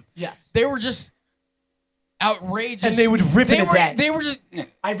for them. Yeah. They were just outrageous. And they would rip it a day. They were just...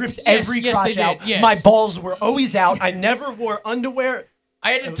 I ripped every crotch out. Yes. My balls were always out. I never wore underwear.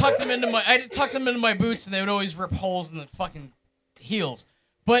 I had to tuck them into my boots, and they would always rip holes in the fucking heels.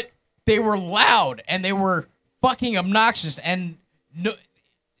 But they were loud, and they were fucking obnoxious, and no,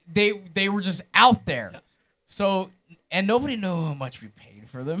 they were just out there. So, and nobody knew how much we paid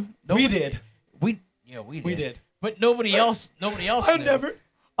for them. We did. We did. But nobody else knew.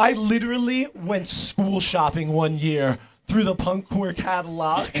 I literally went school shopping one year through the Punkcore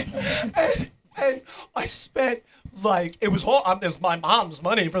catalog, and I spent like it was my mom's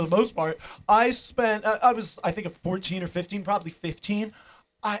money for the most part. I spent I think 14 or 15, probably 15.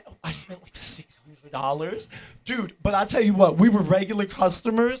 I spent like $600, dude. But I'll tell you what, we were regular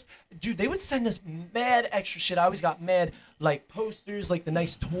customers, dude. They would send us mad extra shit. I always got mad like posters, like the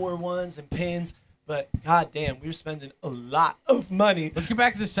nice tour ones and pins. But goddamn, we were spending a lot of money. Let's get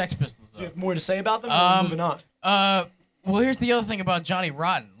back to the Sex Pistols. Do you have more to say about them? Or are we moving on? Well, here's the other thing about Johnny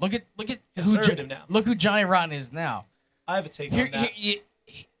Rotten. Look at who Johnny Rotten is now. I have a take on that.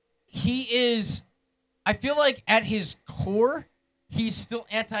 He is. I feel like at his core, he's still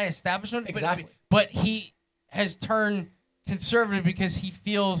anti-establishment. Exactly. But he has turned conservative because he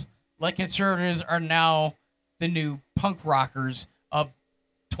feels like conservatives are now the new punk rockers of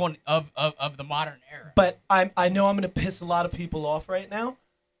the modern era. But I know I'm going to piss a lot of people off right now.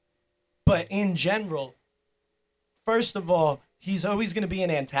 But in general, first of all, he's always going to be an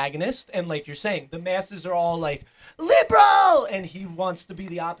antagonist. And like you're saying, the masses are all like, liberal! And he wants to be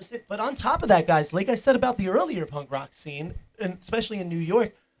the opposite. But on top of that, guys, like I said about the earlier punk rock scene, and especially in New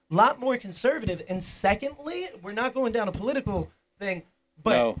York, a lot more conservative. And secondly, we're not going down a political thing,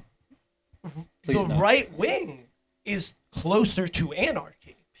 but the right wing is closer to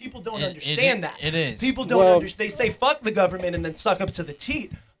anarchy. People don't understand that. It is. People don't understand. They say fuck the government and then suck up to the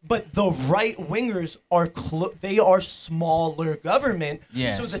teat. But the right wingers are they are smaller government.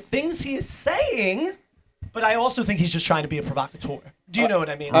 Yes. So the things he is saying, but I also think he's just trying to be a provocateur. Do you know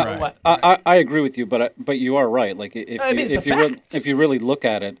what I mean? Right. I agree with you, but you are right. Like if you really look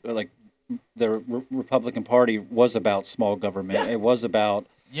at it, like the Republican Party was about small government. Yeah. It was about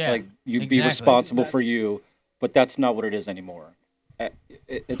be responsible for you, but that's not what it is anymore.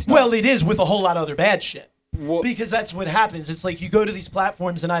 It's not. Well, it is with a whole lot of other bad shit. Because that's what happens. It's like you go to these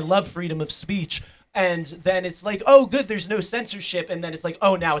platforms, and I love freedom of speech, and then it's like, oh, good, there's no censorship, and then it's like,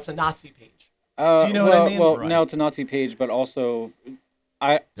 oh, now it's a Nazi page. Do you know what I mean? Well, now it's a Nazi page, but also,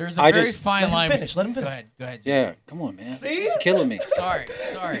 there's a very fine line. Let him finish. Go ahead. Yeah, come on, man. See? It's killing me. Sorry.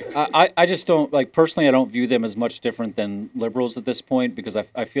 I just don't, like, personally, I don't view them as much different than liberals at this point, because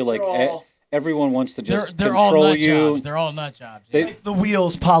I feel like everyone wants to just they're control all nut you. Jobs. They're all nut jobs. Yeah. Like the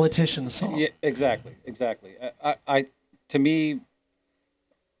Wheels politician song. Yeah, exactly. To me,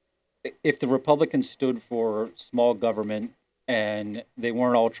 if the Republicans stood for small government and they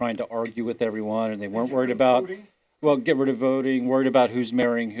weren't all trying to argue with everyone and they weren't worried about, get rid of voting, worried about who's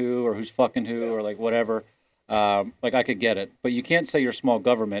marrying who or who's fucking who or like whatever, like I could get it. But you can't say you're small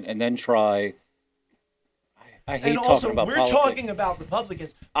government and then try. I hate talking about politics. We're talking about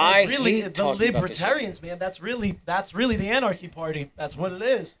Republicans. The libertarians, man. That's really the anarchy party. That's what it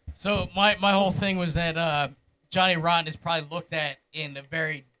is. So my whole thing was that Johnny Rotten is probably looked at in a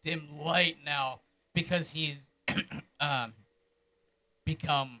very dim light now because he's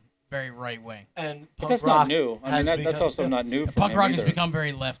become very right wing. And but that's not new. I mean, that's also not new. For punk rock either. has become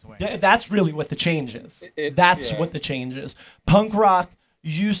very left wing. Yeah, that's really what the change is. That's what the change is. Punk rock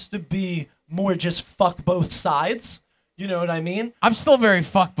used to be more just fuck both sides. You know what I mean? I'm still very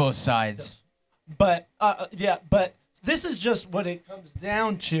fuck both sides. But but this is just what it comes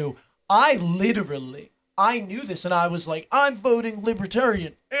down to. I knew this, and I was like, I'm voting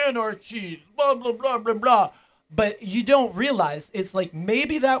libertarian, anarchy, blah, blah, blah, blah, blah. But you don't realize, it's like,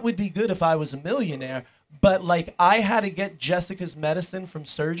 maybe that would be good if I was a millionaire, but like, I had to get Jessica's medicine from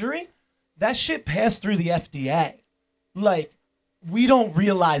surgery. That shit passed through the FDA. Like, we don't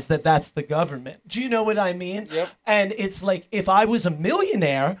realize that that's the government. Do you know what I mean? Yep. And it's like, if I was a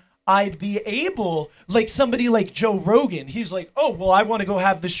millionaire, I'd be able, like somebody like Joe Rogan, he's like, oh, well, I want to go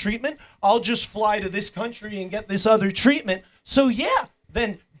have this treatment. I'll just fly to this country and get this other treatment. So yeah,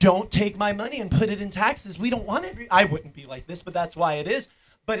 then don't take my money and put it in taxes. We don't want I wouldn't be like this, but that's why it is.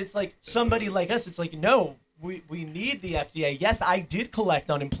 But it's like somebody like us, it's like, no, we need the FDA. Yes, I did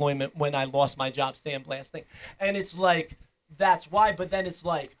collect unemployment when I lost my job sandblasting. And it's like, that's why. But then it's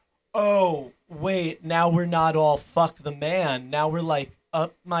like, oh, wait, now we're not all fuck the man. Now we're like,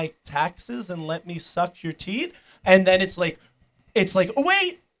 up my taxes and let me suck your teeth. And then it's like,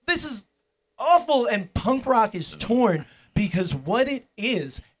 wait, this is awful. And punk rock is torn because what it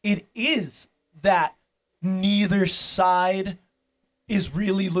is that neither side is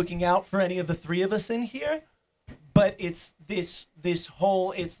really looking out for any of the three of us in here. But it's this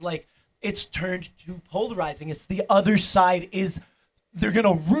whole, it's like, it's turned to polarizing. It's the other side is, they're going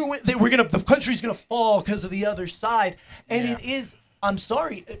to ruin, the country's going to fall because of the other side. And Yeah. it is, I'm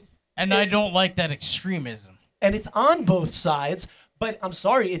sorry. And I don't like that extremism. And it's on both sides, but I'm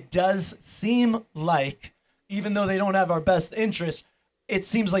sorry, it does seem like, even though they don't have our best interest, it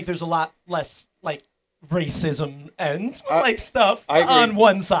seems like there's a lot less, like, racism and, like, stuff I agree. on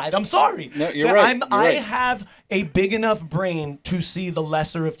one side. I'm sorry. No, you're right. You're I right. have a big enough brain to see the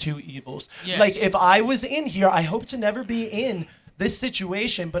lesser of two evils. Yes. Like, if I was in here, I hope to never be in this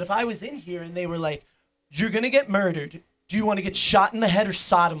situation, but if I was in here and they were like, you're going to get murdered, do you want to get shot in the head or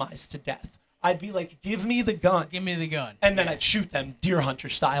sodomized to death? I'd be like, give me the gun. Give me the gun. And then I'd shoot them deer hunter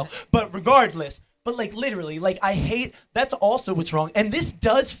style. But regardless, but like literally, like I hate, that's also what's wrong. And this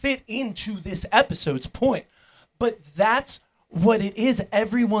does fit into this episode's point. But that's what it is.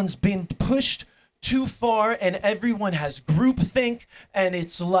 Everyone's been pushed too far and everyone has groupthink. And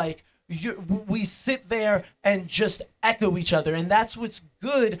it's like, we sit there and just echo each other. And that's what's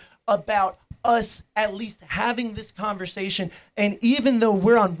good about us at least having this conversation. And even though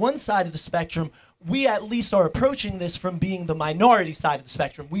we're on one side of the spectrum, we at least are approaching this from being the minority side of the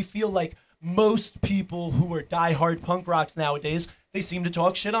spectrum. We feel like most people who are diehard punk rocks nowadays, they seem to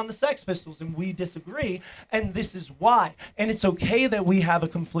talk shit on the Sex Pistols, and we disagree, and this is why. And it's okay that we have a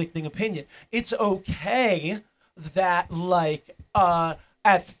conflicting opinion. It's okay that, like,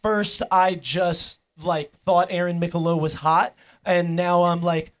 at first I just, like, thought Aaron Michelot was hot, and now I'm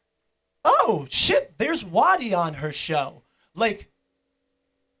like, oh, shit, there's Waddy on her show. Like,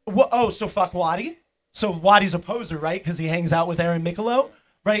 so fuck Waddy? So Waddy's a poser, right? Because he hangs out with Aaron Michelot,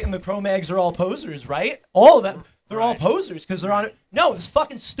 right? And the Cro-Mags are all posers, right? All of them. They're all posers because they're on it. No, this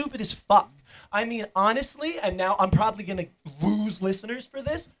fucking stupid as fuck. I mean, honestly, and now I'm probably going to lose listeners for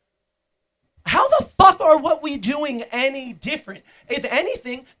this. How the fuck are what we doing any different? If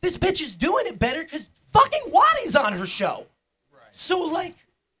anything, this bitch is doing it better because fucking Waddy's on her show. Right. So, like...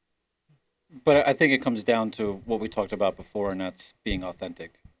 But I think it comes down to what we talked about before, and that's being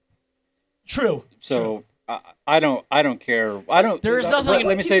authentic. True. So I don't care. I don't. There is nothing.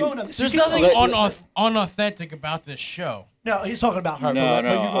 Let me say. There's nothing unauthentic about this show. No, he's talking about her. No,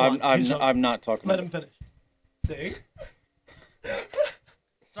 I'm not talking. Let about him finish. See?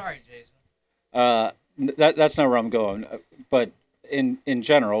 Sorry, Jason. That's not where I'm going. But in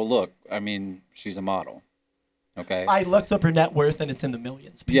general, look. I mean, she's a model. Okay. I looked up her net worth, and it's in the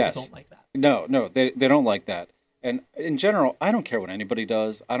millions. People don't like that. No, they don't like that. And in general, I don't care what anybody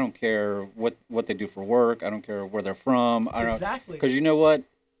does. I don't care what they do for work. I don't care where they're from. Exactly. Because you know what?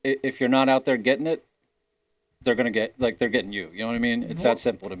 If you're not out there getting it, they're getting you. You know what I mean? It's that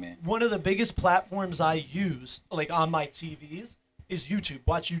simple to me. One of the biggest platforms I use, like on my TVs, is YouTube.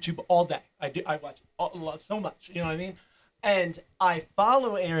 Watch YouTube all day. I watch it so much. You know what I mean? And I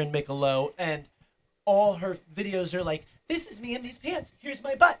follow Aaron Michelot, and all her videos are like, this is me in these pants. Here's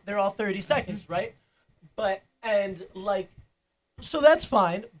my butt. They're all 30 seconds, right? So that's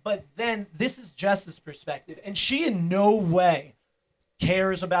fine. But then this is Jess's perspective. And she in no way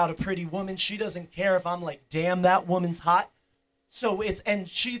cares about a pretty woman. She doesn't care if I'm like, damn, that woman's hot. So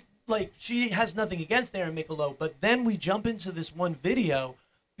she has nothing against Aaron Michelot. But then we jump into this one video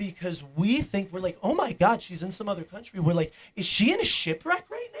because we think, we're like, oh my God, she's in some other country. We're like, is she in a shipwreck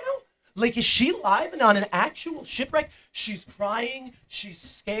right now? Like, is she live and on an actual shipwreck? She's crying. She's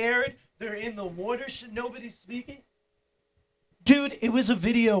scared. They're in the water. Should nobody's speaking? Dude, it was a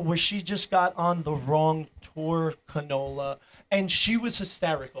video where she just got on the wrong tour canola, and she was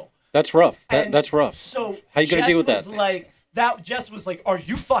hysterical. That's rough. And That's rough. So how you gonna Jess deal with was that? like, Jess was like, "Are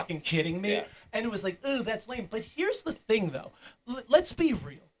you fucking kidding me?" Yeah. And it was like, "Ugh, that's lame." But here's the thing, though. Let's be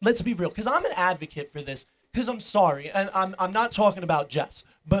real. Let's be real, because I'm an advocate for this. Because I'm sorry, and I'm not talking about Jess,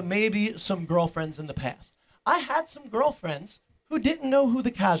 but maybe some girlfriends in the past. I had some girlfriends who didn't know who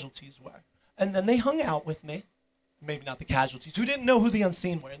the casualties were, and then they hung out with me. Maybe not the casualties, who didn't know who the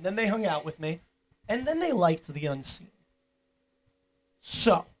unseen were, and then they hung out with me, and then they liked the unseen.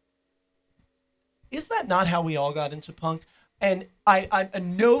 So, is that not how we all got into punk? And I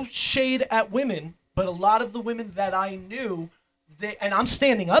no shade at women, but a lot of the women that I knew, and I'm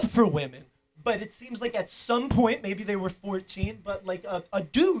standing up for women, but it seems like at some point, maybe they were 14, but like a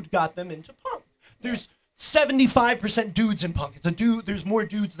dude got them into punk. There's 75% dudes in punk. It's a dude. There's more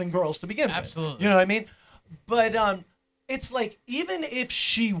dudes than girls to begin with. Absolutely. You know what I mean? But it's like, even if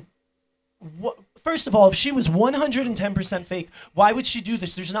first of all, if she was 110% fake, why would she do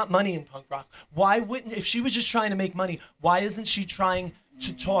this? There's not money in punk rock. Why wouldn't, if she was just trying to make money, why isn't she trying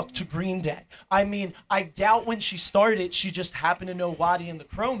to talk to Green Day? I mean, I doubt when she started, she just happened to know Waddy and the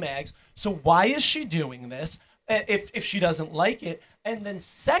Cro-Mags. So why is she doing this if she doesn't like it? And then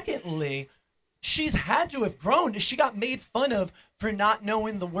secondly, she's had to have grown. She got made fun of for not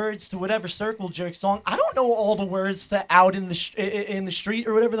knowing the words to whatever Circle Jerk song. I don't know all the words to Out in the Street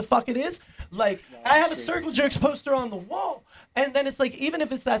or whatever the fuck it is. Like, I have a Circle Jerks poster on the wall. And then it's like, even if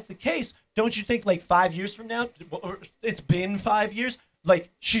that's the case, don't you think like 5 years from now, or it's been 5 years, like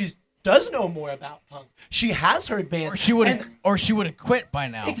she does know more about punk. She has heard bands. Or she would have quit by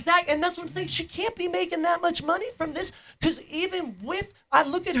now. Exactly, and that's what I'm saying. She can't be making that much money from this, because even with, I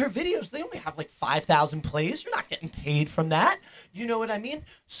look at her videos, they only have like 5,000 plays. You're not getting paid from that. You know what I mean?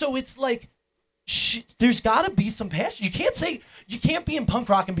 So it's like, there's got to be some passion. You can't be in punk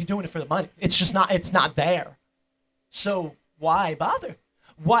rock and be doing it for the money. It's just not. It's not there. So why bother?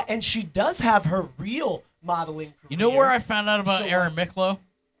 Why? And she does have her real modeling career. You know where I found out about Erin Miklo?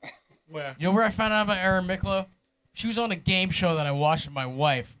 Where? You know where I found out about Erin Miklo? She was on a game show that I watched with my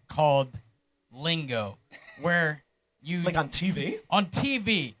wife called Lingo, where you Like on TV? On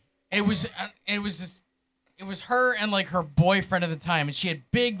TV. It was her and like her boyfriend at the time, and she had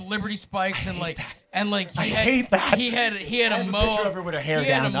big Liberty spikes and like that. and like I hate that. He had I a have a picture mohawk. of her with her hair He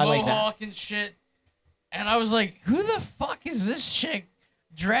had down. a I like that. mohawk and shit. And I was like, who the fuck is this chick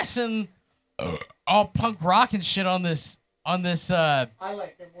dressing all punk rock and shit on this I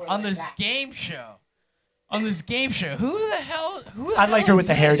like her more on like this that. game show? On this game show. Who the hell I like her with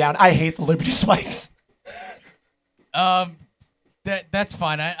the hair this? down. I hate the Liberty Spikes. That's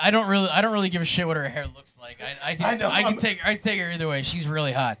fine. I don't really give a shit what her hair looks like. I can take her either way. She's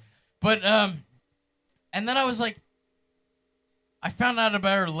really hot. But and then I was like, I found out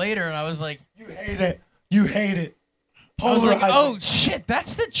about her later, and I was like, You hate it. You hate it. I was like, Polarizing. oh shit,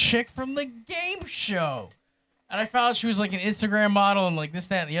 that's the chick from the game show. And I found out she was like an Instagram model and like this,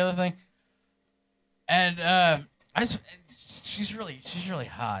 that, and the other thing. And she's really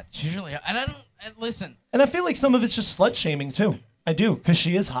hot. She's really hot. And listen. And I feel like some of it's just slut shaming too. I do, because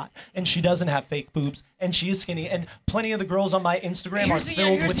she is hot and she doesn't have fake boobs and she is skinny, and plenty of the girls on my Instagram are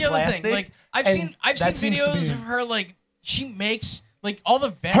filled with the other plastic. thing. Like I've seen videos of her, like she makes like all the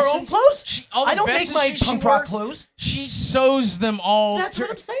vests. Her own clothes? I I don't make my punk rock clothes. She sews them all. That's what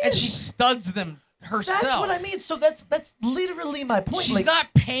I'm saying. And she studs them herself. That's what I mean. So that's literally my point. She's like, not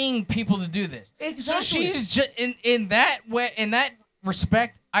paying people to do this. Exactly. So she's just in that way. In that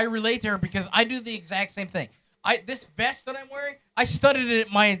respect, I relate to her because I do the exact same thing. This vest that I'm wearing, I studied it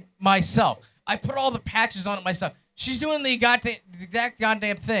myself. I put all the patches on it myself. She's doing the exact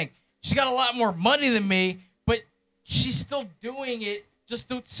goddamn thing. She's got a lot more money than me, but she's still doing it just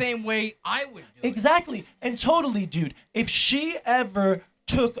the same way I would do it. Exactly. And totally, dude, if she ever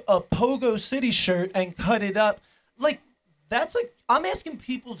took a Pogo City shirt and cut it up, like, that's like, I'm asking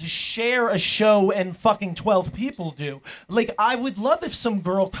people to share a show and fucking 12 people do. Like, I would love if some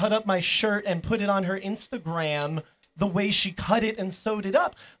girl cut up my shirt and put it on her Instagram the way she cut it and sewed it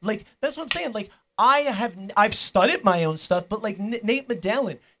up. Like, that's what I'm saying. Like, I've studied my own stuff, but like Nate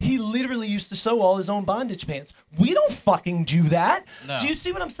Medellin, he literally used to sew all his own bondage pants. We don't fucking do that. No. Do you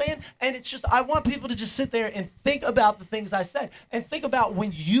see what I'm saying? And it's just, I want people to just sit there and think about the things I said and think about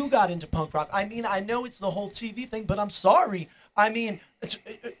when you got into punk rock. I mean, I know it's the whole TV thing, but I'm sorry. I mean,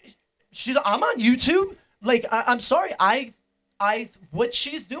 I'm on YouTube. Like, I'm sorry. What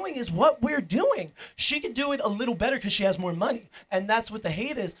she's doing is what we're doing. She could do it a little better because she has more money, and that's what the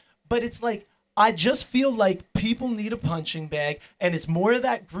hate is. But it's like, I just feel like people need a punching bag, and it's more of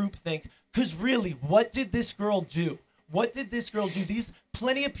that group think. Because really, what did this girl do? What did this girl do? These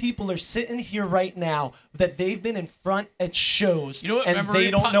plenty of people are sitting here right now that they've been in front at shows, You know what and memory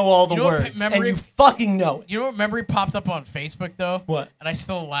they don't pop- know all the you know what words, memory- and you fucking know it. You know what memory popped up on Facebook though? What? And I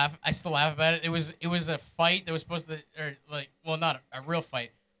still laugh about it. It was a fight that was supposed to, or like, well, not a real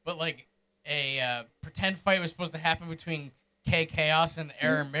fight, but like a pretend fight was supposed to happen between K Chaos and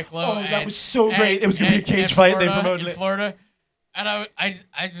Aaron Miklo. Oh, that was so great. It was gonna be a cage fight. They promoted it. in Florida, and I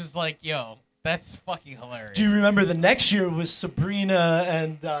was like, yo, that's fucking hilarious. Do you remember the next year was Sabrina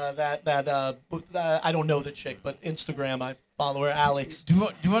and I don't know the chick, but Instagram I follow her, Alex. Do you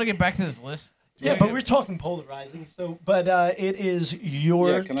want to get back to this list? Yeah, but we're talking polarizing. So, but it is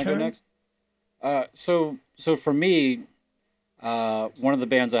your Yeah, can I turn. go next? So for me, one of the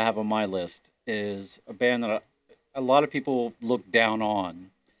bands I have on my list is a band that a lot of people look down on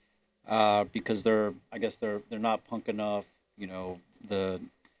because they're not punk enough. You know, the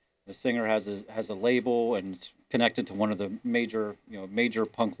singer has a label and it's connected to one of the major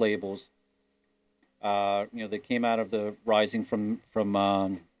punk labels. They came out of the rising from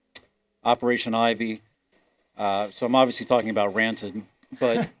Operation Ivy. So I'm obviously talking about Rancid,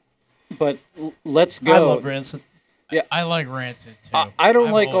 but let's go. I love Rancid. I like Rancid too. I don't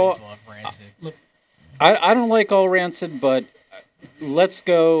I've like always all- loved Rancid. I don't like all Rancid, but Let's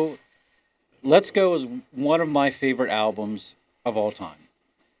Go is one of my favorite albums of all time.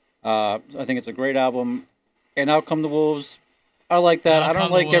 I think it's a great album. And Out Come the Wolves, I like that. I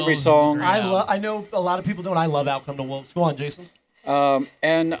don't like every song. I know a lot of people don't. I love Outcome to Wolves. Go on, Jason.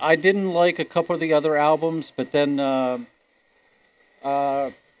 And I didn't like a couple of the other albums, but then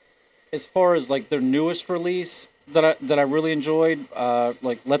as far as like their newest release that I really enjoyed,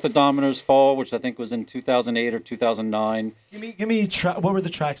 like Let the Dominoes Fall, which I think was in 2008 or 2009. Give me. What were the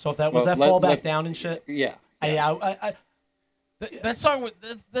tracks off that? Was Well, that Fall Back let- Down and shit? Yeah. That song,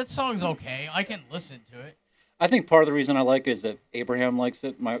 that song's okay. I can listen to it. I think part of the reason I like it is that Abraham likes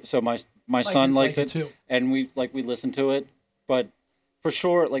it. My son likes it, too. and we listen to it. But for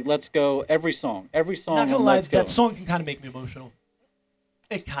sure, like Let's Go, every song Not gonna on lie, Let's Go. that song can kind of make me emotional.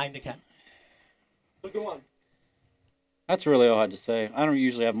 It kind of can. But go on. That's really all I had to say. I don't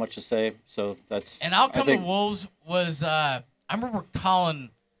usually have much to say, so that's. And Out I Come the think- Wolves was, I remember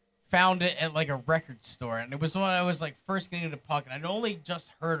Colin found it at like a record store, and it was when I was like first getting into punk, and I'd only just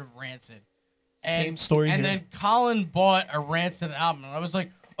heard of Rancid. And, Same story And here. then Colin bought a Rancid album, and I was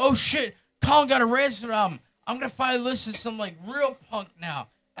like, oh shit, Colin got a Rancid album. I'm gonna finally listen to some like real punk now.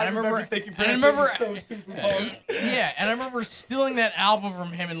 And I remember thinking and I Rancid remember was so super punk. yeah, and I remember stealing that album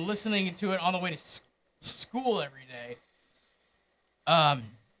from him and listening to it on the way to school every day. I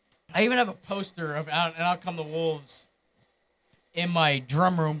even have a poster of Out Come the Wolves in my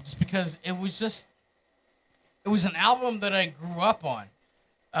drum room just because it was an album that I grew up on.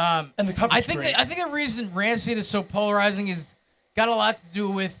 And the cover's I think great. the reason Rancid is so polarizing is got a lot to do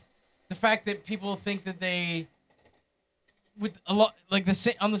with the fact that people think that they with a lot like the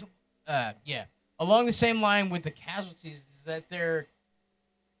same on the along the same line with the Casualties is that they're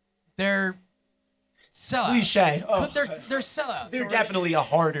sellouts. Cliche. Oh, But they're sellouts. they're right? definitely a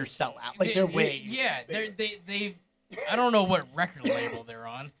harder sellout. Like they're way. Yeah, they I don't know what record label they're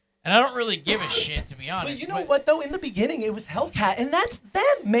on, and I don't really give a shit to be honest. But you know what though? In the begining, it was Hellcat, and that's them,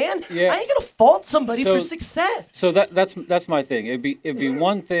 man. Yeah. I ain't gonna fault somebody So- for success. So that's my thing. It'd be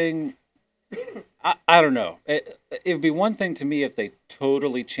one thing. I don't know. It'd be one thing to me if they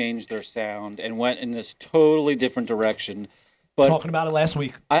totally changed their sound and went in this totally different direction. But Talking about it last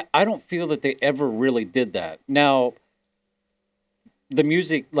week. I don't feel that they ever really did that. Now, the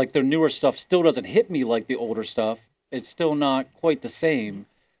music, like their newer stuff, still doesn't hit me like the older stuff. It's still not quite the same.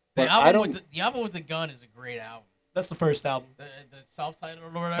 But the I album don't. the album with the gun is a great album. That's the first album. The self-titled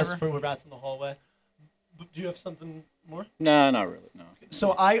or That's whatever. for Rats in the Hallway. Do you have something more? No, not really. No.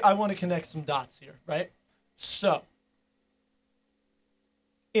 So I want to connect some dots here, right?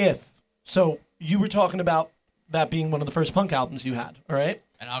 So you were talking about that being one of the first punk albums you had, all right?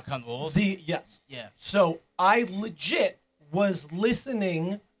 And Out Come the Wolves. Yes. Yeah. So I legit was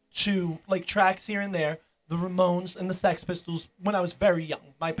listening to like tracks here and there, the Ramones and the Sex Pistols when I was very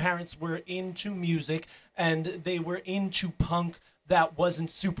young. My parents were into music and they were into punk that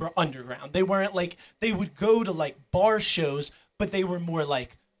wasn't super underground. They weren't like, they would go to like bar shows, but they were more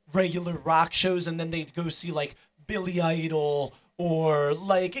like regular rock shows, and then they'd go see like Billy Idol or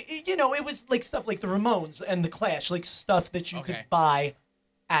like, you know, it was like stuff like the Ramones and the Clash, like stuff that you Okay. could buy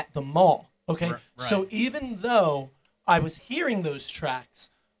at the mall. Okay. Right. So even though I was hearing those tracks,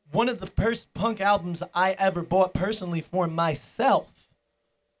 one of the first punk albums I ever bought personally for myself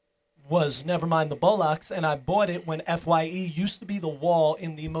was Nevermind the Bullocks, and I bought it when FYE used to be the wall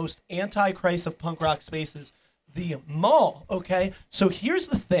in the most anti-Christ of punk rock spaces, the mall, okay? So here's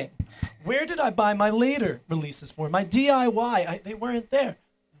the thing. Where did I buy my later releases for? My DIY, they weren't there.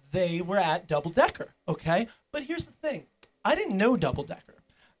 They were at Double Decker, okay? But here's the thing. I didn't know Double Decker.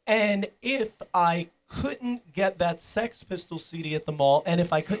 And if I couldn't get that Sex Pistols CD at the mall, and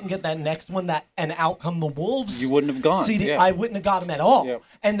if I couldn't get that next one, that and Out Come the Wolves, You wouldn't have gone, CD, yeah. I wouldn't have got them at all. Yeah.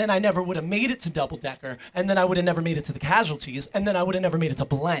 And then I never would have made it to Double Decker, and then I would have never made it to the Casualties, and then I would have never made it to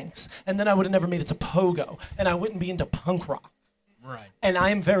Blanks, and then I would have never made it to Pogo, and I wouldn't be into punk rock. Right. And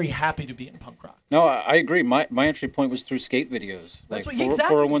I am very happy to be in punk rock. No, I agree. My entry point was through skate videos, That's like what- exactly.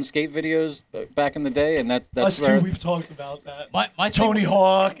 401 skate videos back in the day, and that's Us where. too, we've talked about that. My Tony thing,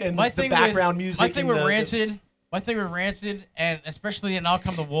 Hawk and my the thing background with, music. My thing and with the- Rancid. My thing with Rancid, and especially in Out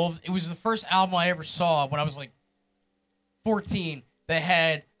Come the Wolves, it was the first album I ever saw when I was like 14 that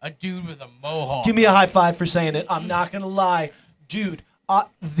had a dude with a mohawk. Give me a high five for saying it. I'm not gonna lie, dude.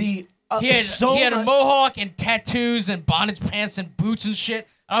 He had a mohawk and tattoos and bondage pants and boots and shit.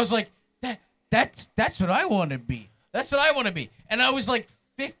 I was like, that's what I want to be. That's what I want to be. And I was like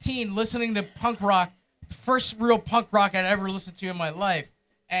 15 listening to punk rock, first real punk rock I'd ever listened to in my life.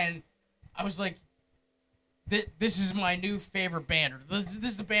 And I was like, this is my new favorite band. Or this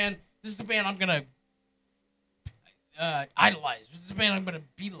is the band I'm going to idolize. This is the band I'm going to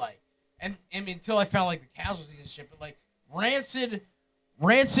be like. And I mean, until I found like the Casualties and shit. But like Rancid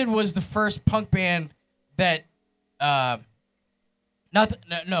was the first punk band that, no,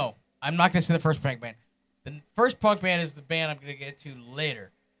 I'm not going to say the first punk band. The first punk band is the band I'm going to get to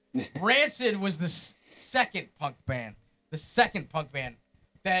later. Rancid was the second punk band. The second punk band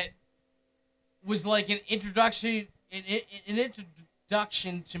that was like an introduction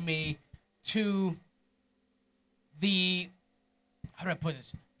to me to the, how do I put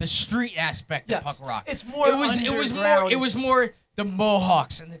this? The street aspect Yes. of punk rock. It's more It was more the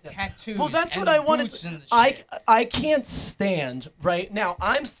mohawks and the tattoos. Well, that's and what the I wanted. boots and the shit. I can't stand right now.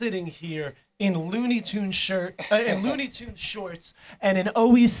 I'm sitting here in Looney Tunes Looney Tunes shorts, and an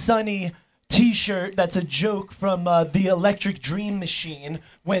Always Sunny T-shirt. That's a joke from the Electric Dream Machine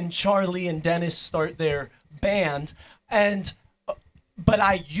when Charlie and Dennis start their band. And but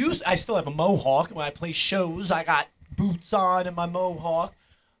I still have a mohawk when I play shows. I got boots on and my mohawk.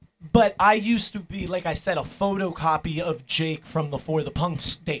 But I used to be, like I said, a photocopy of Jake from the For the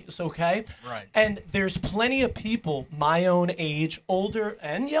Punks days, okay? Right. And there's plenty of people my own age, older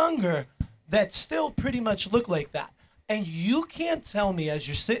and younger, that still pretty much look like that. And you can't tell me as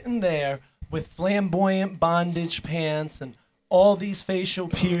you're sitting there with flamboyant bondage pants and all these facial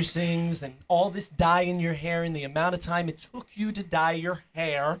piercings and all this dye in your hair and the amount of time it took you to dye your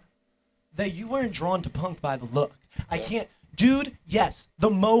hair that you weren't drawn to punk by the look. I can't... Dude, yes, the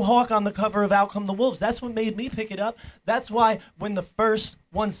mohawk on the cover of Out Come the Wolves. That's what made me pick it up. That's why when the first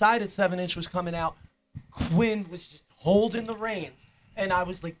one-sided 7-inch was coming out, Quinn was just holding the reins. And I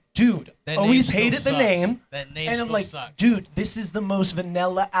was like, dude, That always name hated still the sucks. name. That name and I'm still like, sucks. dude, this is the most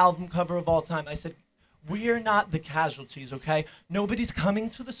vanilla album cover of all time. I said, we're not the Casualties, okay? Nobody's coming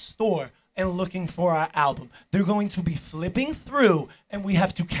to the store and looking for our album. They're going to be flipping through, and we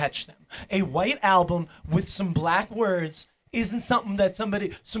have to catch them. A white album with some black words isn't something that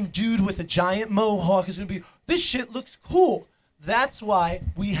some dude with a giant mohawk is going to be, this shit looks cool. That's why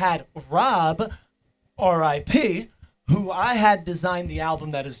we had Rob, R.I.P., who I had designed the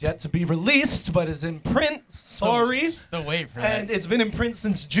album that is yet to be released, but is in print. Sorry. Still waiting for that. And it's been in print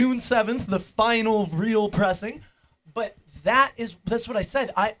since June 7th, the final real pressing. But that's what I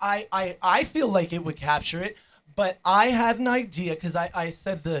said. I feel like it would capture it, but I had an idea because I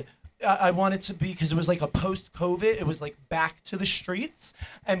said I wanted to be, because it was like a post-COVID, it was like back to the streets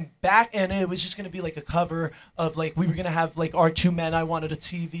and it was just going to be like a cover of like, we were going to have like our two men. I wanted a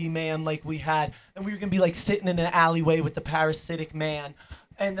TV man like we had, and we were going to be like sitting in an alleyway with the parasitic man.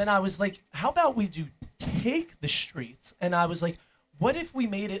 And then I was like, how about we do Take the Streets? And I was like, what if we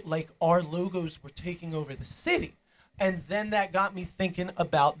made it like our logos were taking over the city? And then that got me thinking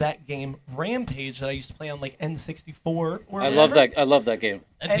about that game Rampage that I used to play on like N64 or I whatever. love that game.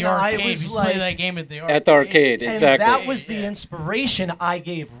 At and the I arcade. was We like- play that game at the arcade. At the arcade, And exactly. that was the inspiration I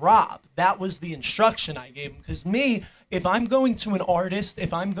gave Rob. That was the instruction I gave him. Because me, if I'm going to an artist,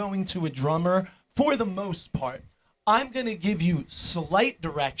 if I'm going to a drummer, for the most part, I'm going to give you slight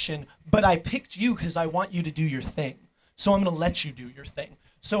direction, but I picked you because I want you to do your thing. So I'm going to let you do your thing.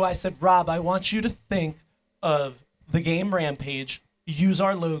 So I said, Rob, I want you to think of the game Rampage, use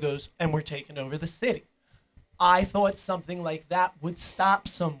our logos, and we're taking over the city. I thought something like that would stop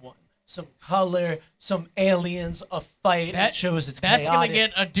someone. some color, some aliens, a fight. It shows it's That's chaotic. gonna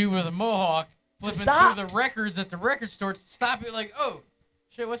get a dude with a mohawk flipping stop. through the records at the record store to stop you like, oh,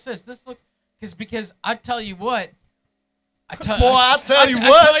 shit, what's this? This looks because I tell you what. I'll tell you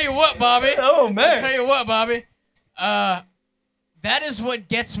what, Bobby. Oh man. I tell you what, Bobby. That is what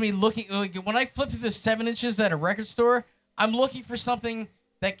gets me looking. Like, when I flip through the 7 inches at a record store, I'm looking for something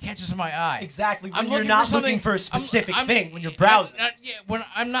that catches my eye. Exactly. When I'm you're looking not for looking for a specific thing when you're browsing. When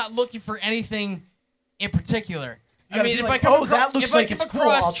I'm not looking for anything in particular. You gotta be like, oh, that looks like it's cool,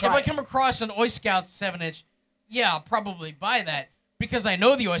 I'll try If I it. come across an Oi Scout 7-inch, yeah, I'll probably buy that because I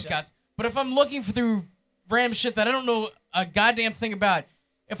know the Oi Scouts. But if I'm looking through random shit that I don't know a goddamn thing about,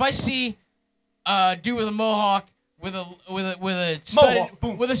 if I see a dude with a mohawk with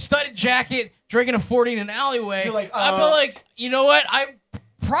a studded jacket drinking a 40 in an alleyway, You're like, I'd be like, you know what? I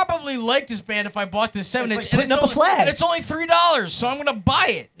probably like this band if I bought this 7-inch. like putting up a flag. And it's only $3, so I'm gonna buy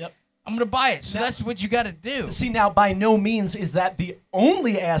it. Yep. I'm gonna buy it. So Now- that's what you got to do. See, now, by no means is that the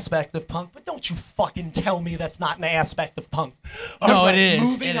only aspect of punk, but don't you fucking tell me that's not an aspect of punk. No, All right, it is.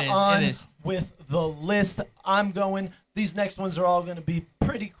 Moving It is. on It is. with the list, I'm going. These next ones are all going to be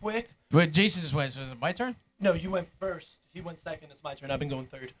pretty quick. But Jason just went. So is it my turn? No, you went first. He went second. It's my turn. I've been going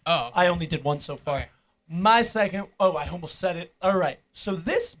third. Oh, okay. I only did one so far. Okay. My second. Oh, I almost said it. All right. So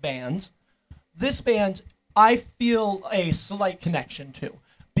this band, I feel a slight connection to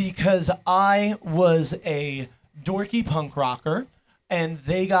because I was a dorky punk rocker, and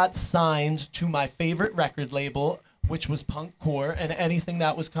they got signed to my favorite record label, which was Punk Core, and anything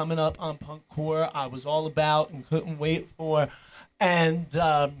that was coming up on Punk Core, I was all about and couldn't wait for. And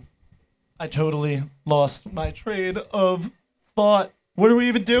I totally lost my train of thought. What are we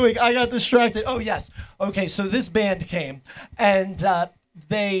even doing? I got distracted. Oh, yes. Okay, so this band came, and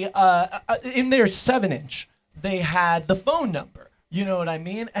they, in their 7-inch, they had the phone number. You know what I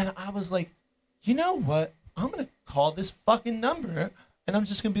mean? And I was like, you know what? I'm going to call this fucking number, and I'm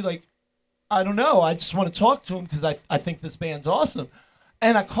just going to be like, I don't know. I just want to talk to him because I think this band's awesome.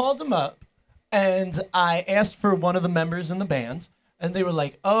 And I called him up, and I asked for one of the members in the band, and they were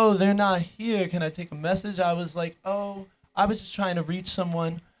like, oh, they're not here. Can I take a message? I was like, oh, I was just trying to reach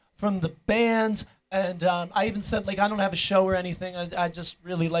someone from the band. And I even said, like, I don't have a show or anything. I just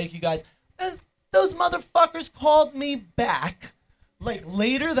really like you guys. And those motherfuckers called me back, like,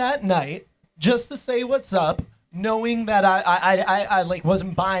 later that night just to say what's up, knowing that I like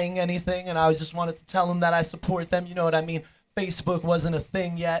wasn't buying anything, and I just wanted to tell them that I support them. You know what I mean? Facebook wasn't a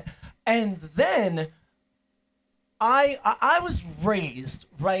thing yet. And then I was raised,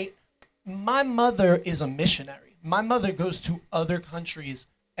 right? My mother is a missionary. My mother goes to other countries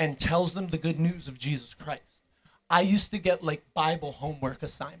and tells them the good news of Jesus Christ. I used to get like Bible homework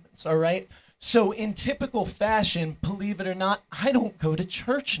assignments, all right? So in typical fashion, believe it or not, I don't go to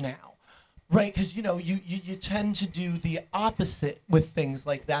church now, right? Because, you know, you tend to do the opposite with things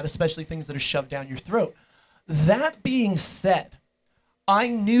like that, especially things that are shoved down your throat. That being said, I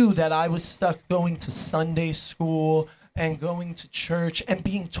knew that I was stuck going to Sunday school and going to church and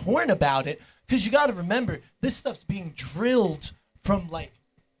being torn about it, because you got to remember, this stuff's being drilled from like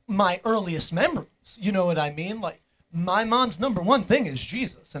my earliest memories. You know what I mean? Like, my mom's number one thing is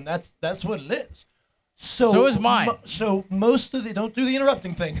Jesus, and that's what it is. So is mine. So most of the, don't do the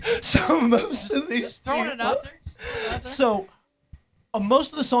interrupting thing. So most of these Just throwing it out there. So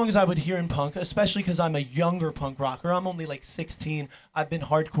most of the songs I would hear in punk, especially because I'm a younger punk rocker. I'm only like 16. I've been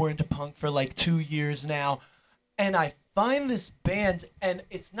hardcore into punk for like 2 years now. And I find this band, and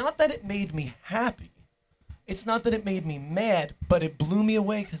it's not that it made me happy. It's not that it made me mad, but it blew me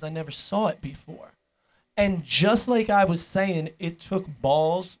away because I never saw it before. And just like I was saying, it took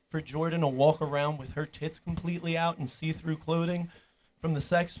balls for Jordan to walk around with her tits completely out and see-through clothing from the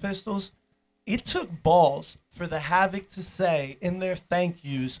Sex Pistols. It took balls for the Havoc to say in their thank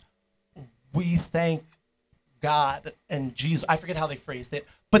yous, we thank God and Jesus. I forget how they phrased it,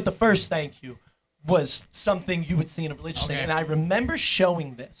 but the first thank you was something you would see in a religious thing. And I remember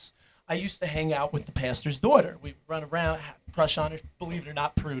showing this. I used to hang out with the pastor's daughter. We'd run around, crush on her, believe it or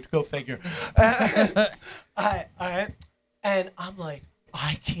not, prude, go figure. All right. And I'm like,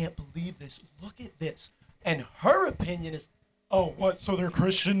 I can't believe this. Look at this. And her opinion is, oh, what? So they're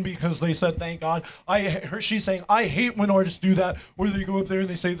Christian because they said thank God. She's saying, I hate when artists do that, where they go up there and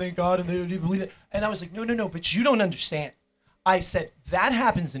they say thank God and they don't even believe it. And I was like, no, but you don't understand. I said, that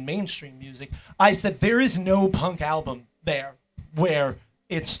happens in mainstream music. I said, there is no punk album there where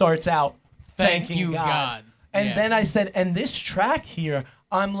it starts out thanking you, God. And Yeah. then I said, and this track here,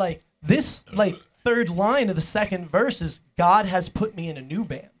 I'm like, this like third line of the second verse is, God has put me in a new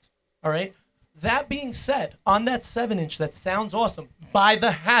band. All right. That being said, on that 7-inch that sounds awesome by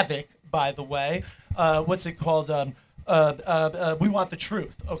the Havoc, by the way. What's it called? We Want the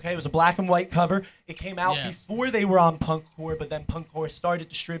Truth. Okay, it was a black and white cover. It came out before they were on Punkcore, but then Punkcore started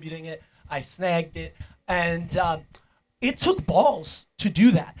distributing it. I snagged it, and it took balls to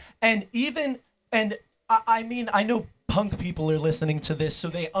do that. And I mean, I know punk people are listening to this, so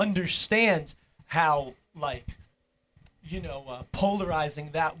they understand how, like,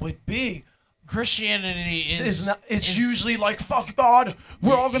 polarizing that would be. Christianity is not, it's usually like, fuck God,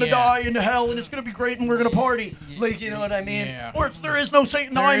 we're all gonna die in hell and it's gonna be great and we're gonna party, like, you know what I mean? Or there is no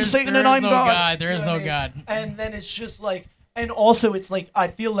Satan, I'm Satan and I'm God. There is no God. And then it's just like, and also it's like, I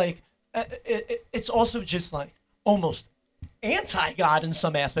feel like it's also just like almost anti-God in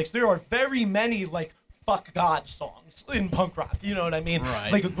some aspects. There are very many like fuck God songs in punk rock, you know what I mean?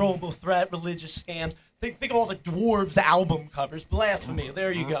 Right. Like A Global Threat, Religious Scams. Think of all the Dwarves album covers, Blasphemy.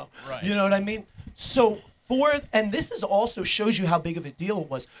 There you go. Right. You know what I mean? So and this is also shows you how big of a deal it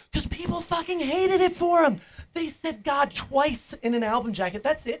was, because people fucking hated it for him. They said God twice in an album jacket.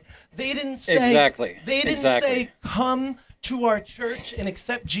 That's it. They didn't say They didn't say come to our church and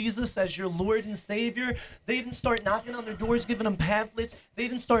accept Jesus as your Lord and Savior. They didn't start knocking on their doors, giving them pamphlets. They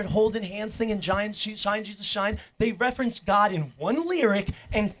didn't start holding hands, singing Shine, Jesus, Shine. They referenced God in one lyric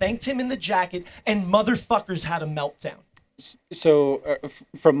and thanked him in the jacket, and motherfuckers had a meltdown. So,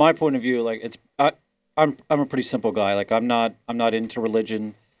 from my point of view, like I'm a pretty simple guy. Like I'm not into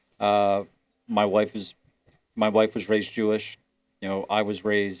religion. My wife was raised Jewish. I was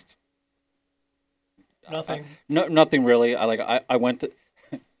raised. Nothing. Nothing really. I went to.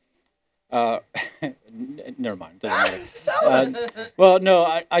 Never mind. Doesn't matter. Well,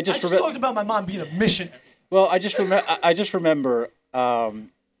 no. I just talked about my mom being a missionary. Well, I just remember.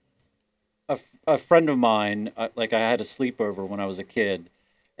 A friend of mine, like I had a sleepover when I was a kid,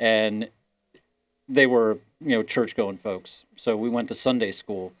 and they were church-going folks. So we went to Sunday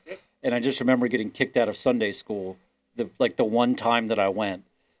school, and I just remember getting kicked out of Sunday school the one time that I went.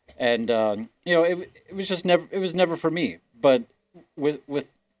 And it was just never. It was never for me. But with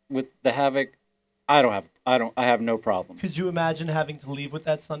the Havoc, I have no problem. Could you imagine having to leave with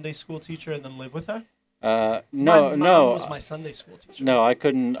that Sunday school teacher and then live with her? No. My mom was my Sunday school teacher. No, I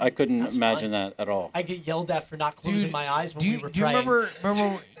couldn't imagine that at all. I get yelled at for not closing my eyes when we were praying. Do you remember?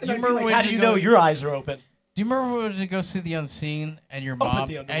 How do you know your eyes are open? Do you remember when we went to go see The Unseen and your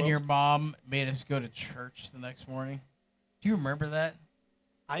mom made us go to church the next morning? Do you remember that?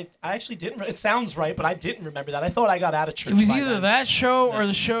 I actually didn't. It sounds right, but I didn't remember that. I thought I got out of church. It was either that show or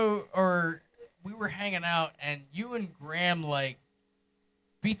the show, or we were hanging out and you and Graham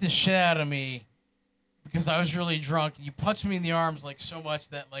beat the shit out of me because I was really drunk. You punched me in the arms so much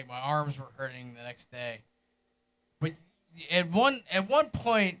that my arms were hurting the next day. But at one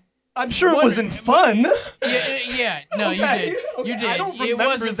point, I'm sure it wasn't fun. Yeah. No, okay, you did. I don't remember it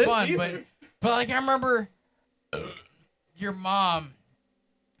wasn't this fun, either. but I remember your mom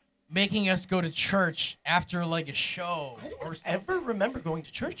making us go to church after a show. I don't ever remember going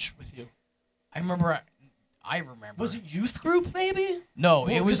to church with you. I remember. Was it youth group maybe? No,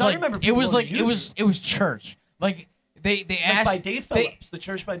 it was it was church. They asked by Dave Phillips, the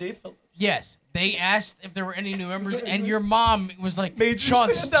church by Dave Phillips. Yes, they asked if there were any new members, and your mom was like, Made you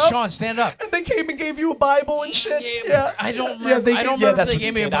 "Sean, stand up." And they came and gave you a Bible and shit. Yeah. I don't remember. I don't remember if they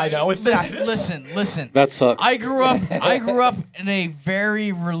gave me a Bible. I know. Listen. That sucks. I grew up in a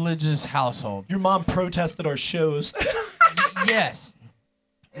very religious household. Your mom protested our shows. Yes.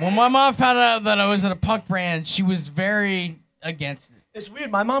 When my mom found out that I was in a punk band, she was very against it. It's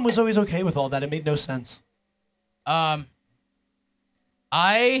weird. My mom was always okay with all that. It made no sense. I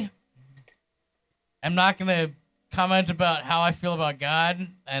am not going to comment about how I feel about God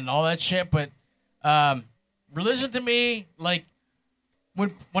and all that shit, but religion to me,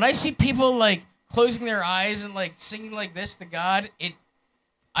 when I see people closing their eyes and singing like this to God,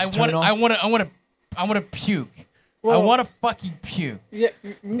 I want to puke. Well, I want to fucking puke. Yeah,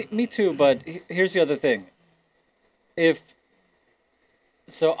 me too. But here's the other thing.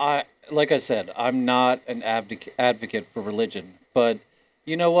 Like I said, I'm not an advocate for religion, but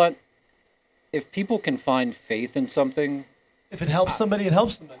you know what? If people can find faith in something, if it helps somebody, it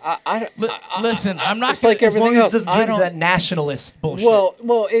helps somebody. Listen, I'm not. It's like everything else. As long as it doesn't turn into that nationalist bullshit.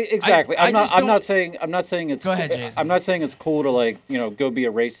 Well, exactly. I'm not saying it's. Go ahead, Jason. I'm not saying it's cool to go be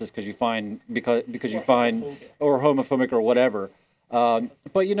a racist because you find or homophobic or whatever.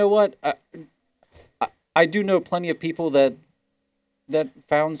 But you know what? I do know plenty of people that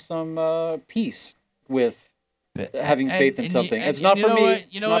found some peace with having faith in something. It's not for me.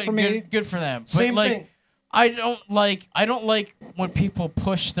 It's not for me. Good for them. Same thing. I don't like when people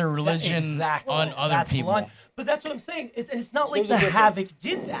push their religion Exactly. on other That's the people. line. But that's what I'm saying. It's not like There's a the difference. Havoc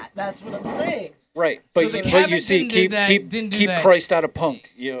did that. That's what I'm saying. Right, So but, the but Havoc you see, didn't do keep that. Christ out of punk.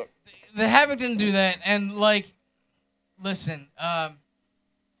 Yeah. The Havoc didn't do that, and like, listen,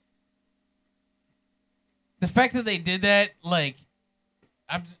 the fact that they did that, like,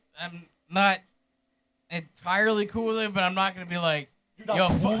 I'm not entirely cool with it, but I'm not gonna be like, You're not yo,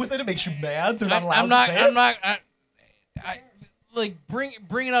 cool fuck. with it. It makes you mad. They're not allowed I'm not. to say I'm it. not. I like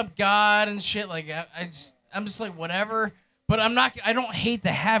bringing up God and shit. Like I'm just like whatever. But I'm not. I don't hate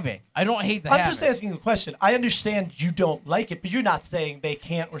the Havoc. I don't hate the I'm Havoc. just asking a question. I understand you don't like it, but you're not saying they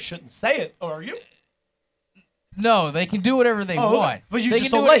can't or shouldn't say it, or are you? No, they can do whatever they Oh, want. but you They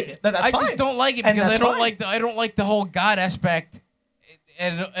just can do don't like it. That's I fine. just don't like it And because I that's don't fine. like I don't like the whole God aspect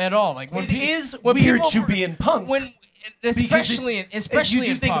at all. Like when It is when weird people- to be in punk. when Because especially you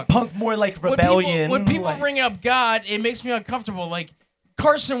do in think punk. punk more like rebellion. When people like, bring up God, it makes me uncomfortable. Like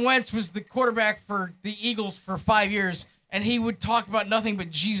Carson Wentz was the quarterback for the Eagles for 5 years, and he would talk about nothing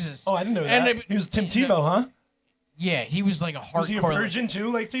but Jesus. oh, I didn't know And that. He was Tim Tebow, huh? Yeah, he was like a hardcore. Was he a virgin too,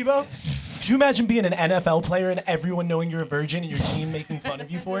 like Tebow? Could you imagine being an NFL player and everyone knowing you're a virgin and your team making fun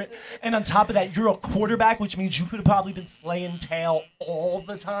of you for it? And on top of that, you're a quarterback, which means you could have probably been slaying tail all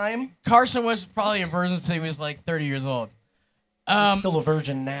the time. Carson Wentz was probably a virgin until he was like 30 years old. He's still a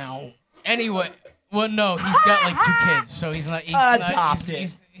virgin now. Anyway, well, no, he's got like 2 kids, so he's not. He's Adopted.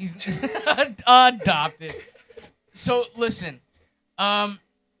 He's adopted. So listen,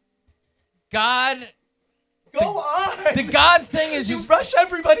 God. Go on. The God thing is you just rush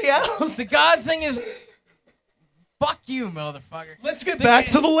everybody else. the God thing is. Fuck you, motherfucker. Let's get back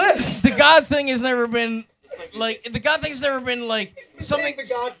to the list. The God thing has never been like the God thing's never been like something.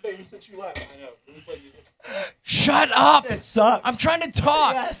 thing since you left. I know. Shut up! It sucks. I'm trying to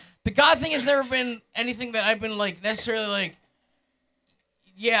talk. Yes. The God thing has never been anything that I've been like necessarily like.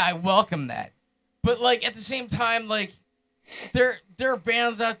 Yeah, I welcome that, but like at the same time, like there are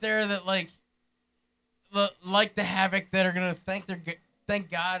bands out there that like the Havoc that are gonna thank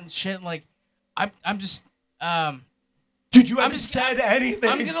God and shit. And, like I'm just Dude, you I'm haven't just- said anything.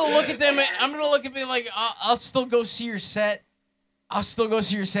 I'm gonna look at them. I'm gonna look at me like I'll still go see your set. I'll still go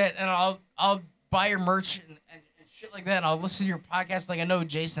see your set, and I'll buy your merch and shit like that. And I'll listen to your podcast. Like I know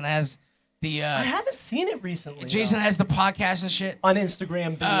Jason has the I haven't seen it recently. Jason though. has the podcast and shit. on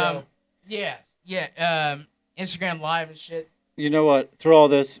Instagram video. Yeah. Instagram Live and shit. You know what? Through all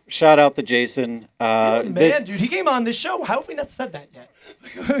this, shout out to Jason. Oh, man, This dude, he came on this show. How have we not said that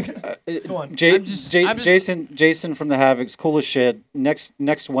yet? Go on. I'm just- Jason from the Havocs, cool as shit.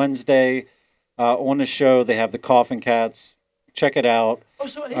 Next Wednesday, on the show they have the Coffin Cats. Check it out. Oh,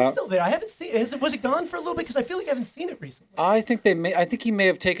 so it's still there. I haven't seen it. Was it gone for a little bit? Because I feel like I haven't seen it recently. I think he may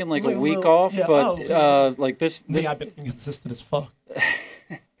have taken like a Like a week little- off, yeah, but okay. like this. Me, I've been inconsistent as fuck.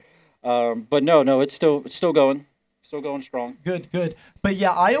 But no, it's still going, strong. Good. But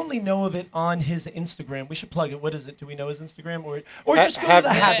yeah, I only know of it on his Instagram. We should plug it. What is it? Do we know his Instagram or just go to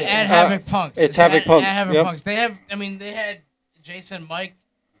the Havoc? At Havoc Punks. It's Havoc Punks, At Havoc yep. Punks. They had Jason, Mike,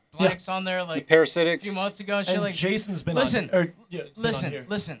 Blanks on there like a Parasitics. few months ago and shit. And like, Jason's been listen, on. Or, yeah, been on here.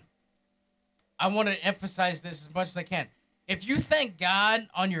 listen. I want to emphasize this as much as I can. If you thank God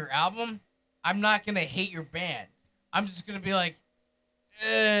on your album, I'm not gonna hate your band. I'm just gonna be like,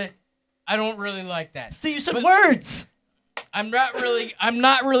 I don't really like that. See, you said But- words. I'm not really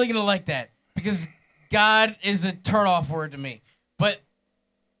gonna like that because God is a turnoff word to me. But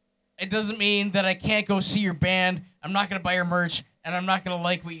it doesn't mean that I can't go see your band. I'm not gonna buy your merch, and I'm not gonna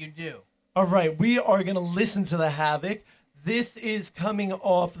like what you do. All right, we are going to listen to the Havoc. This is coming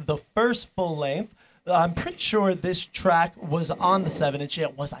off the first full length. I'm pretty sure this track was on the 7-inch. Yeah,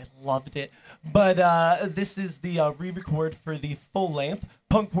 it was. I loved it. But this is the re-record for the full length.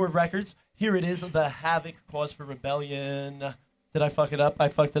 Punk Word Records. Here it is, the Havoc, Cause for Rebellion. Did I fuck it up? I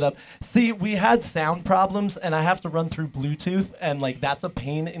fucked it up. See, we had sound problems, and I have to run through Bluetooth, and like that's a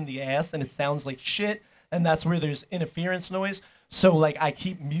pain in the ass, and it sounds like shit, and that's where there's interference noise. So like I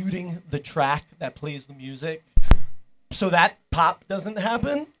keep muting the track that plays the music so that pop doesn't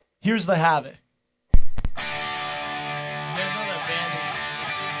happen. Here's the Havoc. There's another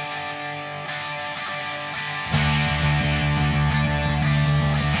band.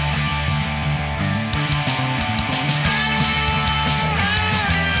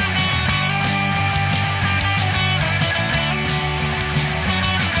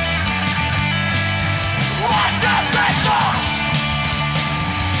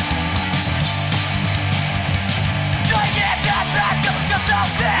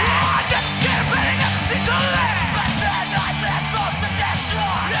 Get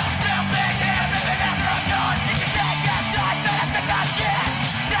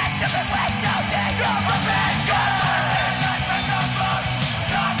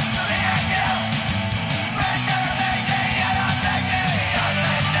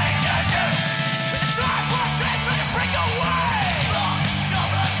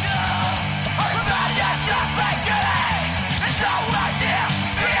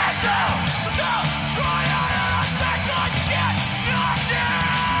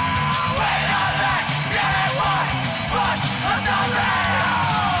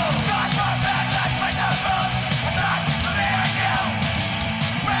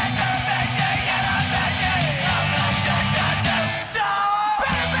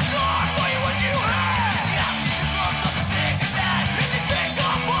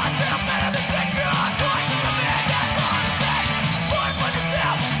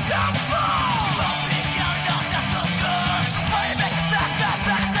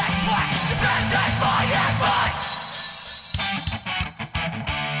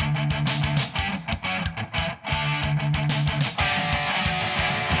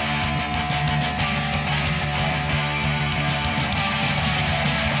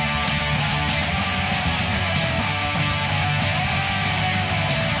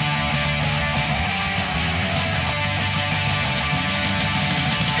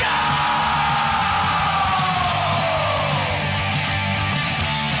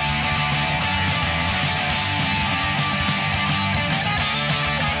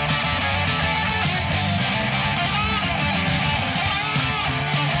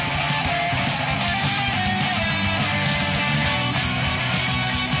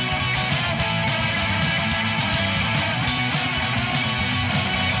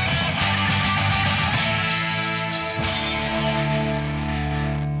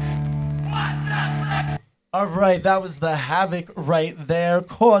All right, that was the Havoc right there.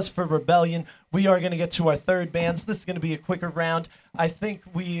 Cause for Rebellion. We are going to get to our third bands. This is going to be a quicker round. I think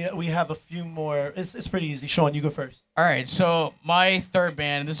we have a few more. It's pretty easy. Sean, you go first. All right, so my third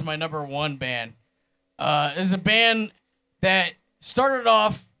band, this is my number one band, is a band that started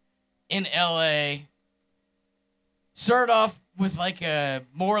off in LA. Started off with like a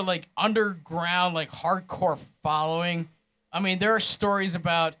more like underground, like hardcore following. I mean, there are stories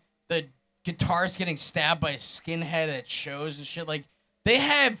about the guitarist getting stabbed by a skinhead at shows and shit. Like they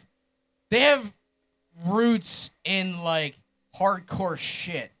have roots in like hardcore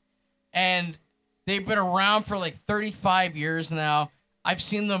shit, and they've been around for like 35 years now. I've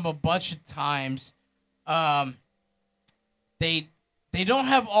seen them a bunch of times. They don't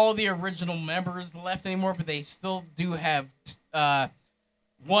have all the original members left anymore, but they still do have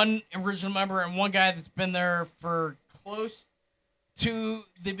one original member and one guy that's been there for close to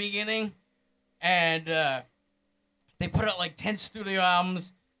the beginning. And they put out like 10 studio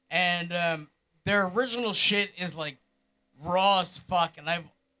albums, and their original shit is like raw as fuck, and I've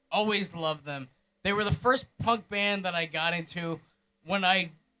always loved them. They were the first punk band that I got into when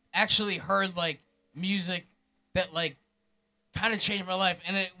I actually heard like music that like kind of changed my life.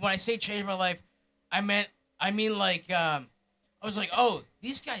 And when I say changed my life, I mean like I was like, oh,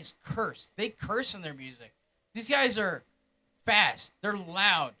 these guys curse. They curse in their music. These guys are fast. They're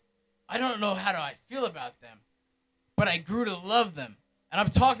loud. I don't know how I feel about them, but I grew to love them. And I'm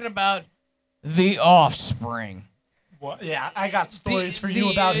talking about The Offspring. What? Yeah, I got stories for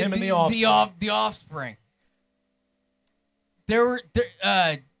you about him and The Offspring. The Offspring. There were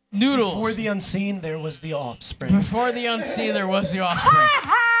Noodles. Before the Unseen, there was The Offspring. Before the Unseen, there was The Offspring.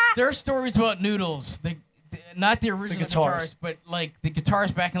 There are stories about Noodles, not the original guitarist, but like the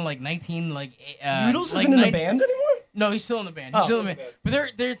guitarist back in like 19 like. Noodles like isn't in the band anymore. No, he's still in the band. He's still in the band.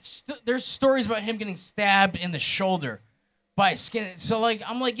 But there's stories about him getting stabbed in the shoulder by a skin. So like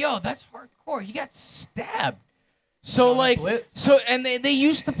I'm like, yo, that's hardcore. He got stabbed. So like and they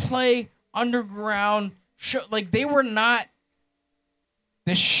used to play underground show. Like they were not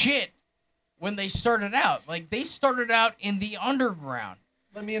the shit when they started out. Like they started out in the underground.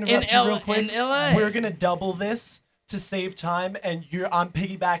 Let me interrupt you real quick. In LA. We're gonna double this to save time, and I'm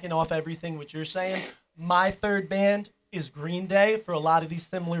piggybacking off everything what you're saying. My third band is Green Day for a lot of these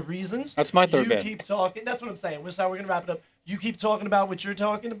similar reasons. That's my third band. You keep talking. That's what I'm saying. This is how we're going to wrap it up. You keep talking about what you're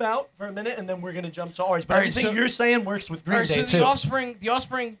talking about for a minute, and then we're going to jump to ours. But everything you're saying works with Green Day, too. The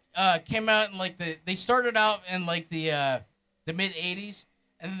Offspring came out in like they started out in like the mid 80s,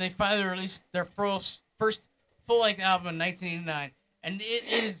 and then they finally released their first full-length album in 1989. And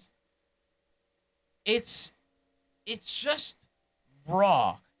it's just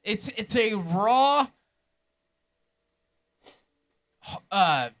raw. It's a raw,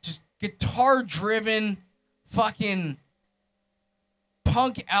 just guitar-driven, fucking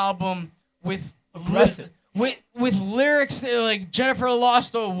punk album with aggressive, with lyrics that like Jennifer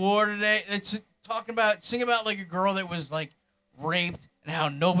lost the award today. It's sing about like a girl that was like raped and how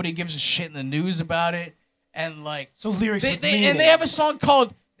nobody gives a shit in the news about it, and like so lyrics. They have a song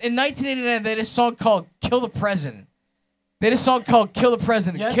called in 1989. They had a song called "Kill the President." They had a song called "Kill the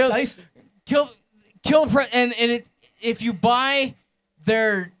President." Yes, kill the president. And if you buy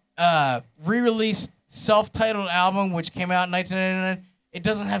their re-released self-titled album, which came out in 1999, it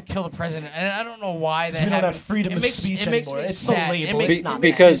doesn't have "Kill the President," and I don't know why that. We don't have freedom of speech anymore. It's the label. It's not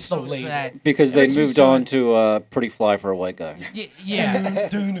because so sad. Because they moved on to "Pretty Fly for a White Guy." Yeah.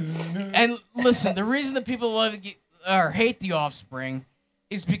 And listen, the reason that people love or hate The Offspring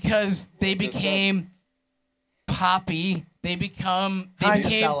is because they became poppy. They became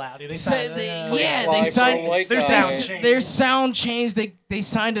sell out. They signed their sound changed. They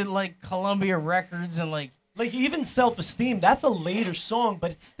signed it like Columbia Records and like even Self-Esteem. That's a later song,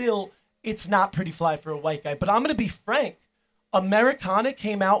 but it's not Pretty Fly for a White Guy. But I'm gonna be frank. Americana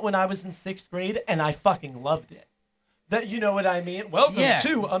came out when I was in 6th grade, and I fucking loved it. That you know what I mean? Welcome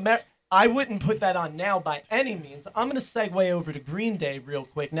to I wouldn't put that on now by any means. I'm gonna segue over to Green Day real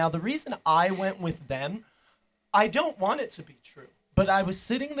quick. Now the reason I went with them. I don't want it to be true, but I was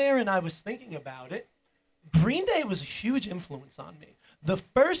sitting there and I was thinking about it. Green Day was a huge influence on me. The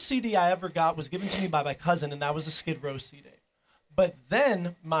first CD I ever got was given to me by my cousin, and that was a Skid Row CD. But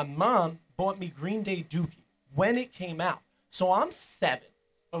then my mom bought me Green Day Dookie when it came out. So I'm 7,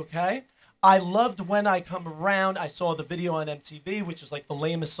 okay? I loved When I Come Around. I saw the video on MTV, which is like the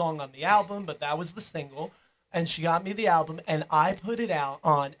lamest song on the album, but that was the single. And she got me the album, and I put it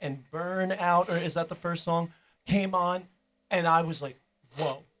on, and Burn Out, or is that the first song? Came on, and I was like,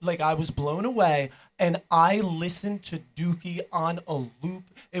 whoa. Like, I was blown away. and I listened to Dookie on a loop.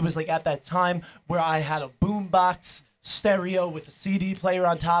 It was like at that time where I had a boombox stereo with a CD player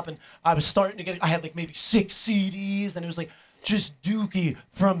on top, and I was starting to I had like maybe 6 CDs, and it was like just Dookie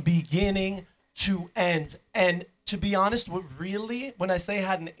from beginning to end. And to be honest, when I say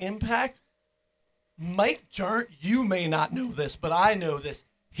had an impact, Mike Dirnt, you may not know this, but I know this.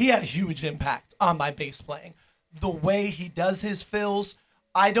 He had a huge impact on my bass playing. The way he does his fills,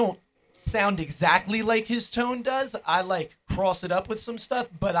 I don't sound exactly like his tone does. I like cross it up with some stuff,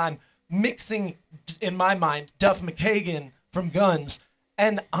 but I'm mixing, in my mind, Duff McKagan from Guns,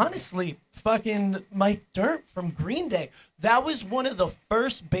 and honestly, fucking Mike Dirnt from Green Day. That was one of the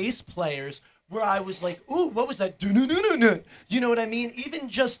first bass players where I was like, ooh, what was that? Do-do-do-do-do. You know what I mean? Even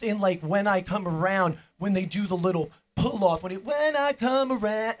just in like When I Come Around, when they do the little pull off, when I come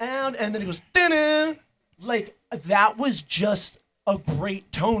around, and then it goes, da-da. Like, that was just a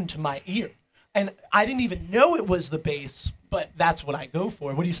great tone to my ear. And I didn't even know it was the bass, but that's what I go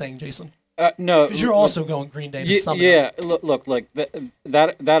for. What are you saying, Jason? No. Because you're also going Green Day to sum it yeah, up. look, like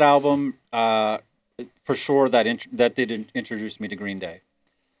that album, for sure that did introduce me to Green Day.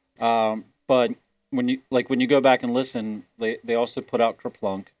 But when you go back and listen, they also put out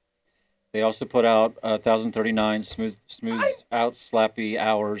Kerplunk. They also put out 1039 smooth out slappy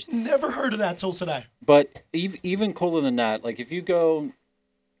hours. Never heard of that till today. But even cooler than that, like if you go,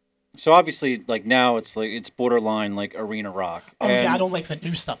 so obviously like now it's borderline like arena rock. Oh yeah, I don't like the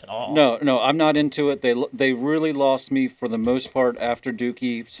new stuff at all. No, I'm not into it. They really lost me for the most part after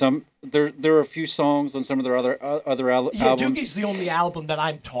Dookie. There are a few songs on some of their other albums. Yeah, Dookie's the only album that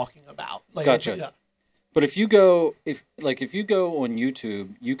I'm talking about. Like, gotcha. Yeah. But if you go on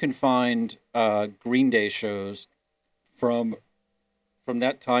YouTube, you can find Green Day shows from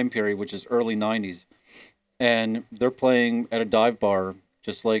that time period, which is early '90s, and they're playing at a dive bar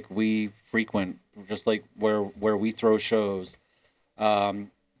just like we frequent, just like where we throw shows. Did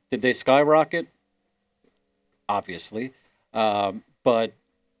they skyrocket? Obviously, but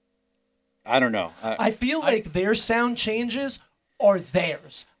I don't know. I feel like their sound changes are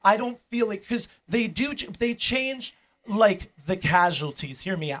theirs. I don't feel like, because they change like the Casualties.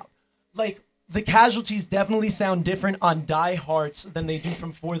 Hear me out. Like the Casualties definitely sound different on Die Hards than they do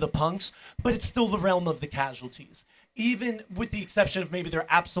from For the Punks, but it's still the realm of the Casualties. Even with the exception of maybe their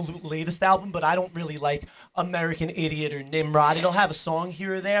absolute latest album, but I don't really like American Idiot or Nimrod. It'll have a song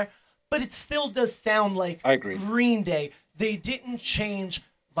here or there, but it still does sound like I agree. Green Day. They didn't change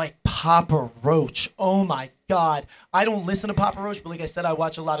like Papa Roach. Oh my God. I don't listen to Papa Roach, but like I said, I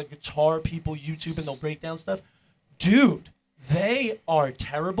watch a lot of guitar people YouTube and they'll break down stuff. Dude, they are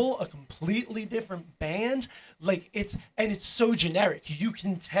terrible. A completely different band. Like it's so generic. You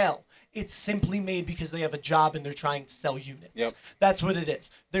can tell. It's simply made because they have a job and they're trying to sell units. Yep. That's what it is.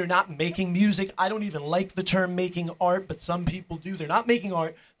 They're not making music. I don't even like the term making art, but some people do. They're not making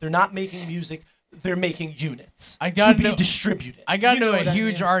art. They're not making music. They're making units to be distributed. I got into a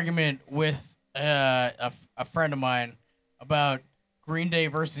huge argument with a friend of mine about Green Day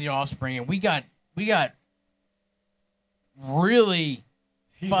versus The Offspring, and we got really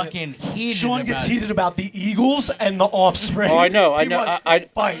fucking heated. Sean gets heated about the Eagles and the Offspring. Oh, I know.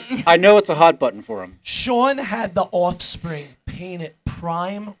 Fight. I know it's a hot button for him. Sean had the Offspring painted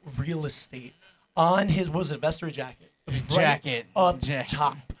prime real estate on his Vesper jacket. Jacket. Up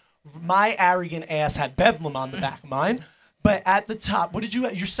top. My arrogant ass had Bedlam on the back of mine, but at the top, what did you?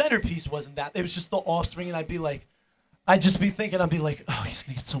 Your centerpiece wasn't that. It was just the Offspring, and I'd just be thinking, oh, he's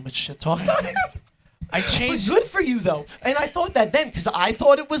gonna get so much shit talked on him. I changed. But good for you though, and I thought that then because I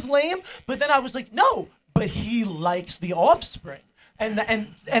thought it was lame, but then I was like, no, but he likes the Offspring, and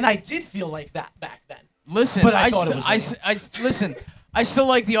I did feel like that back then. Listen, but I thought it was lame. Listen. I still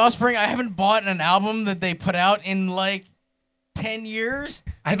like the Offspring. I haven't bought an album that they put out in like 10 years.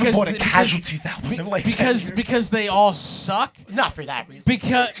 I haven't bought a Casualties album in like 10 years. Because they all suck. Not for that reason.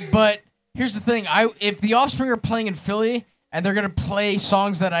 But here's the thing: if the Offspring are playing in Philly and they're gonna play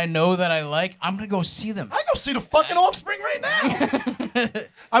songs that I know that I like, I'm gonna go see them. I go see the fucking Offspring right now.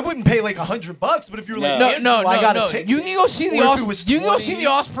 I wouldn't pay like $100, but if you were like, no, I got a ticket. You can go see the Offspring. You can go see the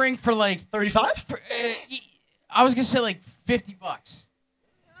Offspring for like 35. I was gonna say like $50.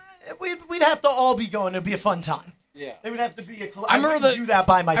 We'd have to all be going. It'd be a fun time. Yeah. It would have to be a. I remember do that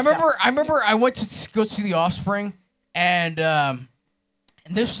by myself. I remember I went to go see the Offspring, and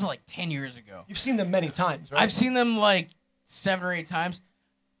this was like 10 years ago. You've seen them many times, right? I've seen them like 7 or 8 times.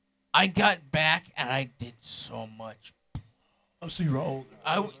 I got back and I did so much. Oh, so you were older.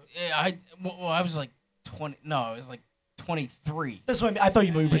 I was like 20. No, I was like 23. That's what I mean. I thought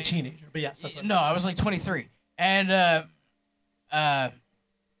you were a teenager, but yes. That's what no, I was like 23, and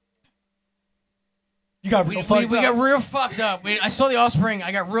You got real fucked we up. got real fucked up. I saw the Offspring.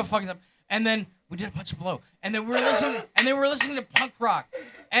 I got real fucked up, and then we did a bunch of blow, and then we were listening to punk rock,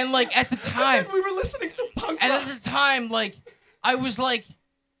 and like at the time, we were listening to punk rock. and at the time, like I was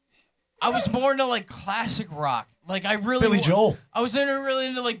more into like classic rock. Like I really Billy Joel. I was really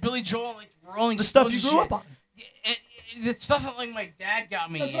into like Billy Joel, and, like Rolling The Stones stuff you and grew shit. up on. The stuff that like my dad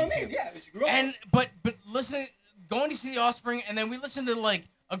got me That's what into. I mean. Yeah, you grew up on. And but going to see the Offspring, and then we listened to like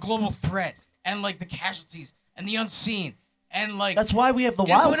A Global Threat and like the Casualties and the Unseen, and like That's why we have the and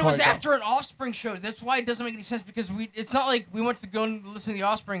wild when it was card, though. after an Offspring show. That's why it doesn't make any sense because it's not like we went to go and listen to the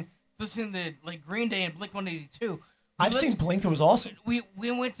Offspring, listen to like Green Day and Blink-182. I've seen Blink. It was awesome. We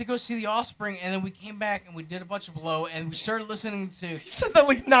went to go see the Offspring, and then we came back and we did a bunch of blow, and we started listening to You said that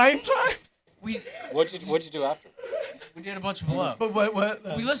like 9 times. What'd you do after? we did a bunch of blow. But what?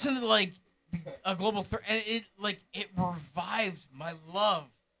 We listened to like A Global Threat, and it revived my love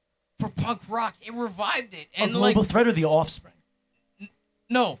for punk rock. It revived it, A and Global like Threat or the Offspring?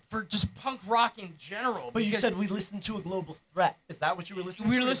 no, for just punk rock in general. But you because said we listened to A Global Threat. Is that what you were listening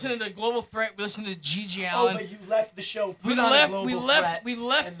to? we were listening to Global Threat. We listened to G.G. Oh, Allen. but you left the show. We put on A left. Global We Threat, left. We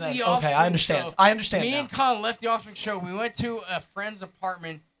left and then- the Offspring Okay, I understand. show. I understand Me now. and Colin left the Offspring show. We went to a friend's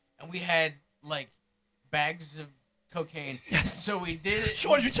apartment, and we had like bags of cocaine. Yes. So we did it.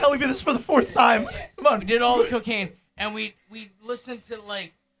 Sean, you're telling me this for the 4th time. Come on. We did all the cocaine, and we listened to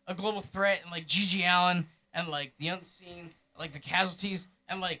like A Global Threat and like G.G. Allen and like The Unseen, like the Casualties,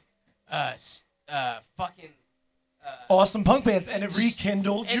 and like fucking. Awesome punk bands, and it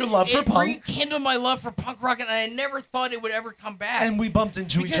rekindled your love for It punk. rekindled my love for punk rock, and I never thought it would ever come back. And we bumped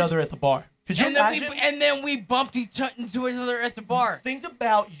into each Because- other at the bar. Could you and imagine? then we bumped into each other at the bar. Think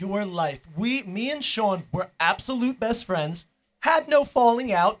about your life. Me and Sean were absolute best friends. Had no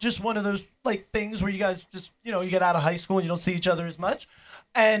falling out. Just one of those like things where you guys just you get out of high school and you don't see each other as much.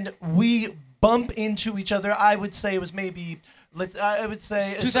 And we bump into each other. I would say it was maybe. I would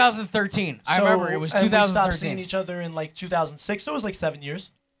say 2013. I So- remember it was and 2013. we stopped seeing each other in like 2006, so it was like 7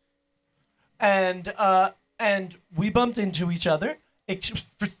 years. And we bumped into each other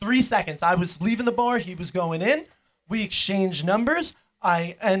for 3 seconds. I was leaving the bar, he was going in. We exchanged numbers.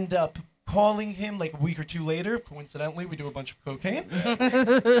 I end up calling him like a week or two later. Coincidentally, we do a bunch of cocaine.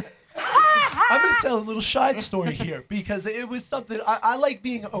 I'm going to tell a little side story here because it was something I like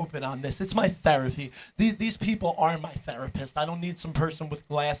being open on this. It's my therapy. These people are my therapist. I don't need some person with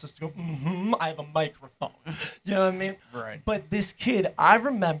glasses to go, I have a microphone. You know what I mean? Right. But this kid, I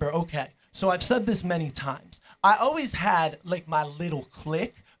remember, okay, so I've said this many times. I always had like my little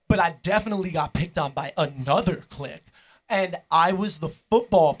clique, but I definitely got picked on by another clique. And I was the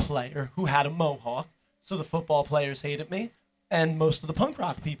football player who had a mohawk. So the football players hated me, and most of the punk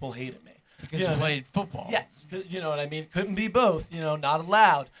rock people hated me. Because You know you what I mean? played football. Yes, you know what I mean? Couldn't be both, not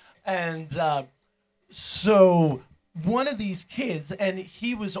allowed. And so one of these kids, and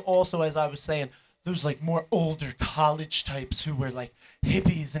he was also, as I was saying, those like more older college types who were like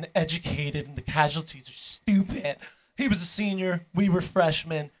hippies and educated, and the Casualties are stupid. He was a senior, we were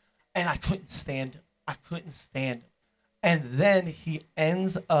freshmen, and I couldn't stand him. And then he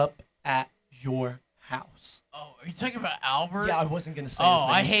ends up at your house. Oh, are you talking about Albert? Yeah, I wasn't going to say his Oh,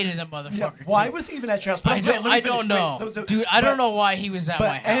 name. I hated that motherfucker. Yeah, too. why was he even at your house? But I okay, don't, let me I finish. don't know, Wait, dude. I don't know why he was at my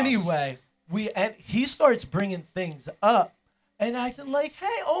But house. anyway, he starts bringing things up, and acting like,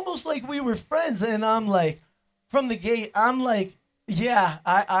 hey, almost like we were friends. And I'm like, from the gate, I'm like, yeah,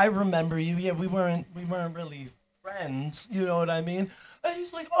 I remember you. Yeah, we weren't really friends. You know what I mean? And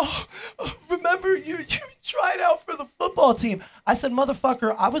he's like, oh, remember you tried out for the football team. I said,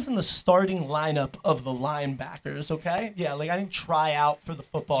 motherfucker, I was in the starting lineup of the linebackers, okay? Yeah, like I didn't try out for the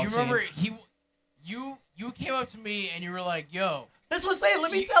football Do team. you remember you came up to me and you were like, yo. That's what I'm saying.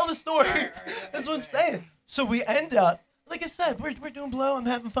 Let me tell the story. That's what I'm saying. So we end up, like I said, we're doing blow. I'm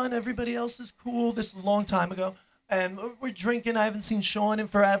having fun. Everybody else is cool. This is a long time ago. And we're drinking. I haven't seen Sean in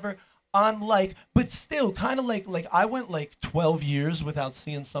forever. I'm like, but still kind of like I went like 12 years without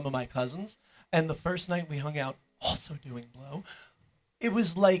seeing some of my cousins. And the first night we hung out, also doing blow, it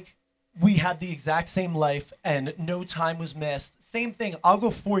was like we had the exact same life and no time was missed. Same thing. I'll go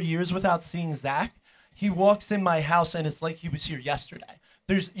 4 years without seeing Zach. He walks in my house and it's like he was here yesterday.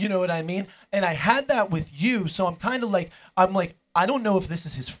 You know what I mean? And I had that with you. So I'm kind of like, I don't know if this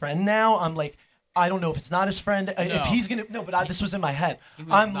is his friend now. I'm like, I don't know if it's not his friend. If he's gonna this was in my head.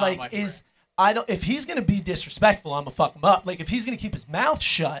 I'm like, if he's gonna be disrespectful, I'm gonna fuck him up. Like if he's gonna keep his mouth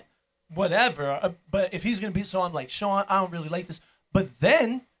shut, whatever. But if he's gonna be, so I'm like, Sean, I don't really like this. But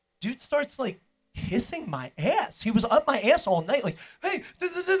then, dude starts like kissing my ass. He was up my ass all night, like, hey,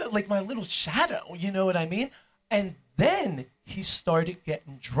 like my little shadow. You know what I mean? And then he started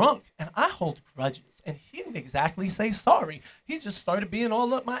getting drunk, and I hold grudges. And he didn't exactly say sorry. He just started being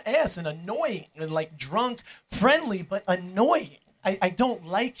all up my ass and annoying and like drunk, friendly, but annoying. I don't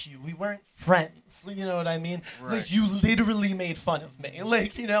like you. We weren't friends. You know what I mean? Right. Like, you literally made fun of me.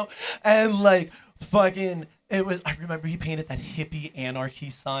 Like, you know? And like, fucking, I remember he painted that hippie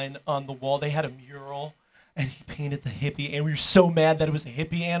anarchy sign on the wall. They had a mural. And he painted the hippie, and we were so mad that it was a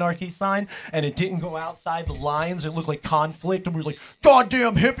hippie anarchy sign, and it didn't go outside the lines. It looked like conflict, and we were like,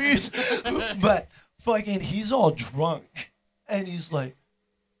 goddamn hippies. But fucking, he's all drunk, and he's like,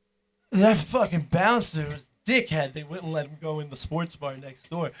 that fucking bouncer was a dickhead. They wouldn't let him go in the sports bar next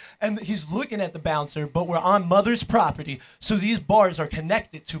door. And he's looking at the bouncer, but we're on Mother's property, so these bars are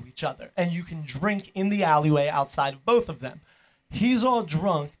connected to each other, and you can drink in the alleyway outside of both of them. He's all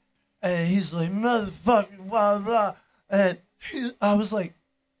drunk. And he's like, motherfucking blah, blah. And I was like,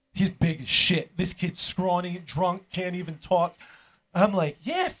 he's big as shit. This kid's scrawny, drunk, can't even talk. I'm like,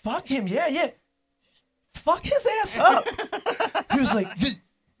 yeah, fuck him. Yeah. Fuck his ass up. He was like,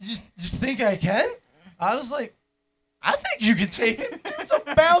 you think I can? I was like, I think you could take him. Dude's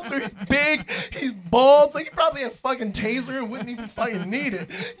a bouncer. He's big. He's bald. Like, he probably had a fucking taser and wouldn't even fucking need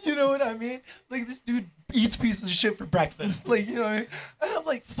it. You know what I mean? Like, this dude eats pieces of shit for breakfast. Like, you know what I mean? And I'm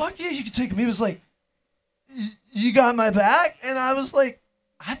like, fuck yeah, you can take him. He was like, you got my back? And I was like,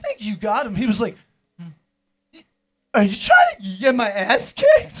 I think you got him. He was like, are you trying to get my ass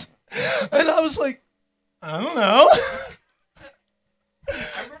kicked? And I was like, I don't know.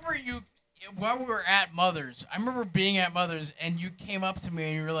 I remember you, while we were at Mother's, I remember being at Mother's, and you came up to me,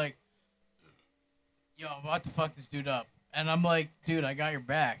 and you were like, yo, I'm about to fuck this dude up. And I'm like, dude, I got your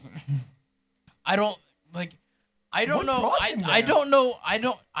back. I don't What know. brought him I there?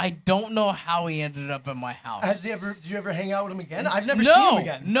 don't know how he ended up at my house. Did you ever hang out with him again? I've never seen him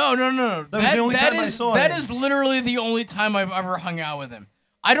again. No. That was the only time I saw that him. is literally the only time I've ever hung out with him.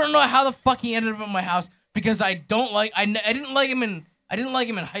 I don't know how the fuck he ended up at my house because I didn't like him in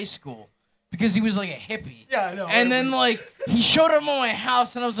high school because he was like a hippie. Yeah, I know. And then like he showed up at my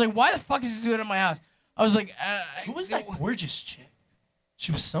house and I was like, why the fuck is this dude at my house? I was like, Who was that gorgeous chick?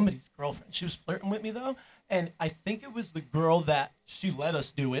 She was somebody's girlfriend. She was flirting with me though, and I think it was the girl that she let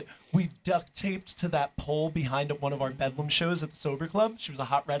us do it. We duct taped to that pole behind one of our Bedlam shows at the Sober Club. She was a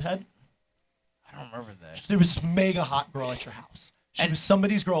hot redhead. I don't remember that. There was this mega hot girl at your house. She was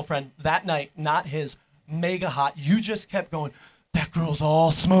somebody's girlfriend that night, not his. Mega hot. You just kept going, that girl's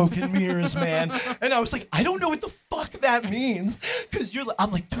all smoke and mirrors, man. And I was like, I don't know what the fuck that means. Because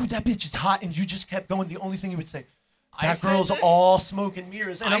I'm like, dude, that bitch is hot. And you just kept going. The only thing you would say, that girl's all smoke and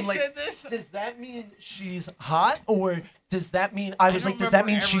mirrors. And I'm like, said this? does that mean she's hot? Or does that mean, does that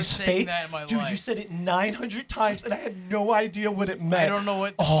mean she's fake? Dude, you said it 900 times and I had no idea what it meant. I don't know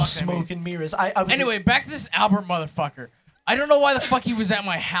what the all fuck that smoke means. and mirrors. I was Anyway, back to this Albert motherfucker. I don't know why the fuck he was at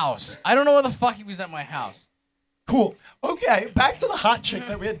my house. Cool. Okay, back to the hot chick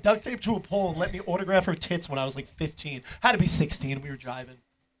that we had duct taped to a pole and let me autograph her tits when I was like 15. Had to be 16. We were driving.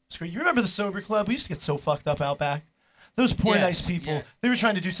 It's great. You remember the Sober Club? We used to get so fucked up out back. Those poor Yes, nice people. yeah. They were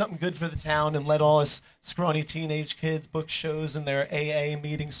trying to do something good for the town and let all us scrawny teenage kids book shows in their AA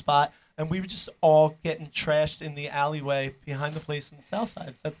meeting spot. And we were just all getting trashed in the alleyway behind the place in the South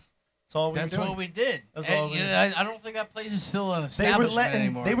Side. That's all we were That's doing. what we did. That's And, all we you know, did. I don't think that place is still an They were establishment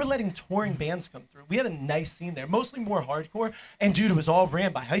anymore. letting touring bands come through. We had a nice scene there, mostly more hardcore. And dude, it was all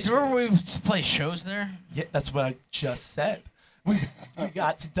ran by high Do you remember school. we used to play shows there? Yeah, that's what I just said. We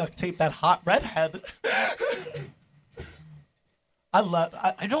got to duct tape that hot redhead.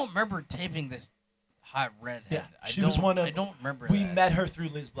 I don't remember taping this hot redhead. Yeah, she was one of. I don't remember We that. met her through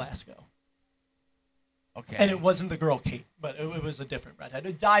Liz Blasco, Okay. and it wasn't the girl Kate, but it was a different redhead.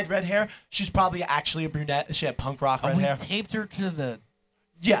 It dyed red hair. She's probably actually a brunette. She had punk rock red we hair. taped her to the...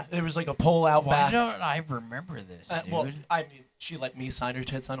 Yeah, there was like a pole out Why back. don't I remember this, dude? Well, I mean, she let me sign her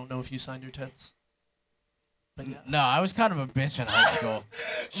tits. I don't know if you signed her tits. But yeah. No, I was kind of a bitch in high school.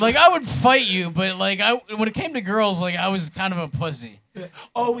 Like, I would fight you, but, like, when it came to girls, like, I was kind of a pussy.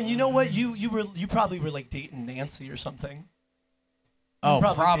 Oh, and you know what? You probably were like dating Nancy or something. Oh,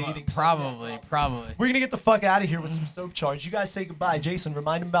 probably dating probably. We're gonna get the fuck out of here with some soap charge. You guys say goodbye. Jason,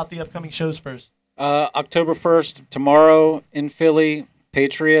 remind him about the upcoming shows first. October 1st, tomorrow in Philly,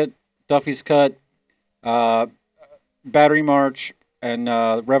 Patriot, Duffy's Cut, Battery March, and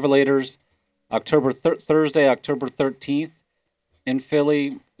Revelators. Thursday, October 13th in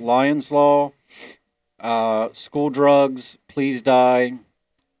Philly, Lions Law, School Drugs, Please Die,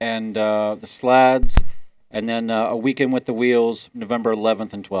 and the Slads. And then A Weekend with the Wheels, November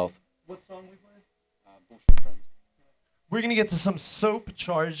 11th and 12th. What song we play? Bullshit Friends. We're gonna get to some Soap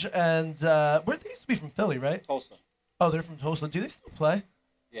Charge, and where they used to be from Philly, right? Tulsa. Oh, they're from Tulsa. Do they still play?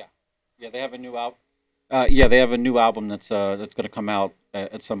 Yeah, they have a new album. Yeah, they have a new album that's going to come out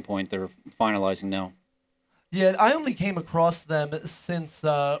at some point. They're finalizing now. Yeah, I only came across them since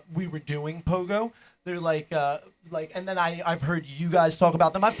we were doing Pogo. They're and then I've heard you guys talk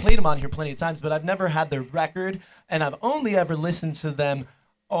about them. I've played them on here plenty of times, but I've never had their record, and I've only ever listened to them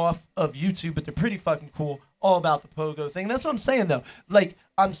off of YouTube. But they're pretty fucking cool. All about the Pogo thing. That's what I'm saying though. Like,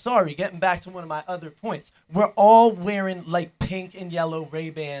 I'm sorry, getting back to one of my other points. We're all wearing like pink and yellow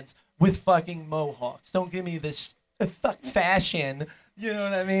Ray-Bans with fucking mohawks. Don't give me this fashion. You know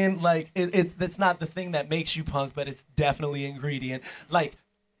what I mean? Like, that's not the thing that makes you punk, but it's definitely ingredient. Like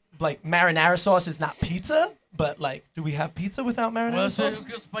marinara sauce is not pizza, but like, do we have pizza without marinara Well, sauce?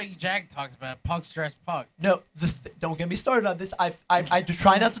 so Spikey Jag talks about punk stress punk. No, don't get me started on this. I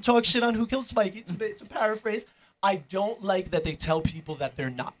try not to talk shit on Who Killed Spikey, to paraphrase. I don't like that they tell people that they're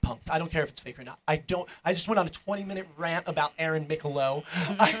not punk. I don't care if it's fake or not. I just went on a 20-minute rant about Aaron Michelot.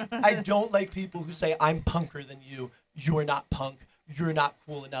 I don't like people who say, I'm punker than you. You're not punk. You're not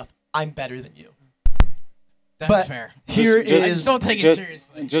cool enough. I'm better than you. That's But fair. here I just is... don't take it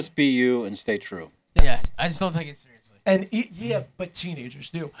seriously. Just be you and stay true. Yeah, I just don't take it seriously. And yeah, but teenagers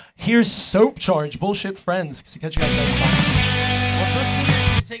do. Here's Soap Charge, Bullshit Friends. Catch you guys next time. Well, those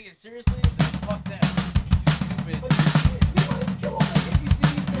teenagers take it seriously, then fuck that. Too stupid.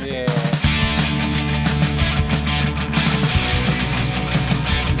 Yeah.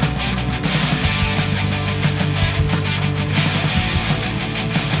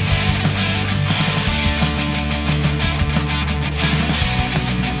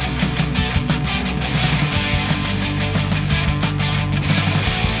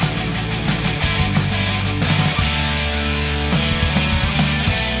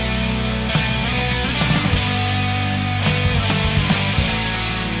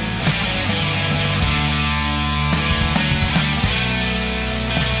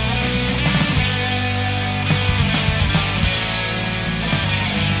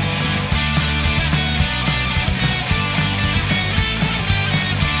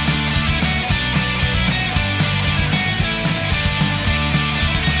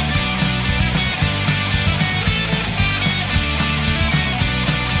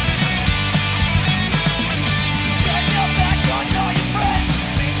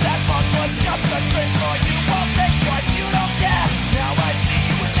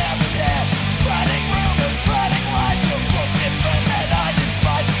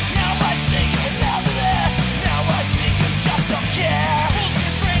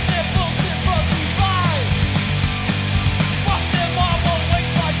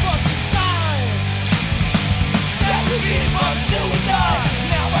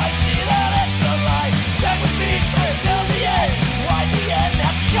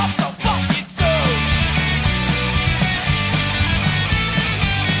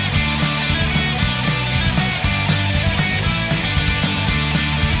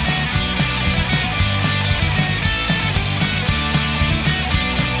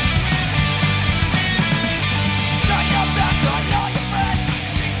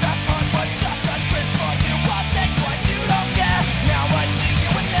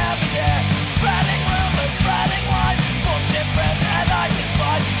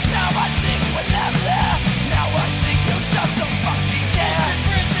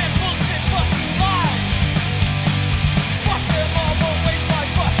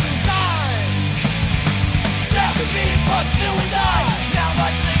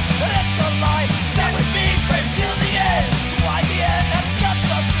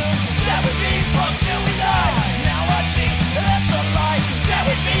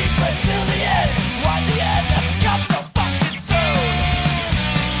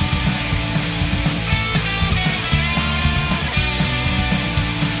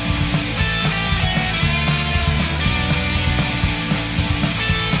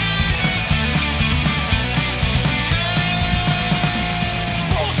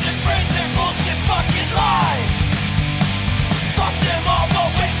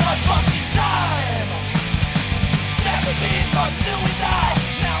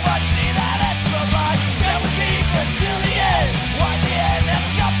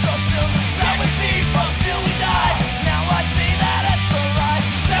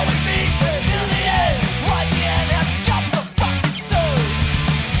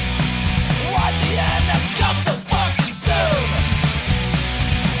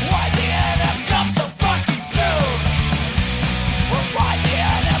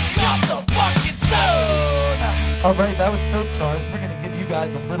 All right, that was Soap Charge. We're going to give you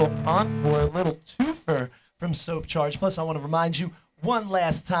guys a little encore, a little twofer from Soap Charge. Plus, I want to remind you one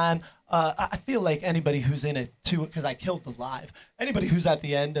last time. I feel like anybody who's in it, because I killed the live, anybody who's at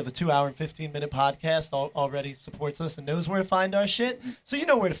the end of a 2 hour and 15-minute podcast already supports us and knows where to find our shit. So you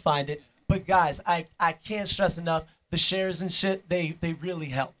know where to find it. But guys, I can't stress enough, the shares and shit, they really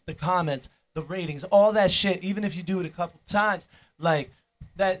help. The comments, the ratings, all that shit, even if you do it a couple times, like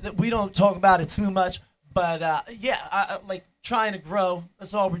that we don't talk about it too much. But I like trying to grow.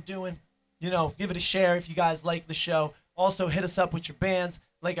 That's all we're doing. You know, give it a share if you guys like the show. Also, hit us up with your bands.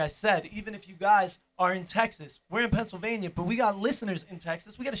 Like I said, even if you guys are in Texas, we're in Pennsylvania, but we got listeners in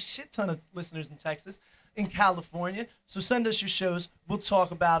Texas. We got a shit ton of listeners in Texas, in California. So send us your shows. We'll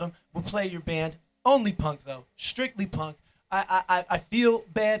talk about them. We'll play your band. Only punk, though. Strictly punk. I feel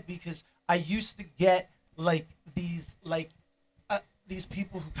bad because I used to get, like, these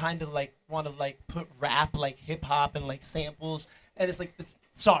people who kind of, like, want to, like, put rap, like, hip-hop and, like, samples. And it's like,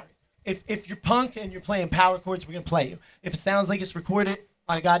 sorry. If you're punk and you're playing power chords, we're going to play you. If it sounds like it's recorded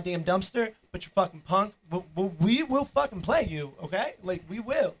on a goddamn dumpster, but you're fucking punk, we will fucking play you, okay? Like, we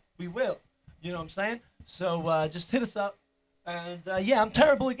will. We will. You know what I'm saying? So just hit us up. And, I'm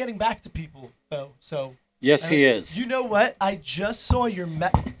terrible at getting back to people, though. So Yes, he is. You know what? I just saw your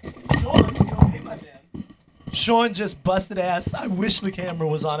Sean, hey, my man. Sean just busted ass. I wish the camera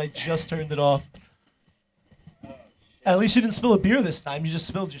was on. I just turned it off. At least you didn't spill a beer this time. You just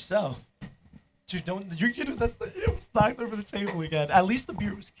spilled yourself. Dude, you're kidding. It was knocked over the table again. At least the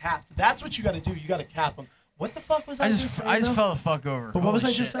beer was capped. That's what you got to do. You got to cap them. What the fuck was I just saying? I just fell the fuck over. But what was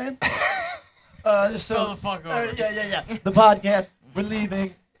I just saying? Just fell the fuck over. Yeah. The podcast. We're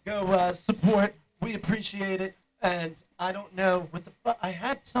leaving. Go support. We appreciate it. And I don't know what the fuck. I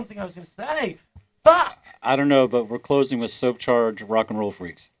had something I was going to say. Fuck! I don't know, but we're closing with Soap Charge, Rock and Roll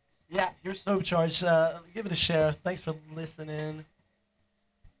Freaks. Yeah, here's Soap Charge. Give it a share. Thanks for listening.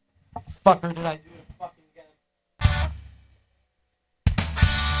 Fucker, did I do it fucking again?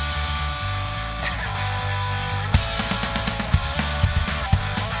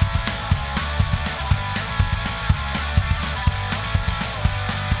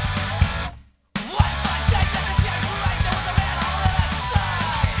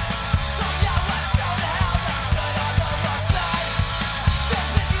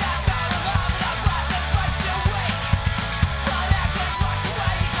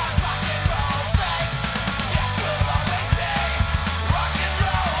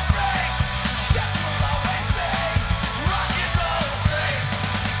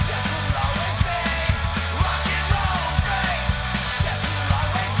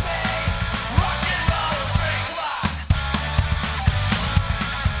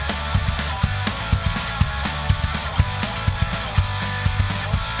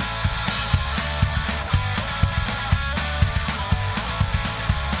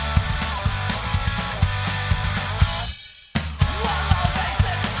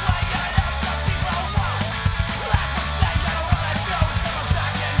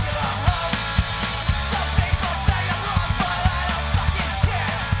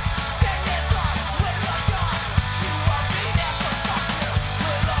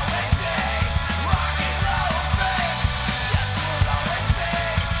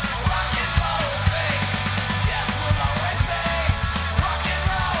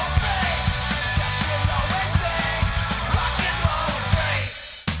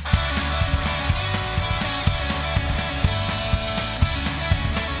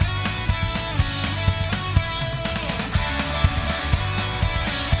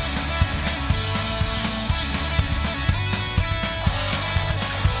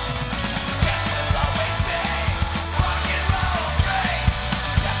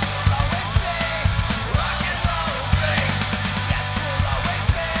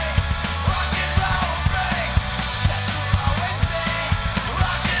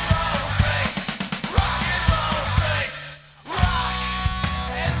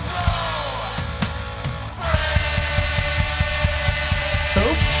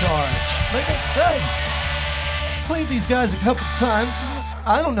 Like I said, played these guys a couple times.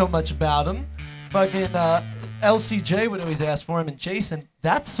 I don't know much about them. Fucking LCJ would always ask for him, and Jason,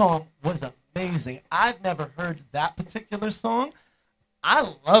 that song was amazing. I've never heard that particular song.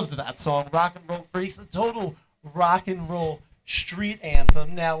 I loved that song, Rock and Roll Freaks, a total rock and roll street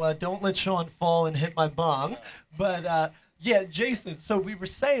anthem. Now, don't let Sean fall and hit my bong. But, yeah, Jason, so we were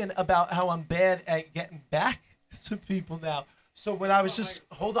saying about how I'm bad at getting back to people now. So when I was just,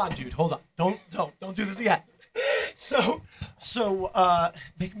 hold on, dude, hold on. Don't do this again. So,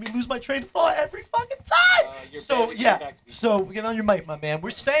 making me lose my train of thought every fucking time. So get on your mic, my man.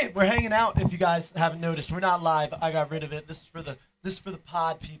 We're hanging out. If you guys haven't noticed, we're not live. I got rid of it. This is for the This is for the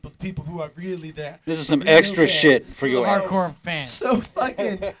pod people, the people who are really there. This is some Real extra fans. shit for The you. hardcore fans. So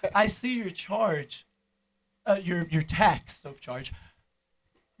fucking, I see your charge, your tax charge.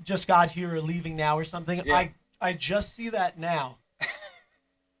 Just got here or leaving now or something. Yeah. I just see that now.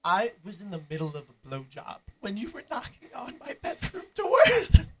 I was in the middle of a blowjob when you were knocking on my bedroom door.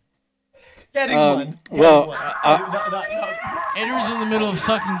 Getting one. well, No. Andrew was in the middle of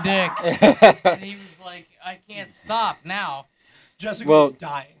sucking dick, and he was like, "I can't stop now." Jessica Well- was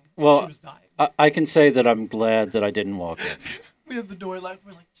dying. well, She was dying. I can say that I'm glad that I didn't walk in. We had the door locked.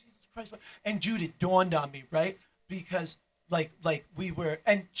 We're like, Jesus Christ. And Jude, it dawned on me, right? Because like we were,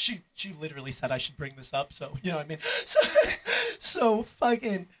 and she literally said I should bring this up. So you know what I mean. So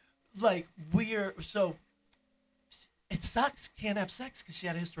fucking like so. It sucks. Can't have sex because she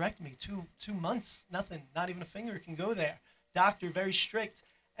had a hysterectomy. 2 months, nothing. Not even a finger can go there. Doctor very strict.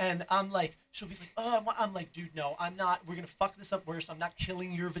 And I'm like, she'll be like, oh, I'm like, dude, no, I'm not. We're gonna fuck this up worse. I'm not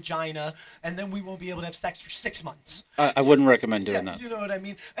killing your vagina, and then we won't be able to have sex for 6 months. I wouldn't recommend doing that. You know what I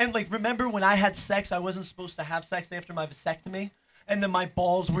mean? And like, remember when I had sex, I wasn't supposed to have sex after my vasectomy, and then my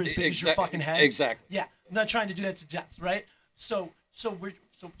balls were as big as your fucking head. Exactly. Yeah, I'm not trying to do that to Jess, right? So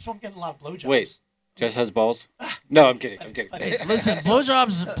I'm getting a lot of blowjobs. Wait, Jess has balls? No, I'm kidding. Hey, listen,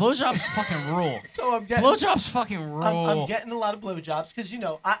 blowjobs fucking rule. So I'm getting Blowjobs fucking rule. I'm getting a lot of blowjobs because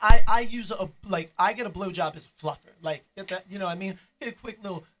I use I get a blowjob as a fluffer, like get that, you know what I mean, get a quick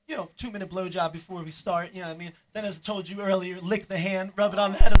little 2-minute blowjob before we start, you know what I mean. Then as I told you earlier, lick the hand, rub it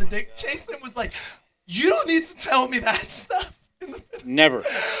on the head of the dick. Jason was like, you don't need to tell me that stuff. Never.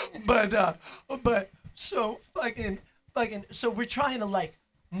 But so fucking so we're trying to like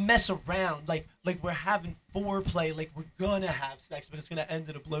mess around, like we're having foreplay, like we're gonna have sex, but it's gonna end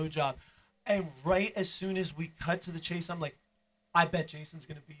in a blowjob. And right as soon as we cut to the chase, I'm like, I bet Jason's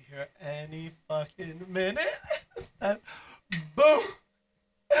gonna be here any fucking minute. And boom.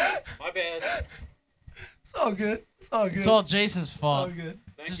 My bad. It's all good. It's all good. It's all Jason's fault. all good.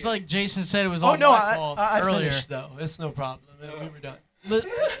 Just like Jason said, it was all Oh no, my fault I earlier. finished though. It's no problem. We were done.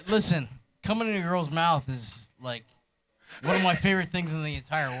 Listen, coming in a girl's mouth is like one of my favorite things in the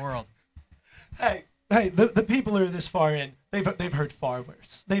entire world. Hey, the people who are this far in, they've heard far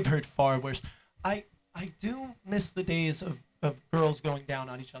worse. They've heard far worse. I do miss the days of girls going down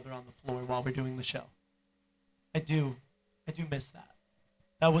on each other on the floor while we're doing the show. I do miss that.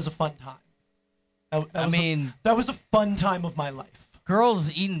 That was a fun time. That was a fun time of my life. Girls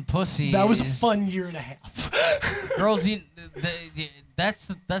eating pussy. That was a fun year and a half. Girls eating. That's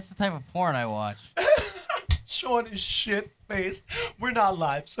the type of porn I watch. Sean is shit-faced. We're not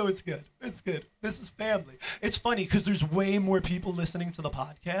live, so it's good. It's good. This is family. It's funny because there's way more people listening to the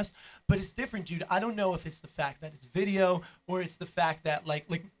podcast, but it's different, dude. I don't know if it's the fact that it's video or it's the fact that like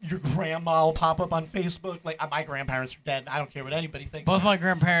your grandma will pop up on Facebook. Like my grandparents are dead. I don't care what anybody thinks. Both my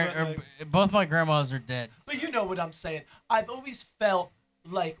both my grandmas are dead. But you know what I'm saying. I've always felt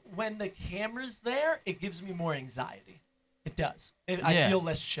like when the camera's there, it gives me more anxiety. It does. I feel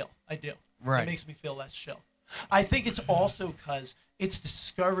less chill. I do. Right. It makes me feel less chill. I think it's also because it's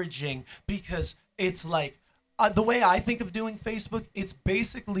discouraging because it's like the way I think of doing Facebook, it's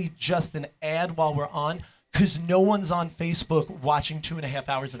basically just an ad while we're on because no one's on Facebook watching 2.5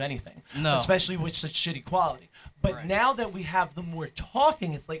 hours of anything. No. Especially with such shitty quality. But Right. now that we have the more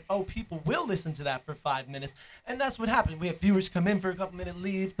talking, it's like, oh, people will listen to that for 5 minutes. And that's what happened. We have viewers come in for a couple minutes,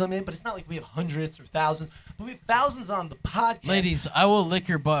 leave, come in. But it's not like we have hundreds or thousands. But we have thousands on the podcast. Ladies, I will lick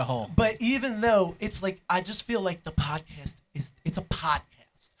your butthole. But even though it's like, I just feel like the podcast it's a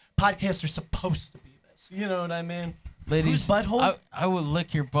podcast. Podcasts are supposed to be this. You know what I mean? Ladies, Whose butthole? I will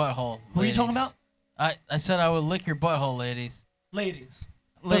lick your butthole. Who are you talking about? I said I would lick your butthole, ladies. Ladies.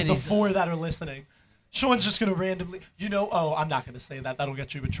 Ladies. The 4 that are listening. Sean's just going to randomly, I'm not going to say that. That'll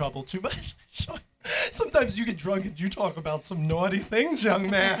get you in trouble too much. Sean, sometimes you get drunk and you talk about some naughty things,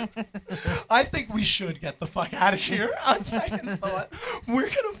 young man. I think we should get the fuck out of here on second thought. We're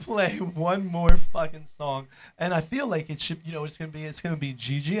going to play one more fucking song. And I feel like it should, it's going to be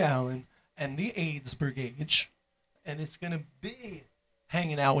Gigi Allen and the AIDS Brigade. And it's going to be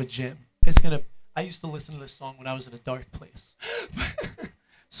Hanging Out with Jim. I used to listen to this song when I was in a dark place.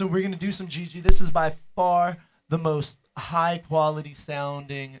 So we're going to do some Gigi. This is by far the most high-quality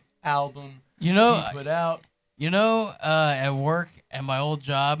sounding album he put out. At work, at my old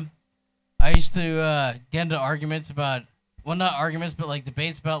job, I used to get into arguments about, well, not arguments, but like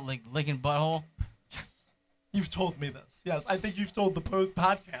debates about like licking butthole. You've told me this. Yes, I think you've told the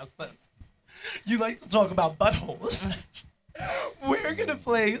podcast this. You like to talk about buttholes. We're going to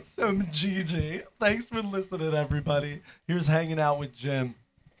play some Gigi. Thanks for listening, everybody. Here's Hanging Out with Jim.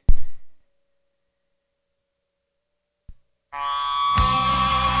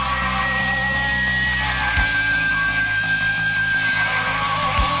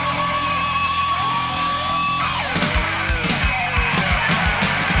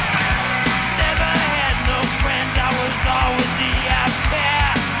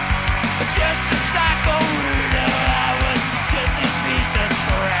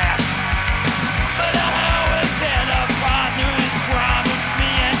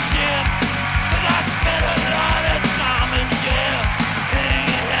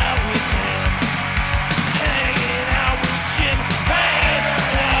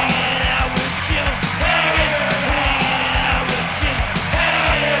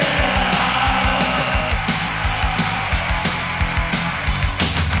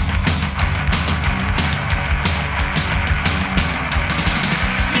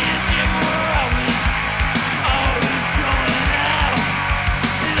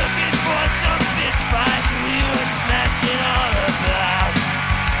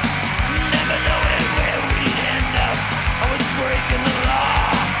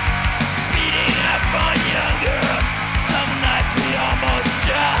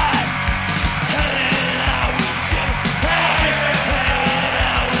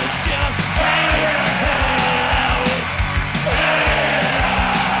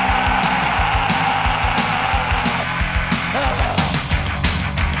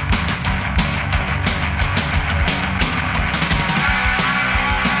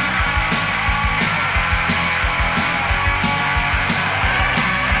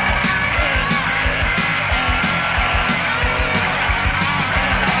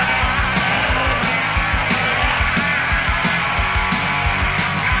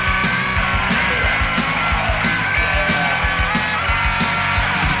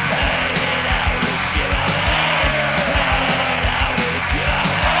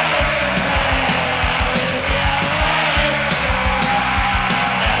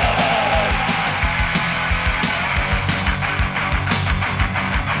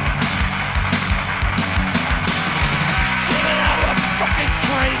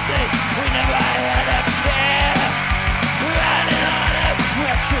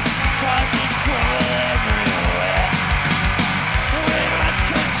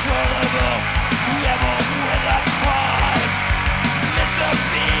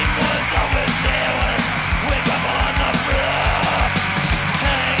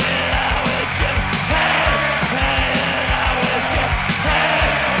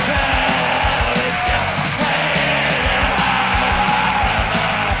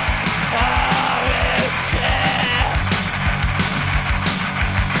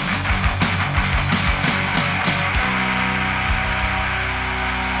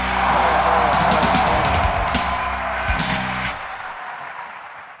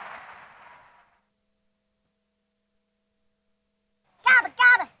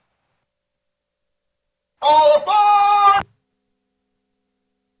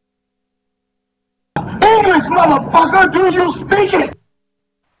 English, motherfucker, do you speak it?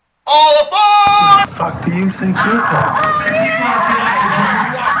 All aboard! What the fuck do you think you're talking?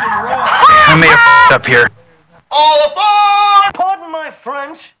 I may have up here. All aboard! Pardon my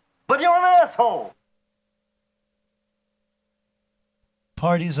French, but you're an asshole.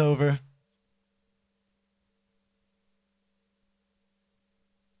 Party's over.